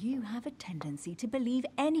 And you have a tendency to believe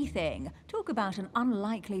anything. Talk about an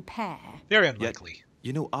unlikely pair. Very unlikely. Yet,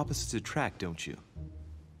 you know opposites attract, don't you?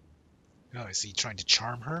 Oh, is he trying to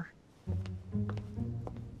charm her?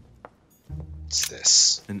 What's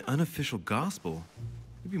this? An unofficial gospel?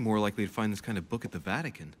 You'd be more likely to find this kind of book at the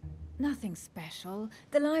Vatican. Nothing special.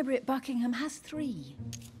 The library at Buckingham has 3.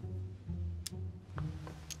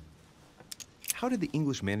 How did the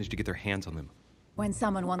English manage to get their hands on them? When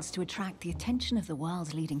someone wants to attract the attention of the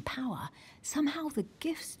world's leading power, somehow the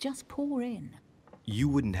gifts just pour in. You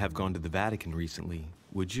wouldn't have gone to the Vatican recently,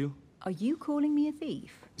 would you? Are you calling me a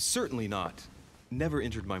thief? Certainly not. Never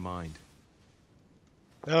entered my mind.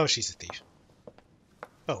 Oh, she's a thief.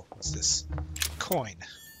 Oh, what's this? Coin.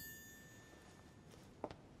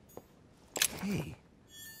 Hey,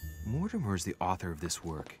 Mortimer's the author of this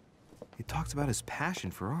work. It talks about his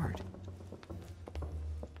passion for art.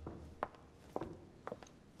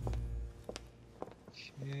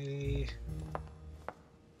 Okay.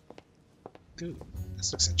 Ooh,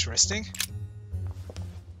 this looks interesting.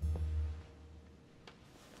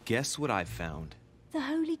 Guess what I found? The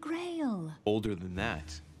Holy Grail. Older than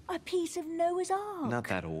that. A piece of Noah's Ark. Not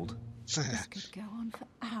that old. This could go on for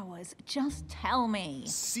hours. Just tell me.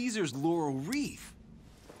 Caesar's laurel wreath.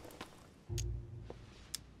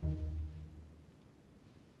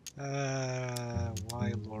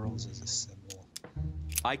 Why laurels as a symbol?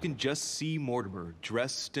 I can just see Mortimer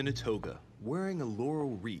dressed in a toga, wearing a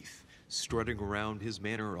laurel wreath, strutting around his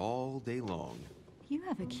manor all day long. You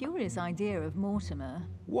have a curious idea of Mortimer.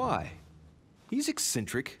 Why? He's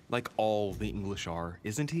eccentric, like all the English are,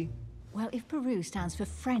 isn't he? Well, if Peru stands for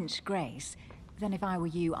French grace, then if I were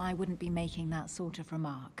you, I wouldn't be making that sort of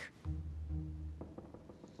remark.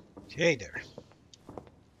 Okay, there.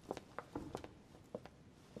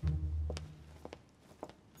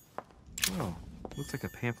 Oh, looks like a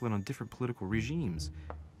pamphlet on different political regimes,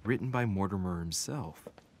 written by Mortimer himself.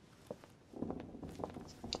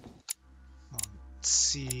 Let's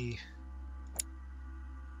see.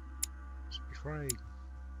 Before I...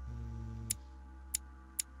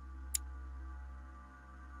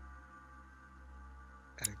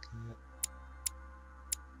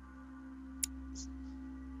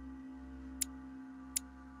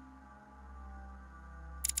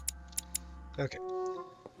 Okay.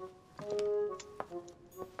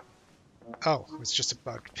 Oh, it's just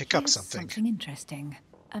about to pick up Here's something. Something interesting.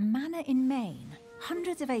 A manor in Maine,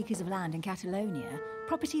 hundreds of acres of land in Catalonia,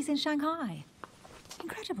 properties in Shanghai.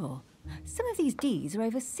 Incredible. Some of these deeds are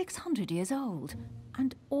over 600 years old,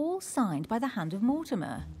 and all signed by the hand of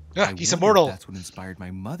Mortimer. Ah, he's immortal. That's what inspired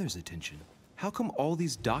my mother's attention. How come all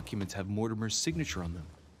these documents have Mortimer's signature on them?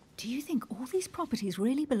 Do you think all these properties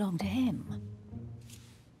really belong to him?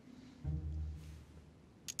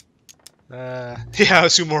 Yeah, I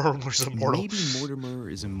assume Mortimer's immortal. Maybe Mortimer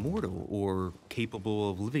is immortal, or capable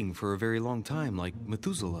of living for a very long time, like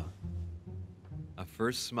Methuselah. A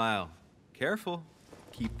first smile. Careful.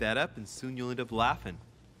 Keep that up and soon you'll end up laughing.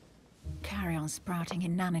 Carry on sprouting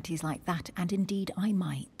inanities like that, and indeed I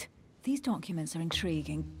might. These documents are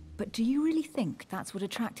intriguing, but do you really think that's what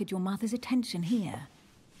attracted your mother's attention here?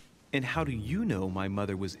 And how do you know my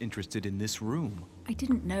mother was interested in this room? I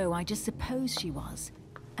didn't know, I just supposed she was.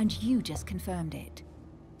 And you just confirmed it.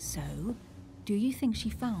 So, do you think she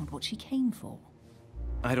found what she came for?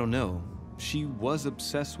 I don't know. She was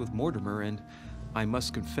obsessed with Mortimer, and I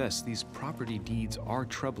must confess, these property deeds are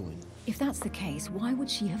troubling. If that's the case, why would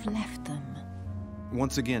she have left them?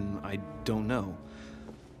 Once again, I don't know.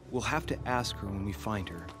 We'll have to ask her when we find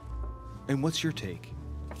her. And what's your take?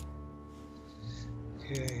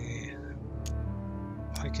 Okay.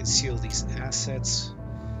 I conceal these assets.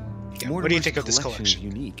 Yeah, Mortimer's what do you think of this collection collection?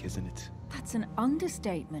 is unique, isn't it? That's an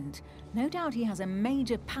understatement. No doubt he has a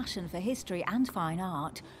major passion for history and fine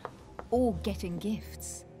art. Or getting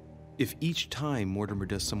gifts. If each time Mortimer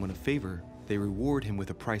does someone a favor, they reward him with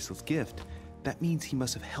a priceless gift, that means he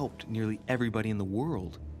must have helped nearly everybody in the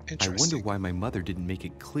world. I wonder why my mother didn't make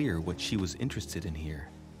it clear what she was interested in here.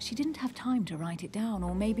 She didn't have time to write it down,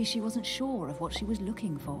 or maybe she wasn't sure of what she was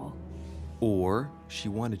looking for. Or she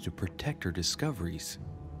wanted to protect her discoveries.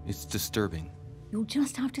 It's disturbing. You'll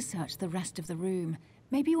just have to search the rest of the room.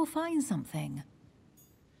 Maybe you'll find something.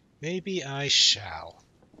 Maybe I shall.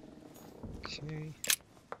 Okay.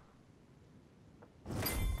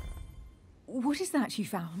 What is that you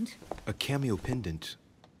found? A cameo pendant.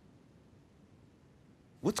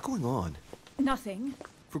 What's going on? Nothing.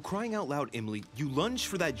 For crying out loud, Emily, you lunged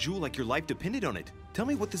for that jewel like your life depended on it. Tell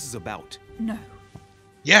me what this is about. No.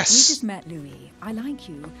 Yes! We just met, Louis. I like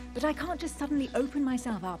you, but I can't just suddenly open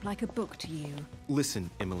myself up like a book to you.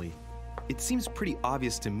 Listen, Emily. It seems pretty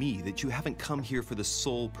obvious to me that you haven't come here for the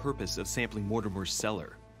sole purpose of sampling Mortimer's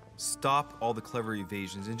cellar. Stop all the clever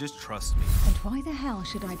evasions and just trust me. And why the hell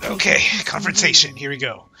should I... Okay, confrontation. Here we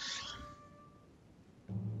go.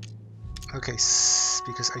 Okay,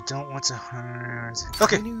 because I don't want to hurt...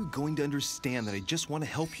 Okay. When are you going to understand that I just want to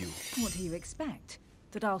help you? What do you expect?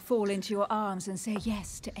 That I'll fall into your arms and say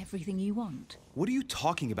yes to everything you want? What are you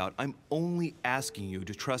talking about? I'm only asking you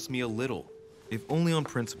to trust me a little. If only on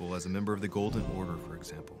principle, as a member of the Golden Order, for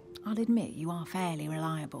example. I'll admit you are fairly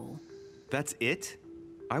reliable. That's it?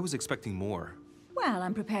 I was expecting more. Well,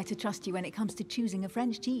 I'm prepared to trust you when it comes to choosing a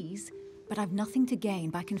French cheese, but I've nothing to gain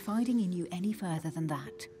by confiding in you any further than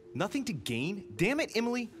that. Nothing to gain? Damn it,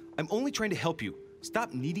 Emily! I'm only trying to help you.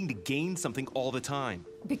 Stop needing to gain something all the time.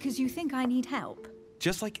 Because you think I need help?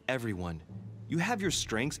 Just like everyone. You have your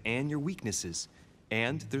strengths and your weaknesses,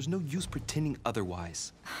 and there's no use pretending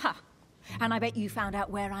otherwise. Ha! And I bet you found out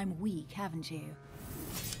where I'm weak, haven't you?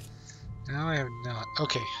 No, I have not.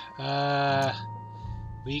 Okay.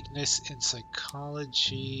 Weakness in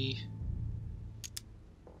psychology.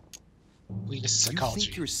 Weakness in psychology. You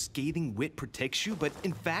think your scathing wit protects you, but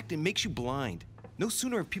in fact, it makes you blind. No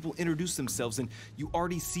sooner have people introduced themselves than you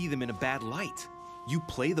already see them in a bad light. You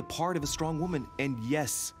play the part of a strong woman, and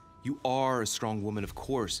yes, you are a strong woman, of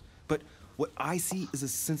course. But what I see is a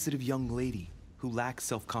sensitive young lady who lacks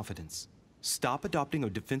self-confidence. Stop adopting a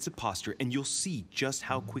defensive posture, and you'll see just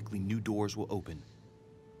how quickly new doors will open.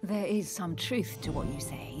 There is some truth to what you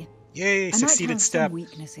say. Yay, succeeded step. I might have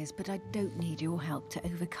some weaknesses, but I don't need your help to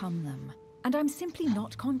overcome them. And I'm simply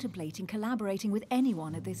not contemplating collaborating with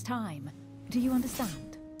anyone at this time. Do you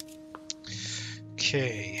understand?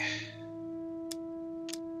 Okay.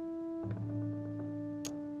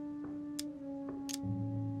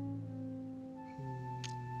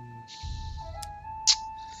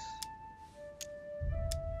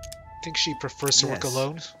 I think she prefers to work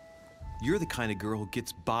alone. You're the kind of girl who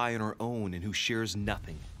gets by on her own and who shares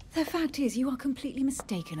nothing. The fact is, you are completely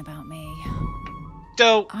mistaken about me.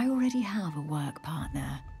 Dope. I already have a work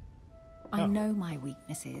partner. I know my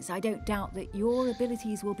weaknesses. I don't doubt that your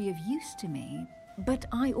abilities will be of use to me, but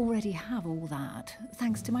I already have all that,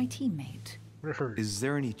 thanks to my teammate. Is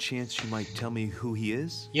there any chance you might tell me who he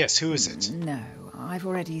is? Yes, who is it? No, I've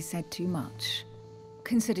already said too much.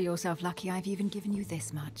 Consider yourself lucky I've even given you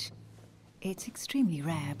this much. It's extremely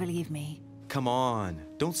rare, believe me. Come on,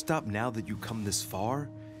 don't stop now that you've come this far.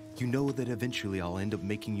 You know that eventually I'll end up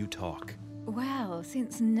making you talk. Well,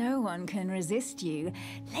 since no one can resist you,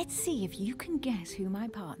 let's see if you can guess who my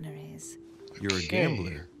partner is. You're a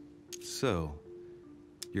gambler. So,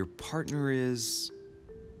 your partner is...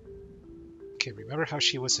 Okay, remember how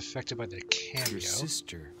she was affected by the cameo? Your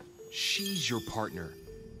sister. She's your partner.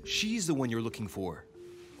 She's the one you're looking for.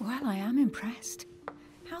 Well, I am impressed.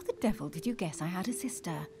 How the devil did you guess I had a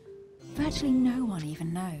sister? Virtually no one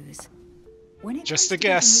even knows. When it Just comes a to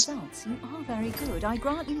guess. Results, you are very good, I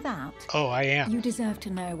grant you that. Oh, I am. You deserve to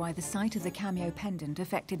know why the sight of the cameo pendant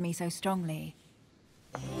affected me so strongly.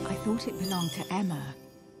 I thought it belonged to Emma,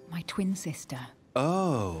 my twin sister.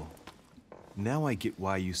 Oh. Now I get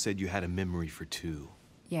why you said you had a memory for two.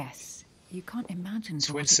 Yes. You can't imagine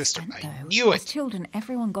to Twin what sister, extent, I though. knew it! As children,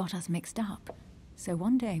 everyone got us mixed up. So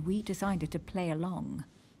one day we decided to play along.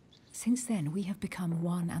 Since then, we have become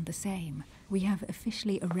one and the same. We have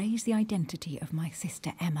officially erased the identity of my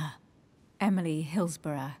sister Emma. Emily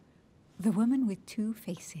Hillsborough. The woman with two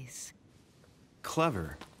faces.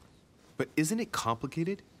 Clever. But isn't it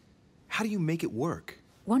complicated? How do you make it work?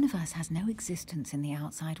 One of us has no existence in the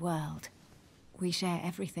outside world. We share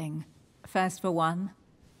everything. First for one,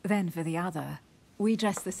 then for the other. We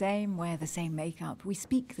dress the same, wear the same makeup, we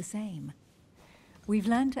speak the same. We've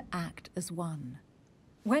learned to act as one.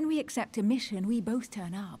 When we accept a mission, we both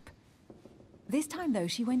turn up. This time, though,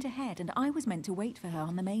 she went ahead, and I was meant to wait for her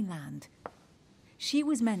on the mainland. She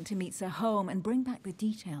was meant to meet Sir Home and bring back the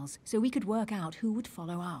details so we could work out who would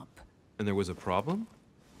follow up. And there was a problem?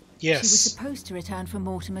 Yes. She was supposed to return from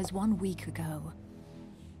Mortimer's 1 week ago.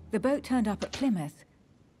 The boat turned up at Plymouth,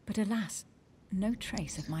 but alas, no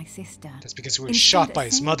trace of my sister. That's because we were shot by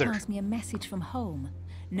his mother. She passed me a message from home,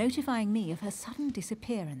 notifying me of her sudden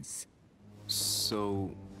disappearance.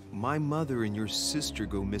 So, my mother and your sister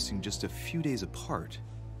go missing just a few days apart.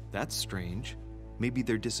 That's strange. Maybe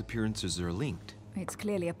their disappearances are linked. It's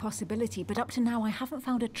clearly a possibility, but up to now I haven't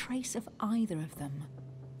found a trace of either of them.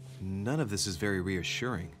 None of this is very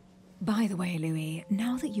reassuring. By the way, Louis,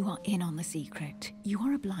 now that you are in on the secret, you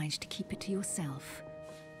are obliged to keep it to yourself,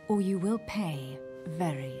 or you will pay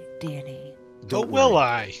very dearly. Don't will worry.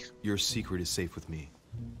 I? Your secret is safe with me.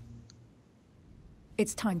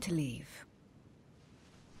 It's time to leave.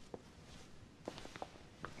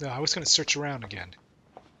 No, I was going to search around again.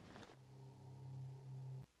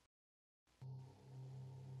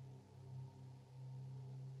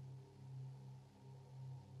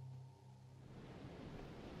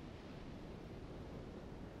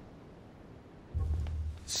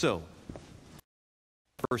 So,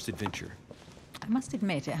 first adventure. I must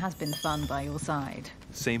admit, it has been fun by your side.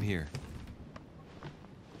 Same here.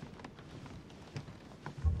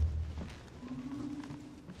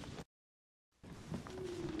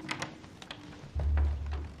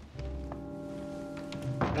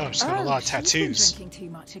 Oh, she's got a lot of tattoos. Drinking too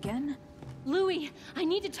much again. Louis, I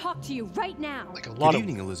need to talk to you right now. Like a lot Good of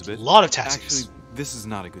evening, Elizabeth. A lot of tattoos. Actually, this is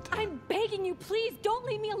not a good time. I'm begging you, please don't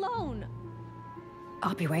leave me alone.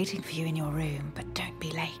 I'll be waiting for you in your room, but don't be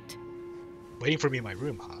late. Waiting for me in my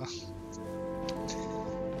room, huh?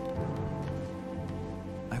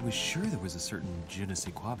 I was sure there was a certain je ne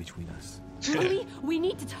sais quoi between us. Louis, we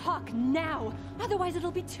need to talk now. Otherwise, it'll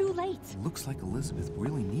be too late. Looks like Elizabeth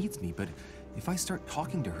really needs me, but if I start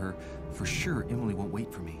talking to her, for sure Emily won't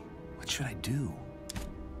wait for me. What should I do?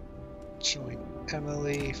 Join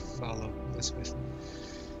Emily, follow Elizabeth.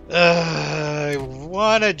 I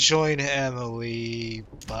want to join Emily,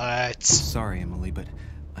 but... Sorry, Emily, but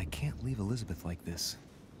I can't leave Elizabeth like this.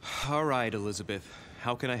 All right, Elizabeth.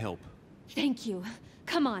 How can I help? Thank you.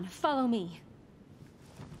 Come on, follow me.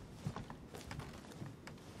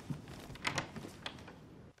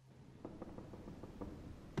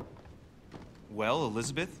 Well,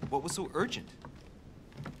 Elizabeth, what was so urgent?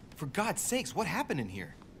 For God's sakes, what happened in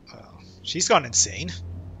here? She's gone insane.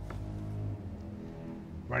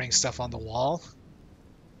 Running stuff on the wall.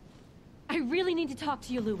 I really need to talk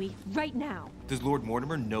to you, Louis, right now. Does Lord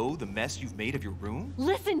Mortimer know the mess you've made of your room?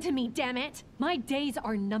 Listen to me, damn it! My days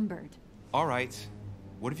are numbered. All right.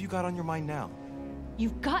 What have you got on your mind now?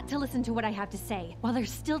 You've got to listen to what I have to say while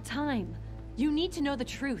there's still time. You need to know the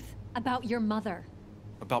truth about your mother.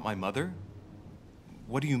 About my mother?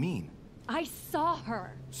 What do you mean? I saw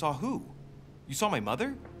her. Saw who? You saw my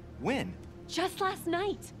mother? When? Just last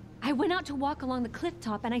night. I went out to walk along the cliff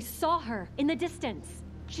top and I saw her in the distance.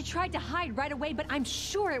 She tried to hide right away, but I'm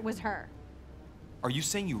sure it was her. Are you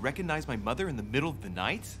saying you recognized my mother in the middle of the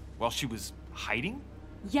night while she was hiding?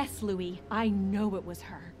 Yes, Louis. I know it was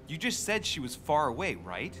her. You just said she was far away,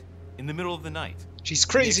 right? In the middle of the night. She's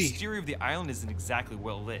crazy. The exterior of the island isn't exactly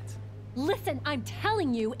well lit. Listen, I'm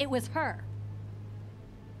telling you, it was her.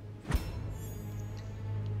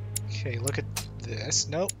 Okay, look at this.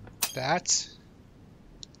 Nope. That.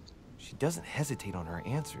 She doesn't hesitate on her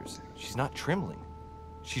answers. She's not trembling.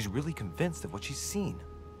 She's really convinced of what she's seen.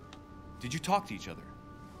 Did you talk to each other?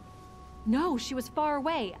 No, she was far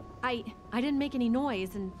away. I didn't make any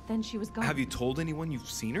noise, and then she was gone. Have you told anyone you've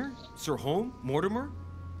seen her? Sir Home? Mortimer?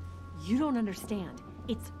 You don't understand.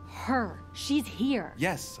 It's her. She's here.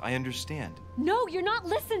 Yes, I understand. No, you're not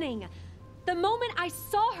listening. The moment I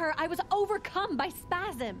saw her, I was overcome by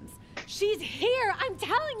spasms. She's here. I'm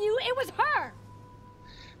telling you, it was her.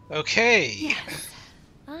 Okay. Yes.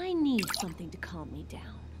 I need something to calm me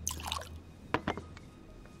down.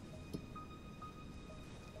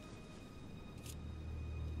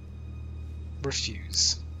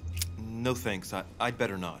 Refuse. No thanks. I'd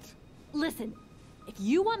better not. Listen, if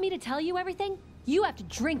you want me to tell you everything, you have to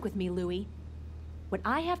drink with me, Louis. What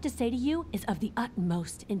I have to say to you is of the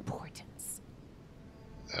utmost importance.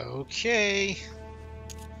 Okay.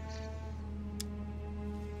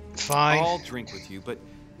 Fine. I'll drink with you, but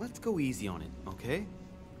let's go easy on it, okay?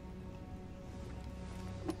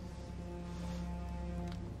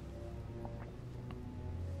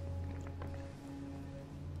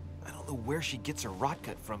 I don't know where she gets her rot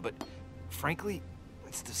gut from, but frankly,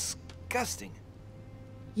 it's disgusting.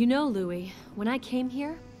 You know, Louis, when I came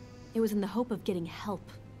here, it was in the hope of getting help.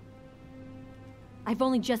 I've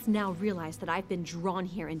only just now realized that I've been drawn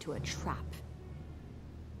here into a trap.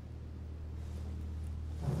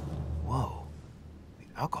 Whoa.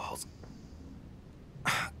 The alcohol's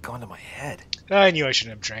gone to my head. I knew I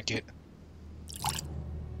shouldn't have drank it.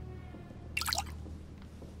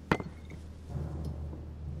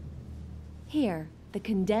 Here, the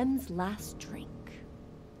condemned's last drink.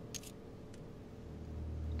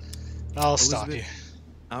 I'll stop you.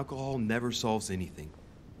 Alcohol never solves anything.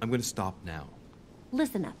 I'm gonna stop now.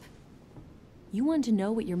 Listen up. You want to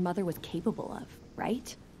know what your mother was capable of,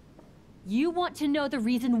 right? You want to know the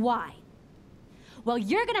reason why. Well,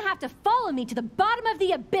 you're gonna have to follow me to the bottom of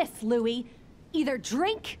the abyss, Louis. Either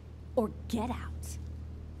drink or get out.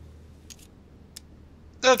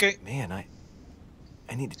 Okay. Man,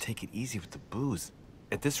 I need to take it easy with the booze.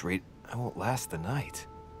 At this rate, I won't last the night.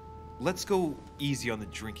 Let's go easy on the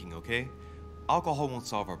drinking, okay? Alcohol won't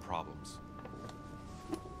solve our problems.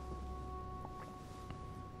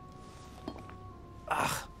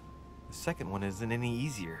 Ugh, the second one isn't any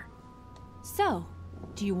easier. So,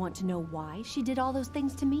 do you want to know why she did all those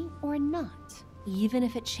things to me or not? Even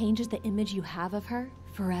if it changes the image you have of her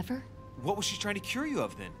forever? What was she trying to cure you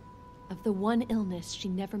of then? Of the one illness she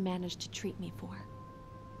never managed to treat me for.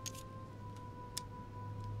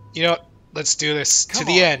 You know what? Let's do this Come to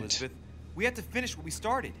the on, end. Elizabeth. We have to finish what we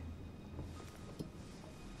started.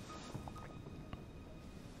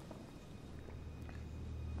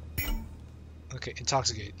 Okay,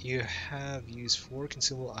 intoxicate. You have used 4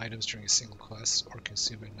 consumable items during a single quest or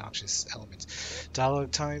consumed a noxious element.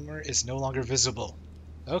 Dialogue timer is no longer visible.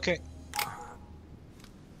 Okay.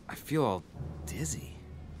 I feel all dizzy.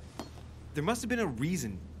 There must have been a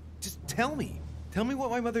reason. Just tell me. Tell me what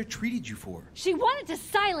my mother treated you for. She wanted to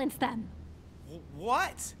silence them!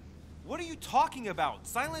 What? What are you talking about?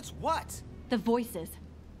 Silence what? The voices.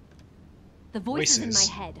 The voices in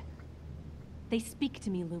my head. They speak to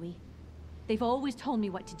me, Louis. They've always told me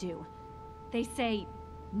what to do. They say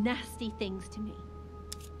nasty things to me.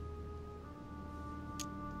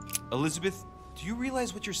 Elizabeth, do you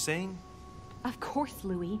realize what you're saying? Of course,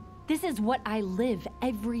 Louis. This is what I live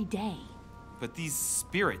every day. But these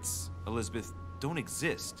spirits, Elizabeth, don't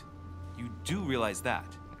exist. You do realize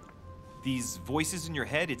that. These voices in your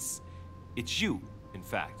head, it's you, in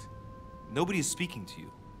fact. Nobody is speaking to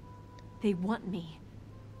you. They want me.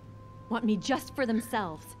 Want me just for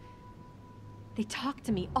themselves. They talk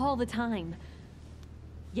to me all the time.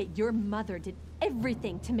 Yet your mother did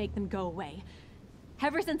everything to make them go away.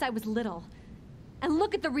 Ever since I was little. And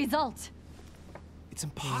look at the result. It's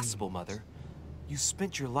impossible, Mother. You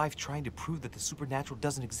spent your life trying to prove that the supernatural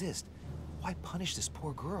doesn't exist. Why punish this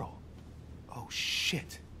poor girl? Oh,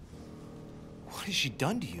 shit. What has she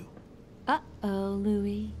done to you? Uh-oh,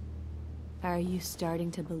 Louis. Are you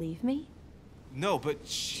starting to believe me? No, but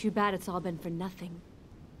Too bad it's all been for nothing.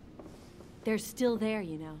 They're still there,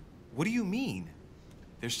 you know. What do you mean?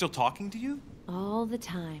 They're still talking to you? All the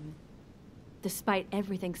time. Despite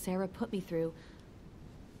everything Sarah put me through,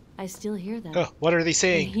 I still hear them. Oh, what are they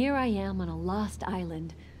saying? And here I am on a lost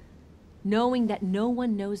island, knowing that no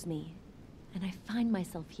one knows me. And I find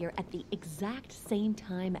myself here at the exact same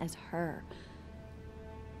time as her.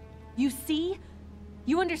 You see?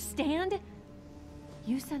 You understand?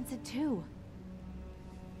 You sense it too.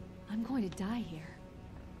 I'm going to die here.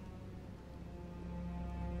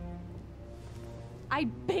 I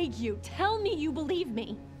beg you, tell me you believe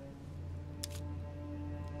me.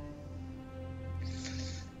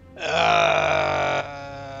 Yeah.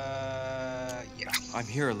 I'm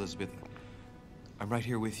here, Elizabeth. I'm right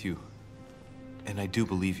here with you. And I do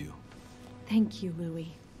believe you. Thank you,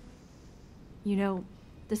 Louis. You know,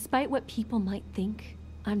 despite what people might think,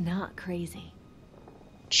 I'm not crazy.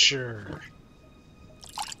 Sure.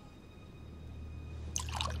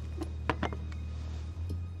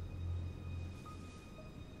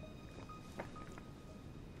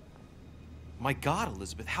 My God,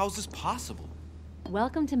 Elizabeth, how is this possible?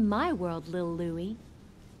 Welcome to my world, Lil Louis.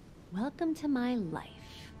 Welcome to my life.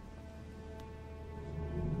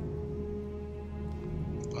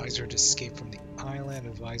 Advisor to escape from the island.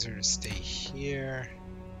 Advisor to stay here.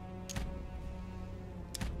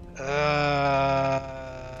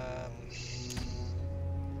 I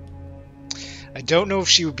don't know if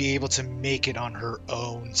she would be able to make it on her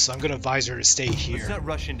own, so I'm gonna advise her to stay here. Let's not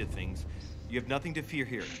rush into things. You have nothing to fear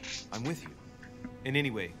here. I'm with you. And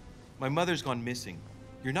anyway, my mother's gone missing.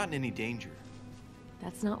 You're not in any danger.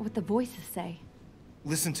 That's not what the voices say.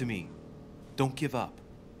 Listen to me. Don't give up.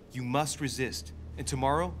 You must resist. And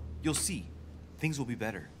tomorrow, you'll see. Things will be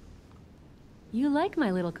better. You like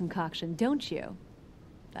my little concoction, don't you?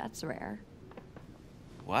 That's rare.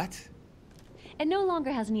 What? It no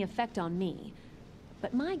longer has any effect on me,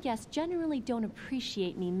 but my guests generally don't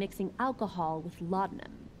appreciate me mixing alcohol with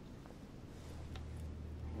laudanum.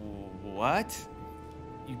 What?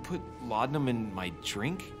 You put laudanum in my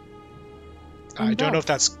drink? I don't know if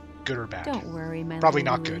that's good or bad. Don't worry, my Probably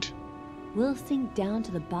little not Louie. good. We'll sink down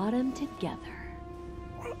to the bottom together.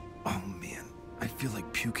 Oh man, I feel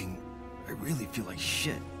like puking. I really feel like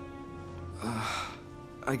shit.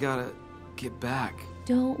 I gotta get back.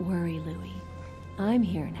 Don't worry, Louie. I'm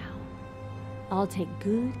here now. I'll take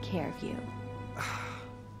good care of you.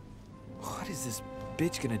 What is this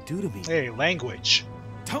bitch gonna do to me? Hey, language.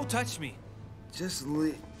 Don't touch me. Just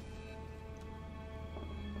leave.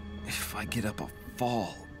 If I get up, I'll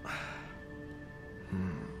fall.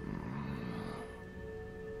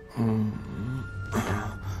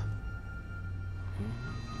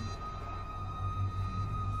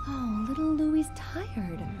 Oh, little Louie's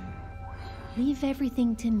tired. Leave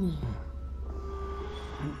everything to me.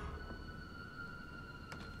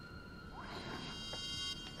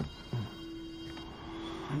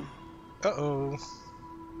 Uh-oh.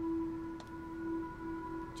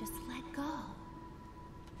 Just let go.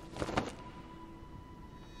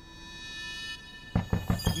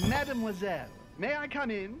 Mademoiselle, may I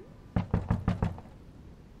come in?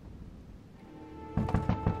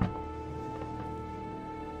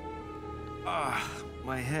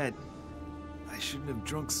 My head. I shouldn't have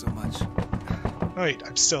drunk so much. Wait,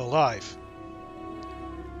 I'm still alive.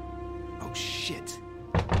 Oh shit.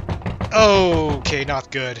 Okay,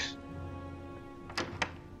 not good.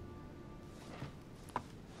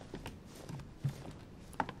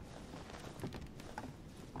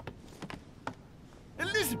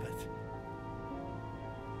 Elizabeth!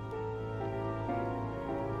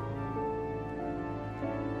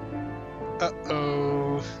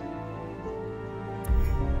 Uh-oh.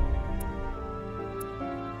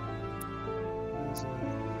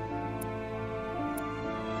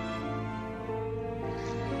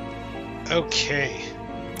 Okay.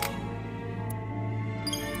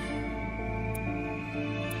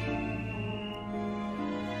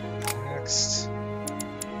 Next.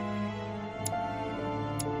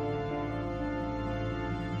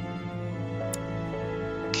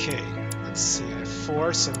 Okay, let's see. I have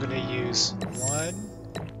 4, so I'm going to use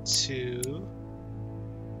 1, 2,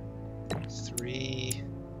 3,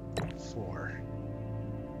 4.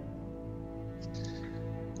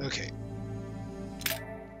 Okay.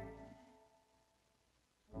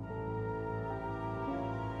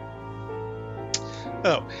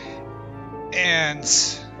 Oh, and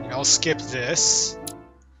I'll skip this,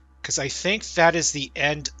 because I think that is the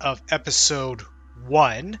end of episode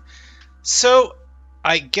 1. So,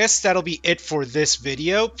 I guess that'll be it for this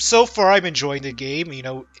video. So far, I'm enjoying the game, you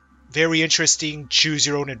know, very interesting, choose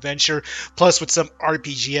your own adventure, plus with some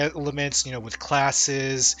RPG elements, you know, with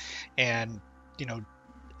classes and, you know,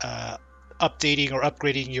 updating or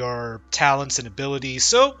upgrading your talents and abilities.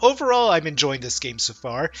 So overall, I'm enjoying this game so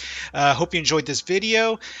far. Hope you enjoyed this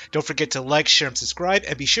video. Don't forget to like, share, and subscribe,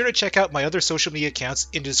 and be sure to check out my other social media accounts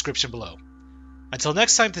in the description below. Until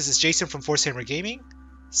next time, this is Jason from Force Hammer Gaming,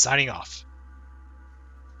 signing off.